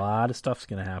 Yeah. A lot of stuff's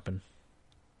going to happen.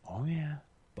 Oh yeah.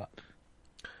 But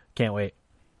can't wait.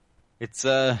 It's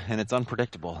and it's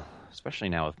unpredictable, especially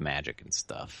now with magic and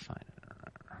stuff.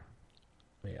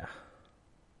 Yeah.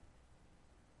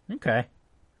 Okay.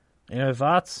 Any other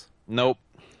thoughts? Nope.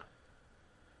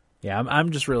 Yeah,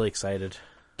 I'm just really excited.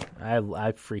 I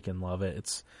freaking love it.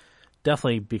 It's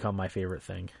definitely become my favorite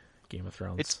thing, Game of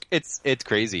Thrones. It's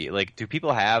crazy. Like, do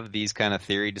people have these kind of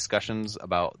theory discussions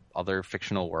about other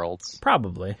fictional worlds?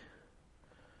 Probably.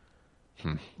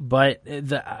 But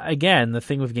the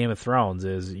thing with Game of Thrones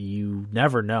is you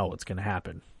never know what's going to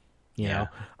happen. You know,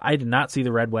 I did not see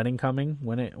the Red Wedding coming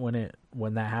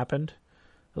when that happened.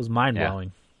 It was mind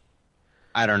blowing.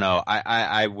 I don't know.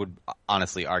 I would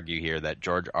honestly argue here that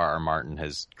George R.R. Martin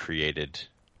has created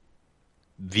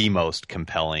the most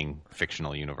compelling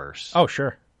fictional universe. Oh,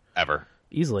 sure. Ever.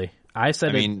 Easily. I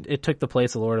said it took the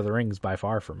place of Lord of the Rings by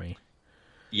far for me.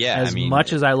 Yeah. As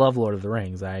much as I love Lord of the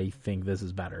Rings, I think this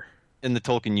is better. And the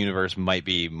Tolkien universe might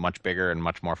be much bigger and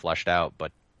much more fleshed out,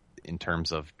 but in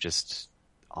terms of just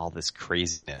all this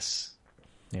craziness.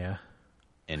 Yeah.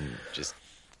 And just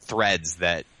threads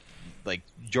that, like,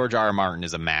 George R.R. Martin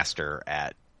is a master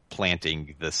at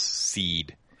planting this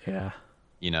seed. Yeah.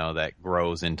 That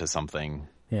grows into something.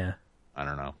 Yeah. I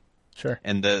don't know. Sure.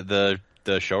 And the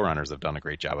showrunners have done a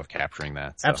great job of capturing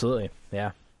that. So. Absolutely.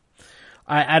 Yeah.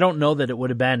 I don't know that it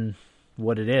would have been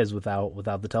what it is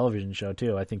without the television show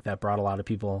too. I think that brought a lot of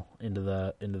people into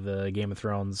the Game of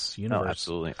Thrones universe. Oh,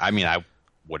 absolutely. I mean, I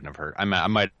wouldn't have heard. I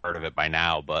might have heard of it by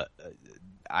now, but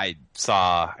I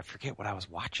forget what I was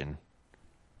watching.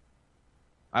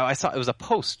 I saw it was a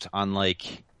post on, like,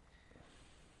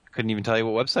 I couldn't even tell you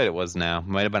what website it was now. It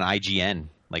might have been IGN,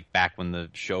 like back when the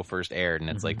show first aired, and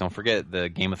it's like, don't forget the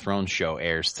Game of Thrones show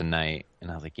airs tonight.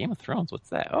 And I was like, Game of Thrones, what's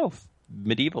that? Oh,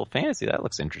 medieval fantasy. That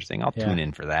looks interesting. I'll tune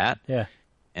in for that. Yeah.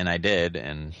 And I did,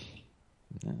 and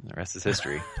the rest is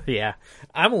history. Yeah.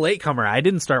 I'm a latecomer. I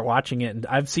didn't start watching it.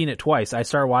 I've seen it twice. I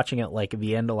started watching it like at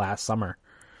the end of last summer.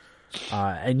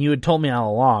 And you had told me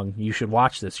all along, you should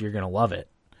watch this. You're going to love it.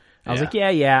 I was like,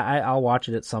 I'll watch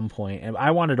it at some point. And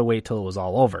I wanted to wait till it was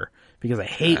all over because I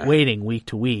hate waiting week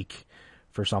to week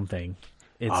for something.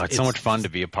 It's so much fun to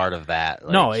be a part of that.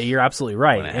 Like, no, you're absolutely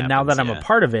right. And now that I'm yeah. a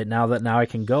part of it, now I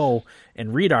can go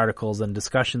and read articles and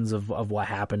discussions of what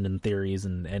happened and theories.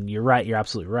 And you're right. You're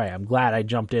absolutely right. I'm glad I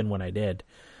jumped in when I did.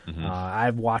 Mm-hmm.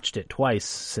 I've watched it twice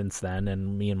since then,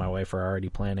 and me and my wife are already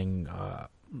planning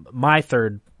my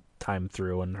third time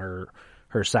through and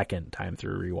her second time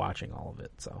through rewatching all of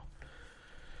it. So,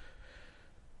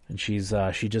 and she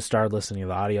just started listening to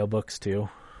the audiobooks too.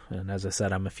 And as I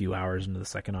said, I'm a few hours into the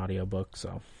second audiobook,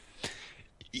 so.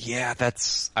 Yeah,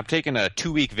 I'm taking a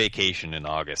 2-week vacation in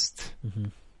August.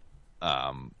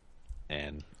 Mm-hmm.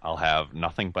 And I'll have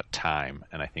nothing but time,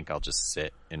 and I think I'll just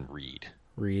sit and read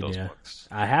those books.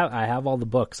 I have all the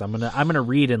books. I'm gonna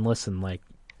read and listen, like,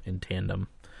 in tandem.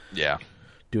 Yeah.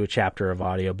 Do a chapter of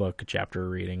audiobook, a chapter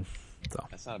of reading. So.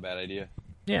 That's not a bad idea.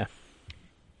 Yeah.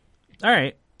 All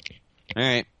right.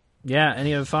 Yeah,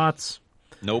 any other thoughts?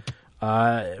 Nope.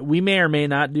 We may or may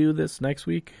not do this next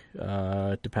week.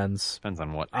 It depends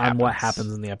on what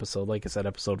happens in the episode. Like I said,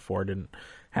 episode 4 didn't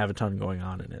have a ton going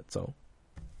on in it. So,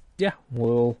 yeah,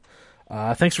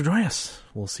 thanks for joining us.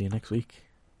 We'll see you next week.